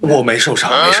吗？我没受伤，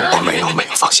没事，没有，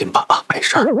放心吧啊，没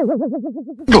事。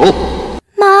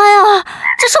妈呀，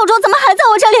这手镯怎么还在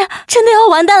我这里？真的要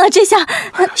完蛋了，这下。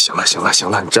哎呀，行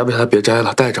了，你摘不下来别摘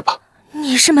了，带着吧。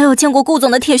你是没有见过顾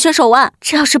总的铁血手腕，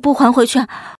这要是不还回去，我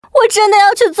真的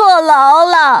要去坐牢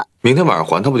了。明天晚上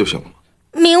还他不就行了吗？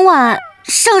明晚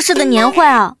盛世的年会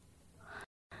啊，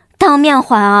当面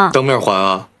还啊？当面还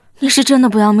啊？你是真的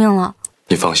不要命了？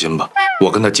你放心吧，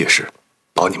我跟他解释，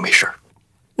保你没事儿。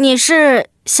你是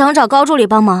想找高助理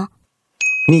帮忙？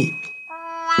秘密，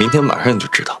明天晚上你就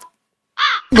知道。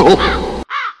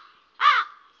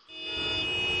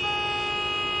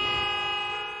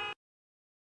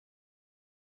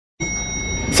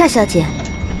夏小姐，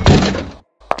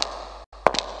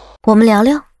我们聊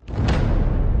聊。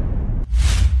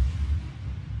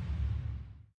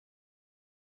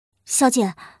小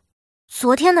姐，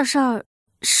昨天的事儿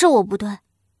是我不对，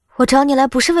我找你来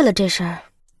不是为了这事儿。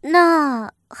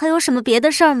那还有什么别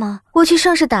的事儿吗？我去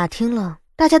盛世打听了，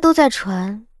大家都在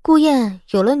传顾燕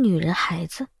有了女人孩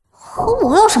子，和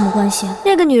我有什么关系？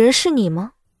那个女人是你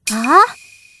吗？啊，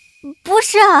不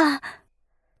是啊。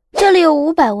这里有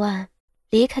500万，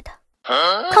离开他。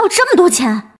还有这么多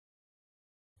钱？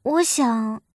我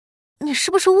想，你是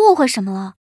不是误会什么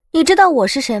了？你知道我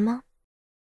是谁吗？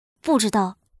不知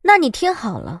道。那你听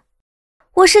好了，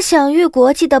我是享誉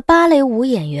国际的芭蕾舞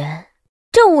演员，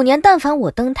这5年但凡我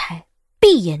登台，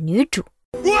必演女主。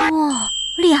哇，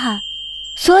厉害！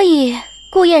所以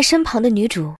顾燕身旁的女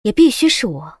主也必须是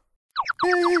我。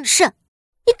是。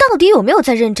你到底有没有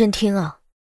在认真听啊？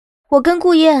我跟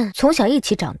顾燕从小一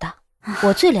起长大，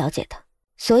我最了解她，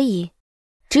所以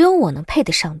只有我能配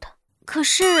得上她。可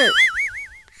是，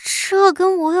这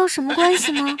跟我有什么关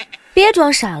系吗？别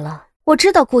装傻了，我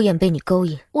知道顾燕被你勾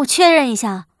引。我确认一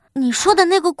下，你说的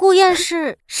那个顾燕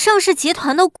是盛世集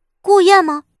团的顾燕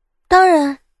吗？当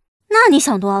然。那你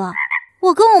想多了，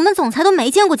我跟我们总裁都没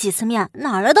见过几次面，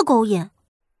哪来的勾引？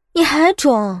你还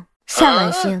装？夏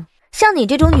晚星，像你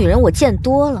这种女人我见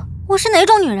多了。我是哪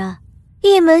种女人？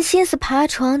一门心思爬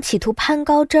床企图攀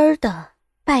高枝儿的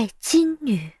拜金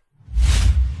女。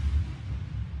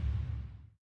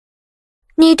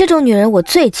你这种女人我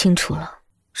最清楚了。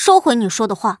收回你说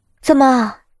的话。怎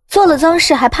么做了脏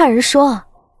事还怕人说？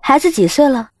孩子几岁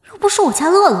了？又不是我家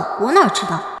乐乐，我哪知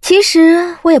道？其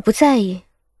实我也不在意，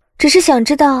只是想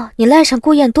知道你赖上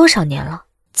顾燕多少年了。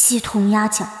鸡同鸭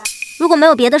讲。如果没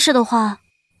有别的事的话，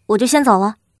我就先走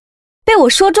了。被我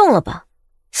说中了吧？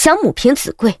想母凭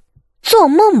子贵，做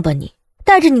梦吧你！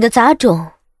带着你的杂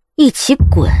种一起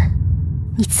滚！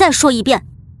你再说一遍。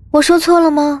我说错了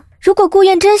吗？如果顾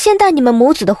燕真心待你们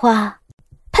母子的话，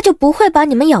她就不会把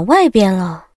你们养外边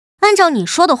了。按照你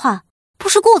说的话，不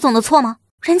是顾总的错吗？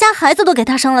人家孩子都给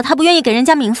他生了，他不愿意给人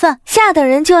家名分。下等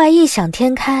人就爱异想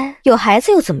天开，有孩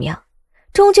子又怎么样？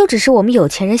终究只是我们有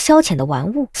钱人消遣的玩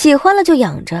物，喜欢了就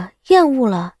养着，厌恶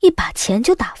了一把钱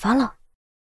就打发了。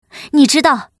你知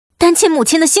道单亲母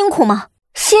亲的辛苦吗？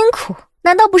辛苦？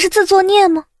难道不是自作孽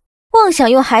吗？妄想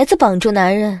用孩子绑住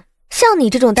男人，像你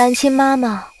这种单亲妈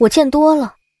妈我见多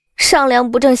了，上梁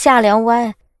不正下梁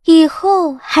歪，以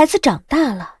后孩子长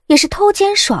大了也是偷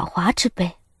奸耍滑之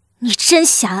辈。你真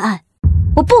狭隘。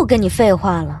我不跟你废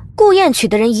话了，顾燕娶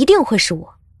的人一定会是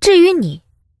我。至于你，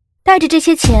带着这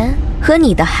些钱和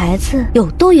你的孩子有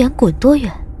多远滚多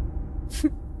远。哼。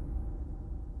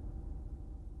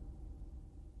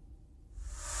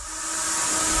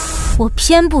我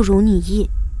偏不如你意。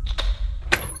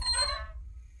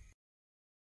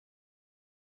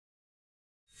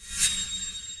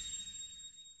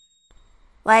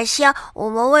晚星，我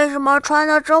们为什么穿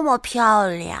得这么漂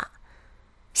亮？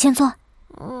先坐。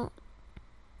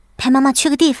陪妈妈去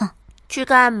个地方。去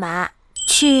干嘛？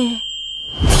去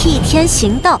替天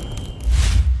行道。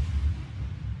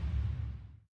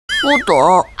不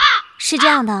懂。是这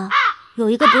样的，有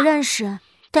一个不认识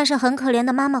但是很可怜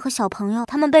的妈妈和小朋友，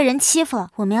他们被人欺负了，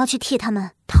我们要去替他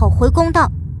们讨回公道。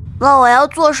那我要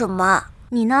做什么？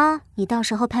你呢？你到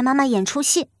时候陪妈妈演出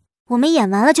戏，我们演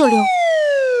完了就溜，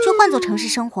就换做城市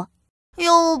生活。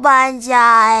又搬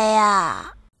家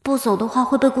呀？不走的话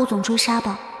会被顾总追杀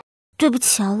的。对不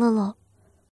起啊，乐乐，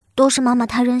都是妈妈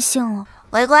太任性了。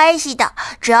没关系的，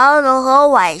只要能和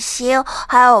晚星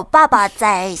还有爸爸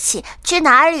在一起，去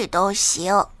哪里都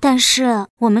行。但是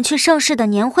我们去盛世的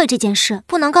年会这件事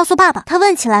不能告诉爸爸，他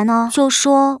问起来呢，就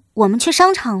说我们去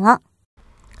商场了。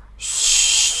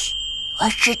嘘，我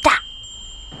知道。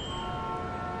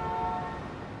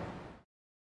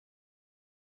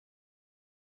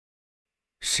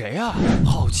谁啊？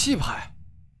好气派！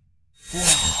哇，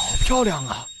好漂亮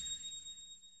啊！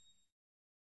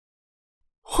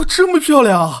哇，这么漂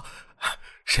亮！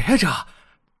谁呀这？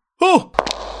哦，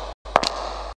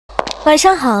晚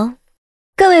上好，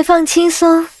各位放轻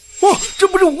松。哇，这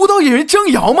不是舞蹈演员江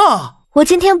瑶吗？我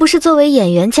今天不是作为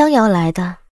演员江瑶来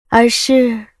的，而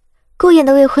是顾燕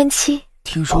的未婚妻。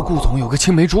听说顾总有个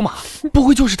青梅竹马，不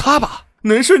会就是他吧？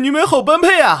男帅女美好般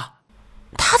配啊！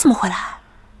他怎么会来？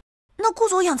那顾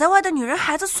总养在外的女人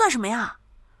孩子算什么呀？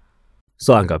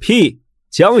算个屁！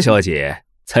江小姐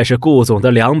才是顾总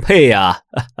的良配呀！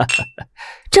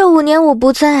这5年我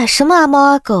不在，什么阿猫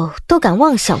阿狗都敢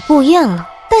妄想顾燕了。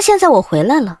但现在我回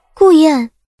来了，顾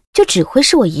燕就只会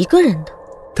是我一个人的。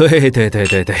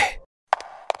对。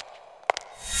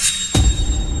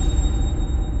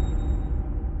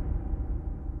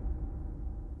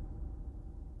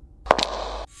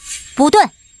不对，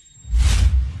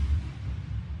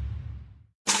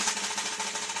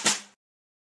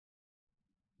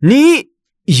你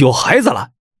有孩子了？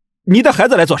你带孩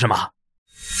子来做什么？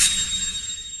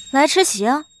来吃席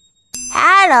啊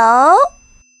Hello，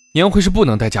 年会是不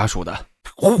能带家属的。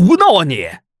胡闹啊你！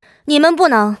你们不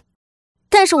能，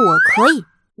但是我可以。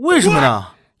为什么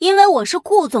呢？因为我是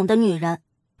顾总的女人，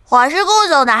我是顾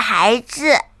总的孩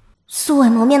子。素未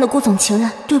谋面的顾总情人，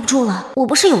对不住了，我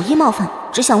不是有意冒犯，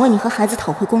只想为你和孩子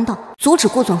讨回公道，阻止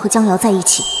顾总和江瑶在一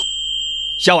起。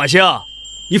夏婉星，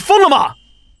你疯了吗？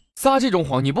撒这种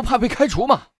谎，你不怕被开除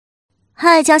吗？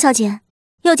嗨，江小姐，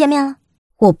又见面了。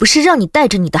我不是让你带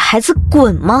着你的孩子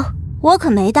滚吗？我可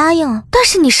没答应啊。但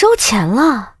是你收钱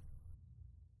了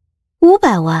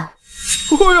，500万。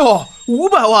哎呦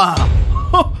，500万！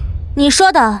你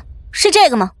说的是这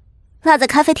个吗？落在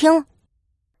咖啡厅了。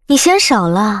你嫌少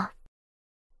了。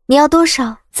你要多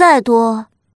少？再多，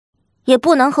也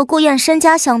不能和顾燕身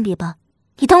家相比吧？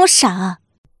你当我傻啊？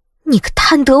你个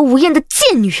贪得无厌的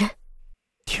贱女人！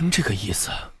听这个意思，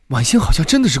婉欣好像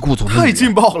真的是顾总的女人。太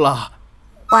劲爆了！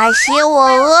婉欣，我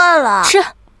饿了。吃，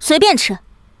随便吃，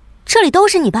这里都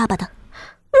是你爸爸的。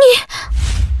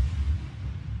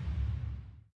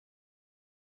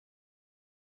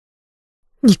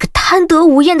你个贪得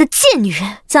无厌的贱女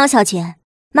人！江小姐，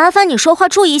麻烦你说话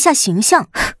注意一下形象，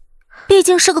毕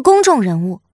竟是个公众人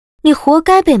物。你活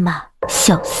该被骂，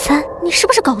小三！你是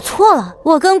不是搞错了？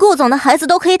我跟顾总的孩子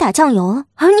都可以打酱油了，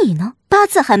而你呢，8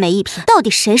字还没一撇，到底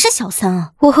谁是小三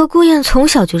啊？我和顾燕从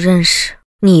小就认识，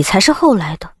你才是后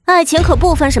来的。爱情可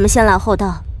不分什么先来后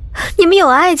到。你们有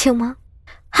爱情吗？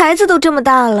孩子都这么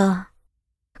大了，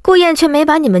顾燕却没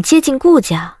把你们接进顾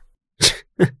家。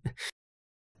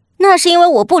那是因为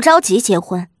我不着急结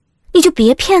婚。你就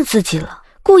别骗自己了，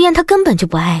顾燕她根本就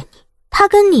不爱你，她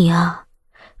跟你啊，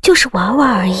就是玩玩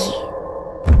而已。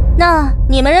那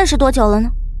你们认识多久了呢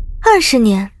？20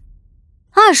年。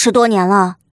20多年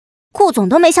了，顾总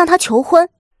都没向她求婚，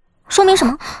说明什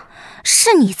么？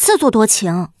是你自作多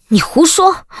情。你胡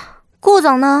说！顾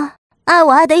总呢，爱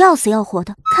我爱得要死要活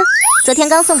的，看，昨天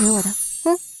刚送给我的。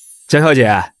江小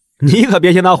姐，你可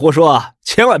别听他胡说，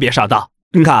千万别上当。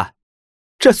你看，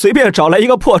这随便找来一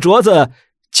个破镯子，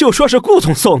就说是顾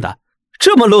总送的，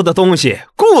这么 low 的东西，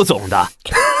顾总的。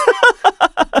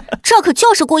这可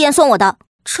就是顾燕送我的，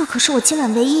这可是我今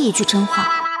晚唯一一句真话。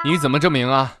你怎么证明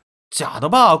啊？假的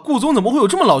吧？顾总怎么会有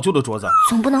这么老旧的镯子？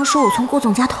总不能说我从顾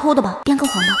总家偷的吧？编个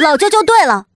谎吧。老旧就对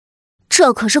了，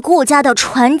这可是顾家的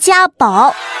传家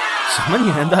宝。什么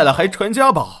年代了还传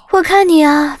家宝？我看你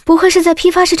啊，不会是在批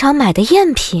发市场买的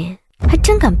赝品，还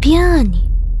真敢编啊你！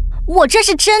我这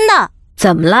是真的。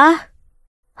怎么了？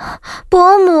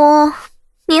伯母，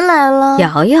您来了。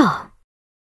瑶瑶，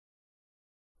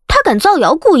他敢造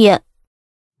谣顾燕，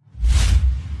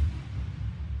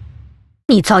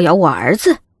你造谣我儿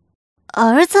子。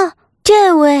儿子？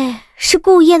这位是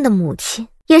顾燕的母亲，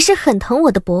也是很疼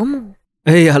我的伯母。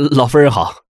哎呀，老夫人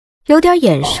好。有点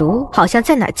眼熟，好像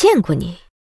在哪儿见过你。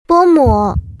伯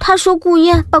母，他说顾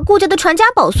燕把顾家的传家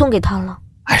宝送给他了。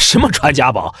哎，什么传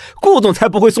家宝？顾总才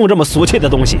不会送这么俗气的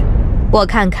东西。我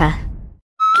看看。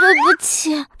对不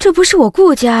起，这不是我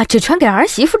顾家只传给儿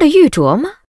媳妇的玉镯吗？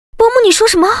伯母，你说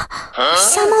什么？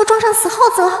瞎猫撞上死耗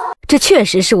子了。这确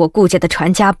实是我顾家的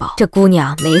传家宝，这姑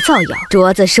娘没造谣，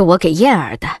镯子是我给燕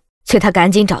儿的，催她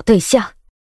赶紧找对象，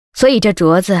所以这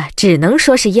镯子只能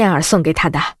说是燕儿送给她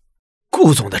的。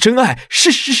顾总的真爱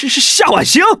是夏婉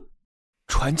星，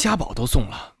传家宝都送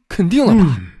了，肯定了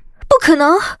吧？不可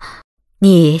能，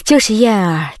你就是燕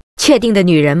儿确定的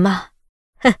女人吗？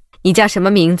哼，你叫什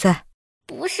么名字？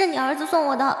不是你儿子送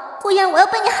我的，顾燕，我要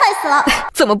被你害死了！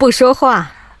怎么不说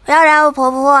话？不要嚷我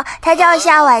婆婆，她叫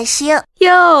夏婉星。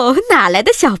哟，哪来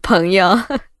的小朋友？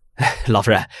哎，老夫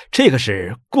人，这个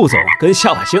是顾总跟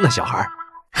夏婉星的小孩，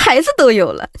孩子都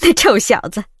有了，那臭小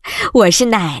子，我是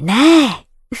奶奶。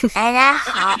奶奶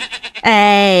好。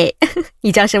哎，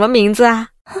你叫什么名字啊？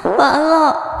完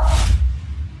了。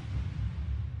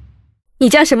你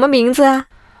叫什么名字啊？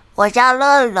我叫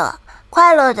乐乐，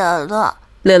快乐的乐。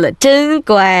乐乐真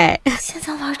乖。现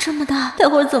在玩这么大，待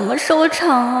会儿怎么收场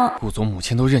啊？顾总母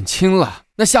亲都认亲了，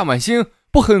那夏晚星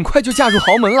不很快就嫁入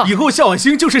豪门了？以后夏晚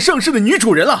星就是盛世的女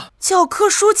主人了，教科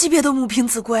书级别的母凭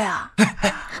子贵啊！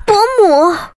伯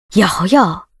母，瑶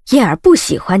瑶，燕儿不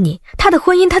喜欢你，她的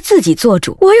婚姻她自己做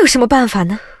主，我有什么办法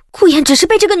呢？顾燕只是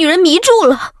被这个女人迷住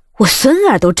了，我孙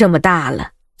儿都这么大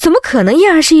了，怎么可能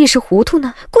燕儿是一时糊涂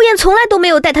呢？顾燕从来都没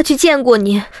有带她去见过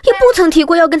你，也不曾提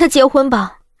过要跟她结婚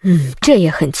吧？这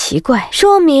也很奇怪，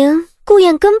说明顾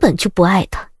燕根本就不爱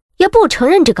他，也不承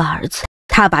认这个儿子。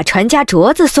他把传家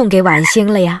镯子送给晚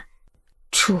星了呀。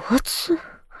镯子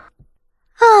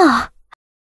啊，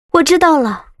我知道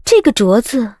了，这个镯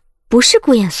子不是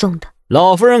顾燕送的。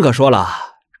老夫人可说了，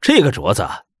这个镯子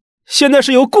现在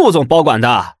是由顾总保管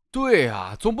的。对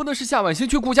啊，总不能是夏晚星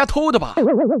去顾家偷的吧？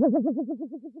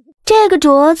这个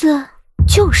镯子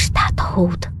就是他偷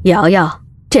的。瑶瑶，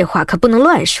这话可不能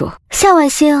乱说。夏晚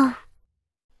星，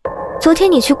昨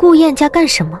天你去顾燕家干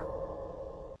什么？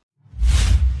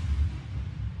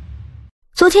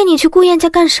昨天你去顾燕家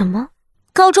干什么？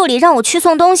高助理让我去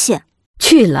送东西。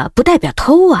去了不代表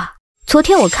偷啊。昨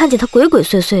天我看见他鬼鬼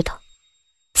祟祟的，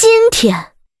今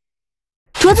天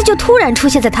镯子就突然出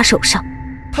现在他手上。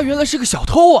他原来是个小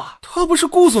偷啊！她不是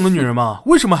顾总的女人吗？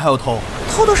为什么还要偷？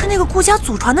偷的是那个顾家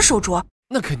祖传的手镯，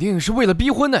那肯定是为了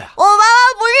逼婚的呀。我妈妈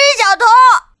不是小偷。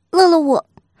乐乐，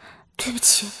对不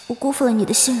起，我辜负了你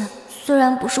的信任。虽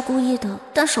然不是故意的，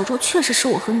但手镯确实是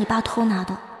我和你爸偷拿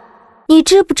的。你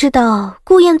知不知道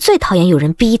顾燕最讨厌有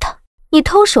人逼她，你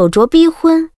偷手镯逼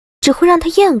婚只会让她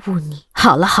厌恶你。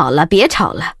好了好了，别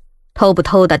吵了，偷不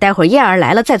偷的待会儿燕儿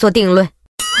来了再做定论。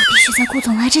我必须在顾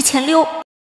总来之前溜。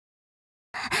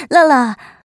乐乐，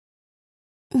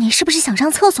你是不是想上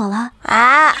厕所了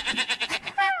啊？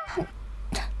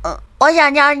我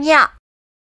想尿尿。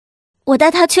我带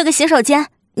他去个洗手间，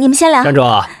你们先聊。站住！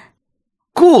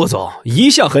顾总一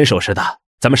向很守时的，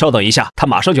咱们稍等一下，他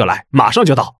马上就来，马上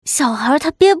就到。小孩他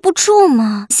憋不住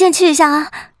嘛，先去一下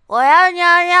啊。我要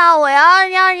尿尿，我要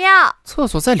尿尿。厕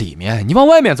所在里面，你往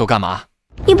外面走干嘛？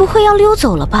你不会要溜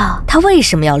走了吧？他为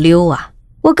什么要溜啊？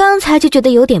我刚才就觉得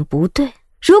有点不对。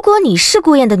如果你是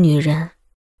顾燕的女人，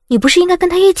你不是应该跟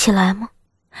他一起来吗？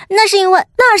那是因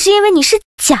为你是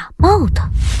假冒的。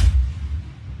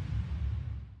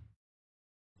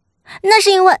那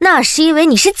是因为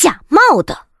你是假冒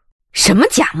的。什么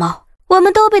假冒？我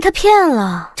们都被他骗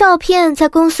了，照片在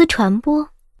公司传播，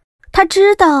他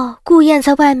知道顾燕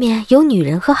在外面有女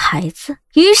人和孩子，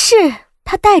于是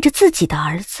他带着自己的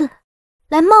儿子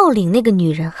来冒领那个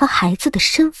女人和孩子的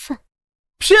身份。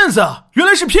骗子，原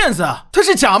来是骗子，他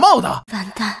是假冒的。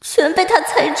完蛋，全被他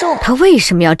猜中。他为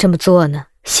什么要这么做呢？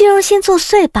虚荣心作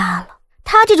祟罢了。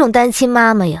他这种单亲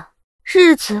妈妈呀，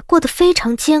日子过得非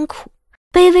常艰苦，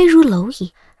卑微如蝼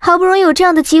蚁，好不容易有这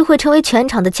样的机会成为全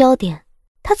场的焦点，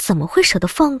他怎么会舍得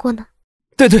放过呢？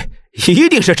对，一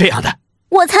定是这样的。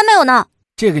我才没有呢。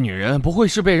这个女人不会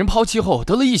是被人抛弃后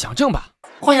得了臆想症吧？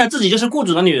幻想自己就是顾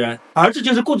主的女人，儿子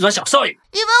就是顾主的小少爷。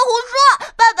你们胡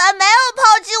说，爸爸没有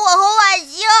抛弃我和婉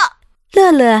星。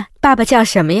乐乐，爸爸叫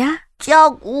什么呀？叫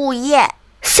顾燕。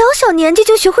小小年纪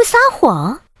就学会撒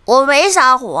谎？我没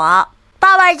撒谎，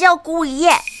爸爸叫顾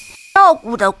燕，照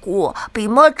顾的顾，笔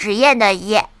墨纸砚的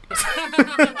砚。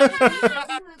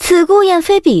此顾燕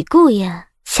非彼顾燕，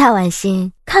夏晚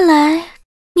星，看来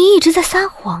你一直在撒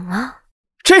谎啊！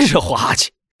真是滑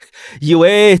稽，以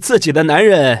为自己的男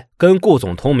人跟顾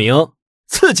总同名，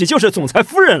自己就是总裁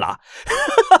夫人了。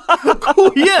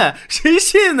顾燕，谁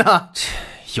信呢？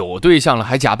有对象了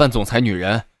还假扮总裁女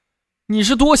人，你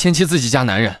是多嫌弃自己家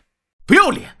男人？不要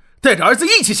脸，带着儿子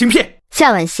一起行骗。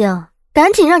夏晚星，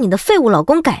赶紧让你的废物老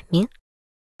公改名，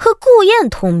和顾燕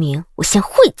同名，我先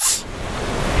晦气。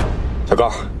小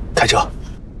高，开车。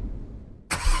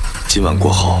今晚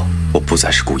过后，我不再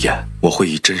是顾燕，我会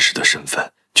以真实的身份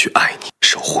去爱你，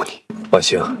守护你。晚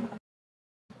星，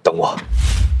等我。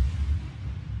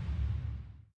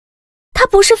他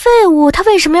不是废物，他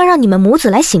为什么要让你们母子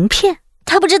来行骗？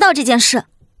他不知道这件事。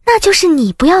那就是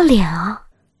你不要脸啊！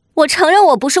我承认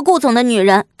我不是顾总的女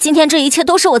人，今天这一切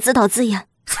都是我自导自演。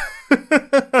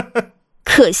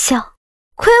可笑，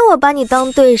亏我把你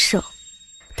当对手，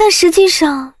但实际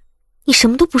上你什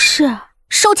么都不是。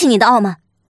收起你的傲慢，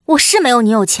我是没有你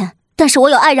有钱，但是我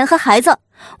有爱人和孩子，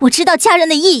我知道家人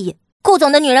的意义。顾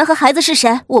总的女人和孩子是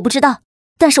谁我不知道，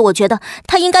但是我觉得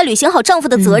她应该履行好丈夫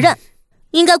的责任，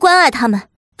应该关爱他们，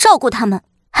照顾他们。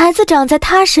孩子长在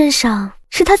她身上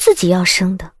是她自己要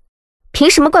生的，凭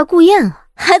什么怪顾燕啊？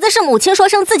孩子是母亲说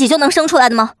生自己就能生出来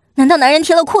的吗？难道男人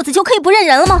提了裤子就可以不认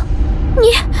人了吗？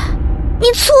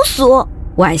你粗俗！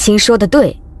婉欣说的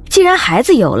对，既然孩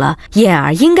子有了，燕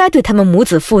儿应该对他们母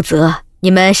子负责。你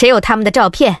们谁有他们的照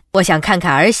片？我想看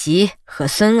看儿媳和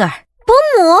孙儿。伯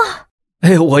母，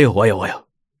哎，我有。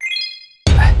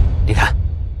哎，你看。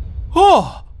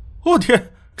哦，我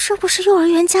天，这不是幼儿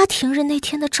园家庭日那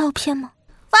天的照片吗？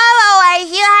爸爸、婉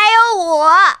欣还有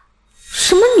我。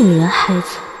什么女人孩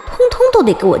子，通通都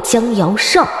得给我将摇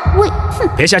上位！哼，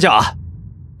别瞎叫啊，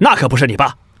那可不是你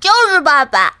爸。就是爸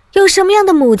爸。有什么样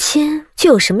的母亲，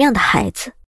就有什么样的孩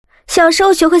子。小时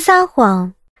候学会撒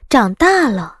谎，长大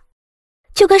了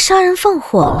就该杀人放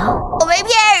火了。我没骗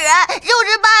人，就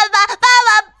是爸爸，爸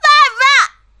爸，爸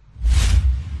爸！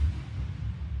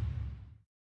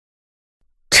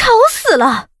吵死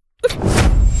了！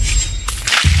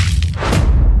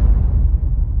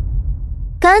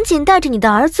赶紧带着你的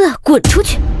儿子滚出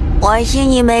去！婉欣，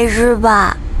你没事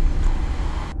吧？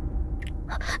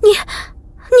你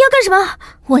要干什么？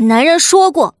我男人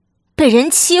说过，被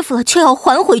人欺负了就要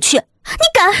还回去。你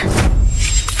敢？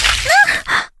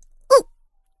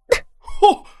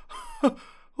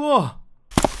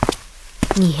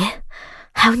你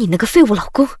还有你那个废物老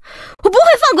公，我不会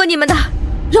放过你们的！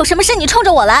有什么事你冲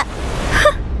着我来！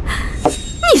哼，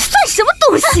你算什么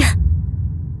东西？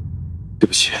对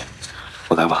不起，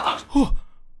我来晚了。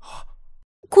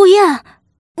顾燕，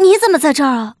你怎么在这儿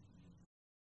啊？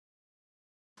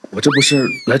我这不是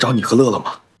来找你和乐乐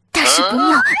吗？大事不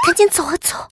妙，赶紧走啊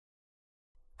走！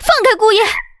放开顾燕！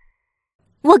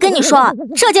我跟你说，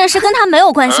这件事跟他没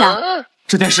有关系啊。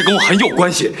这件事跟我很有关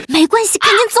系。没关系，赶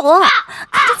紧走啊！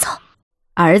赶紧走。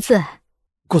儿子，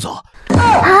顾总。啊！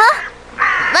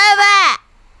拜拜。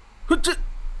这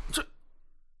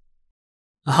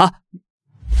啊！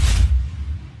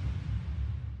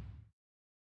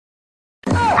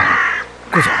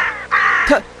顾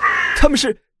总，他们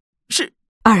是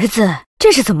儿子，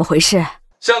这是怎么回事？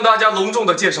向大家隆重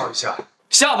的介绍一下，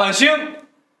夏婉欣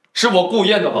是我顾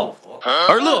燕的老婆，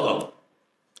而乐乐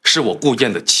是我顾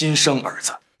燕的亲生儿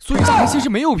子。所以韩信是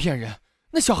没有骗人，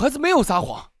那小孩子没有撒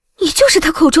谎。你就是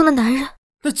他口中的男人。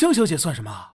那江小姐算什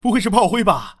么？不会是炮灰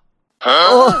吧？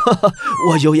哦，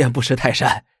我有眼不识泰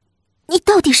山。你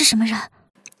到底是什么人？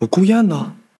我顾燕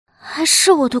呢？还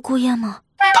是我的顾燕吗？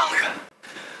当然，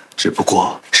只不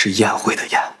过是宴会的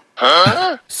宴。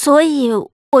所以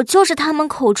我就是他们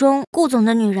口中顾总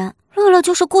的女人，乐乐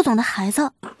就是顾总的孩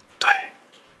子。对。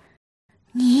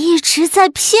你一直在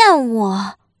骗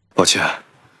我。抱歉，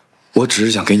我只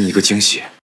是想给你一个惊喜。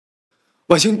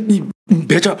婉欣，你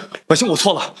别这样，婉欣，我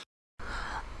错了。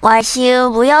婉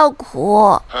欣，不要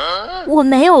哭。我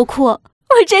没有哭，我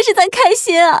真是在开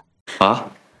心啊。啊？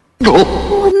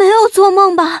我没有做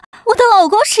梦吧？我的老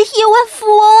公是亿万富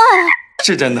翁啊！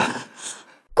是真的。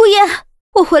顾燕，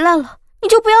我回来了，你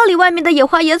就不要理外面的野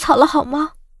花野草了好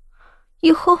吗？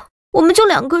以后我们就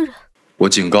2个人。我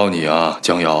警告你啊，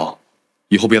江瑶，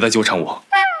以后别再纠缠我。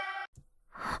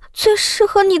最适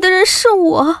合你的人是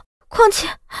我，况且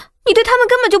你对他们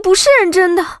根本就不是认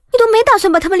真的，你都没打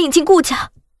算把他们领进顾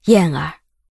家。燕儿，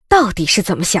到底是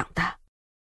怎么想的？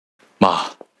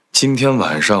妈，今天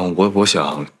晚上我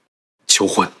想求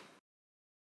婚。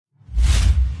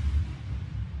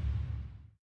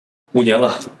5年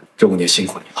了，这5年辛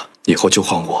苦你了，以后就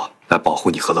换我来保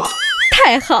护你和乐乐。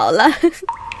太好了。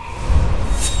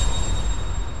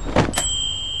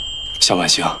夏婉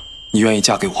欣，你愿意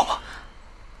嫁给我吗？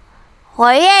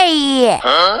我愿意。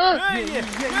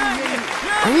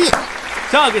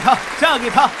嫁给他，嫁给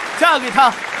他，嫁给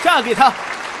他，嫁给他。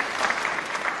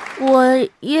我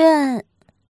愿。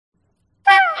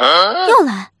又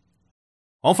来。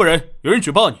王夫人，有人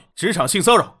举报你职场性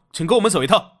骚扰，请跟我们走一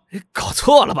趟。搞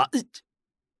错了吧？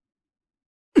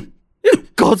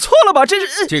搞错了吧？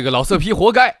这个老色批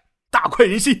活该，大快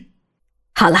人心。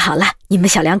好了好了，你们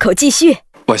小2口继续。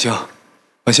婉欣，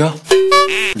婉欣，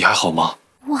你还好吗？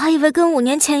我还以为跟5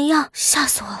年前一样，吓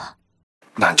死我了。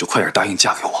那你就快点答应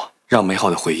嫁给我，让美好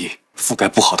的回忆覆盖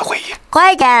不好的回忆。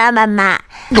快点啊，妈妈！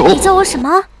你叫我什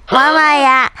么？妈妈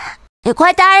呀，你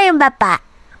快答应爸爸。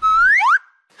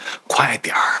快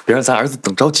点儿，别让咱儿子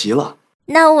等着急了。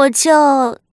那我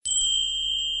就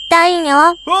答应你了。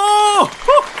哦